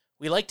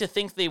 We like to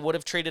think they would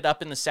have traded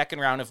up in the second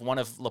round if one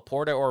of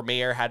Laporta or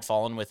Mayer had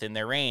fallen within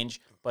their range,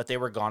 but they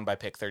were gone by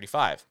pick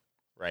 35.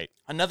 Right.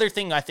 Another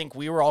thing I think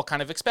we were all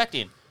kind of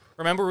expecting.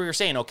 Remember we were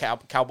saying,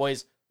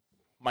 Cowboys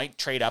might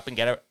trade up and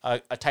get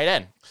a tight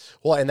end.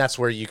 Well, and that's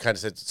where you kind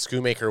of said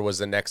Schoonmaker was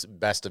the next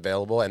best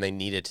available, and they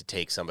needed to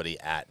take somebody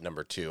at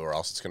number 2, or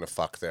else it's going to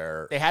fuck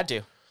their... They had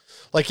to.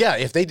 Like, yeah,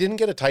 if they didn't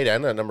get a tight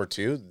end at number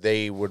 2,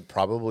 they would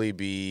probably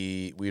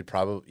be...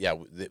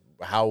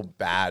 how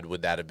bad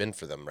would that have been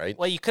for them, right?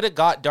 Well, you could have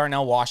got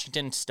Darnell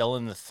Washington still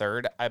in the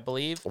 3rd, I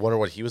believe. I wonder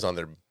what he was on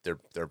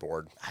their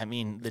board. I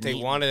mean, If they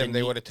wanted him,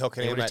 they would have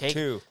taken him at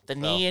 2. The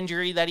knee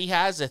injury that he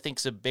has, I think,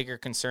 is a bigger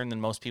concern than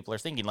most people are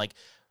thinking. Like,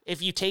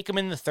 if you take him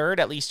in the 3rd,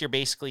 at least you're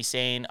basically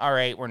saying, all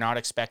right, we're not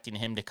expecting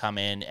him to come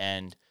in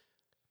and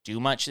do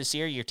much this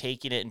year. You're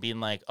taking it and being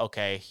like,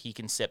 okay, he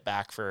can sit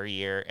back for a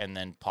year and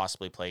then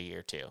possibly play a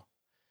year 2.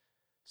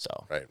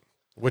 So Right.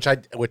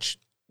 Which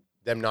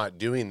them not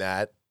doing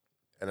that,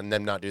 and then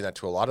them not doing that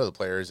to a lot of the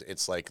players,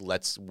 it's like,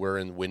 we're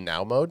in win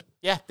now mode.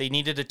 yeah, they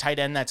needed a tight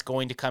end that's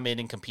going to come in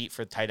and compete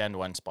for the tight end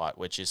 1 spot,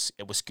 which is,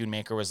 it was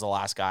Schoonmaker was the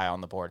last guy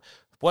on the board.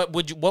 What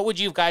would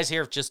you guys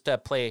here, just to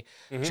play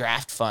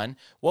draft fun,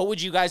 what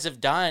would you guys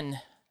have done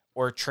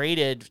or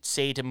traded,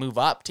 say, to move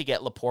up to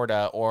get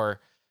Laporta or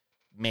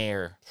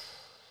Mayer?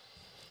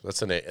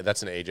 That's an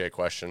AJ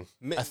question.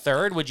 A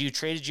 3rd? Would you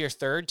traded your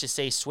 3rd to,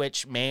 say,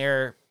 switch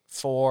Mayer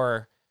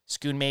for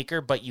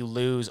Schoonmaker, but you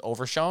lose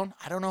Overshown?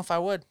 I don't know if I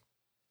would.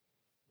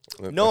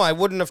 No, I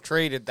wouldn't have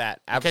traded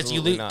that.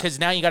 Absolutely not. Because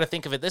now you got to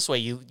think of it this way: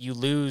 you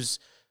lose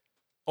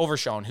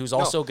Overshown, who's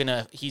also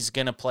he's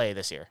gonna play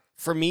this year.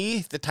 For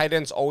me, the tight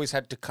ends always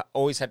had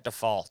to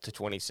fall to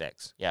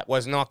 26. Yeah,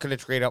 was not going to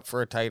trade up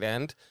for a tight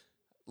end.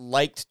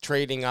 Liked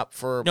trading up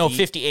for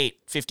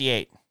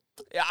 58.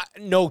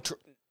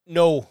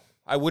 No,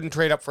 I wouldn't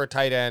trade up for a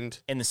tight end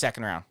in the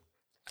 2nd round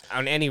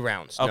on any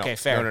rounds. Okay,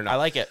 fair. No. I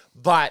like it.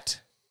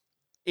 But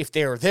if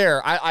they were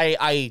there,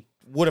 I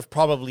would have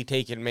probably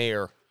taken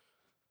Mayer.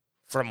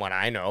 From what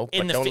I know,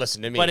 but don't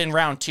listen to me. But in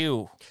round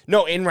 2,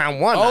 no, in round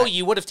 1,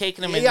 you would have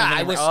taken him.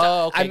 I was.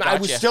 I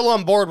was still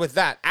on board with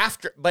that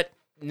but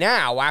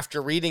now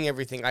after reading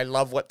everything, I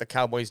love what the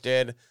Cowboys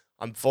did.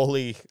 I'm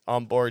fully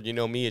on board. You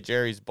know me, a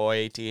Jerry's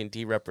boy,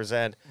 AT&T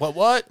represent.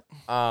 What?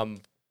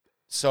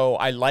 So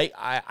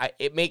I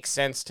it makes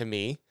sense to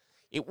me.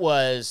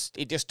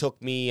 It just took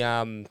me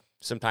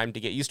some time to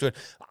get used to it.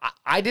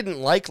 I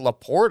didn't like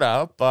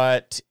Laporta,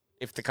 but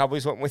if the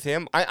Cowboys went with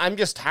him,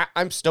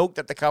 I'm stoked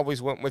that the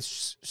Cowboys went with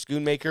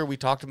Schoonmaker. We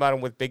talked about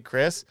him with Big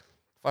Chris.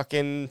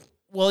 Fucking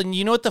well, and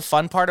you know what the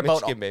fun part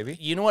about Michigan, baby.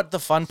 You know what the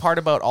fun part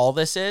about all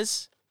this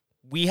is?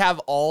 We have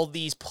all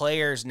these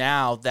players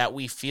now that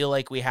we feel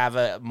like we have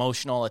an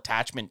emotional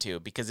attachment to,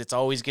 because it's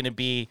always going to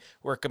be,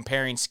 we're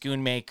comparing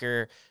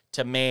Schoonmaker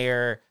to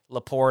Mayer,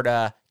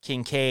 Laporta,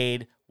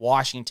 Kincaid,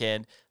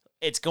 Washington.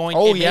 It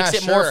Oh, yeah, makes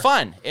it more sure.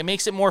 fun. It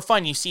makes it more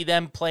fun. You see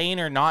them playing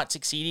or not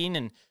succeeding,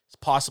 and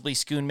possibly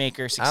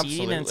Schoonmaker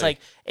succeeding. And it's Absolutely. like,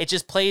 it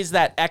just plays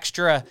that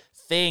extra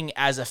thing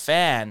as a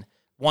fan.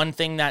 One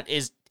thing that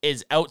is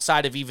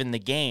outside of even the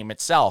game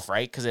itself,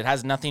 right? Because it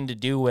has nothing to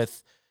do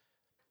with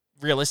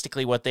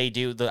realistically what they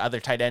do. The other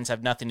tight ends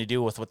have nothing to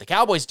do with what the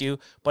Cowboys do,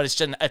 but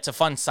it's a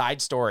fun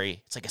side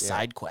story. It's like a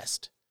side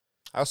quest.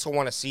 I also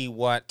want to see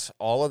what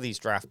all of these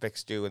draft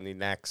picks do in the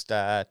next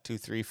 2,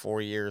 3,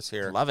 4 years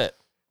here. Love it.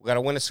 We got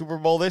to win a Super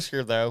Bowl this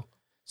year, though.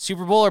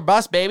 Super Bowl or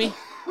bust, baby.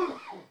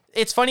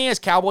 It's funny, as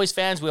Cowboys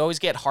fans, we always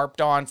get harped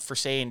on for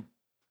saying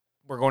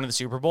we're going to the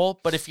Super Bowl.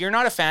 But if you're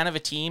not a fan of a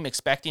team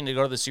expecting to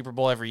go to the Super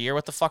Bowl every year,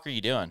 what the fuck are you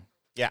doing?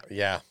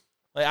 Yeah.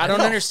 Like, I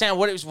don't understand.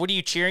 What are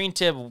you cheering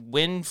to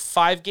win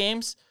 5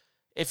 games?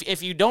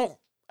 If you don't,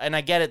 and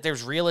I get it,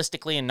 there's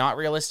realistically and not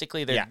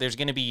realistically, there's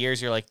going to be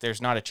years you're like,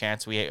 there's not a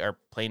chance we are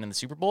playing in the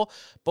Super Bowl.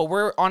 But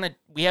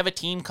we have a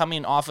team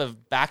coming off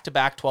of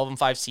back-to-back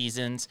 12-5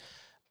 seasons,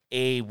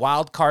 a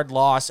wild card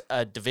loss,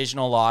 a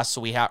divisional loss,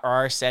 so we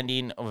are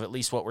ascending of at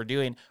least what we're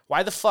doing.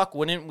 Why the fuck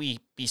wouldn't we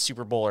be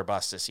Super Bowl or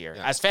bust this year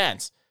as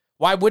fans?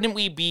 Why wouldn't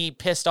we be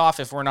pissed off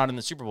if we're not in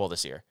the Super Bowl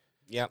this year?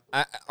 Yeah,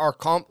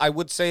 I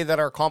would say that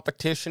our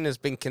competition has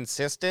been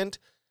consistent.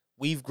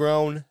 We've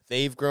grown,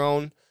 they've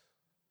grown,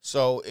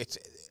 so it's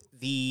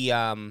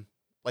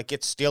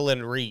it's still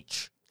in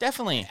reach.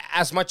 Definitely.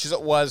 As much as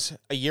it was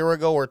a year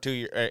ago or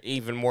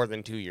even more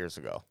than 2 years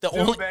ago.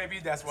 Baby,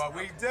 that's what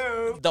we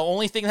do. The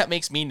only thing that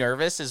makes me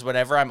nervous is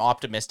whenever I'm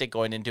optimistic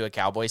going into a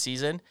Cowboy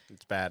season,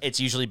 It's bad. it's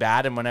usually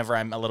bad. And whenever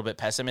I'm a little bit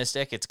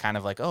pessimistic, it's kind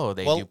of like, oh,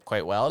 they Well, do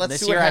quite well. And let's this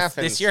see what year, happens.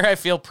 this year I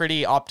feel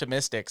pretty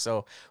optimistic.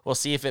 So we'll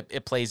see if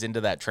it plays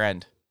into that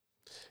trend.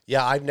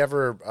 Yeah,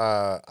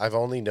 I've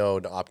only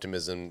known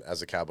optimism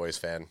as a Cowboys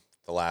fan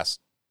the last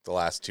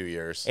 2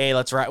 years. Hey,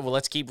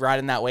 let's keep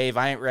riding that wave.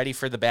 I ain't ready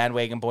for the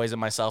bandwagon boys and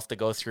myself to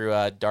go through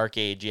a dark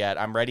age yet.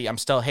 I'm ready.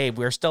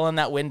 We're still in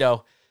that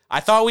window.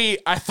 I thought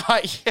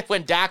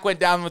when Dak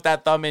went down with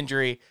that thumb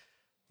injury,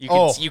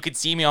 you could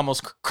see me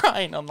almost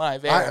crying on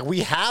live air. We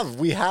have.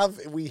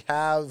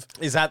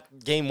 Is that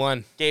game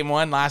 1? Game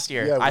 1 last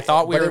year. Yeah, I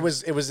thought it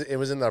was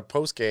in the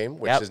post game,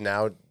 which Yep. has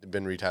now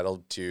been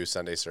retitled to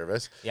Sunday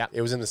service. Yep.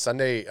 It was in the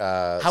Sunday.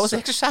 How was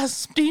exercising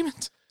some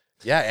demons?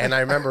 Yeah, and I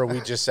remember we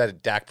just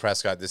said Dak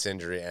Prescott this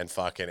injury, and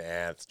fucking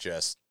Anth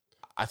just.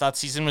 I thought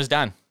season was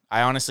done.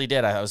 I honestly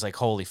did. I was like,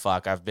 holy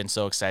fuck, I've been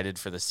so excited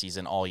for the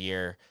season all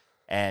year,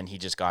 and he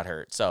just got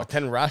hurt. So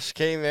Then Rush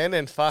came in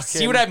and fucking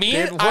see what I mean?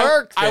 did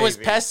work, I was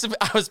baby.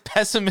 I was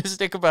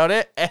pessimistic about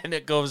it, and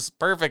it goes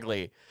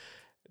perfectly.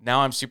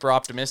 Now I'm super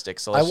optimistic.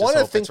 So let's I want to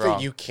just hope think it's that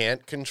wrong. you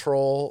can't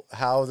control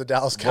how the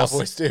Dallas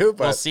Cowboys do,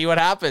 but We'll see what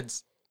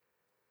happens.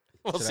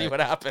 We'll see what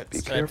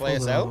happens. Can I play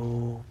us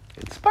out?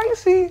 It's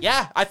spicy.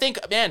 Yeah, I think,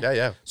 man.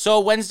 Yeah. So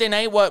Wednesday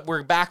night,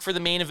 we're back for the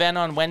main event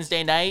on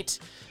Wednesday night.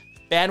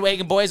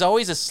 Bandwagon boys,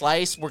 always a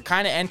slice. We're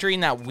kind of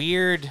entering that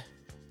weird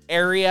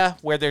area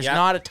where there's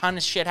not a ton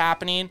of shit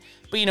happening.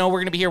 But, we're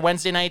going to be here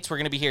Wednesday nights. We're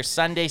going to be here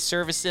Sunday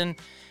servicing.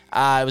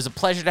 It was a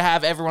pleasure to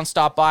have everyone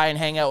stop by and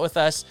hang out with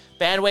us.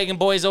 Bandwagon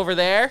boys over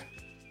there.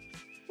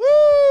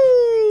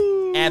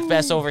 Woo!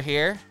 Anthbest over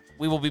here.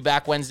 We will be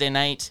back Wednesday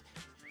night.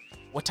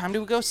 What time do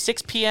we go?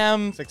 6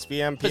 p.m. 6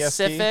 p.m.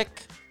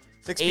 Pacific.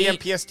 6 p.m.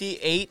 PST,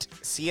 8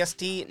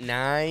 CST,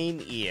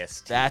 9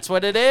 EST. That's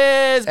what it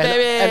is,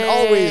 baby. and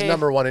always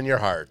number one in your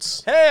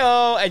hearts.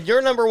 Hey-oh, and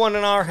you're number one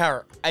in our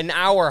hearts.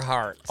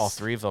 All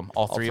three of them.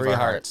 All three of three our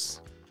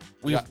hearts.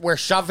 hearts. We're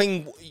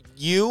shoving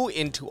you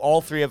into all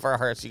 3 of our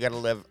hearts. You got to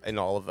live in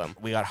all of them.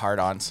 We got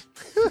hard-ons.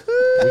 We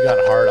got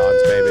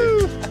hard-ons,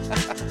 baby.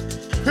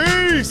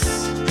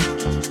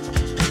 Peace.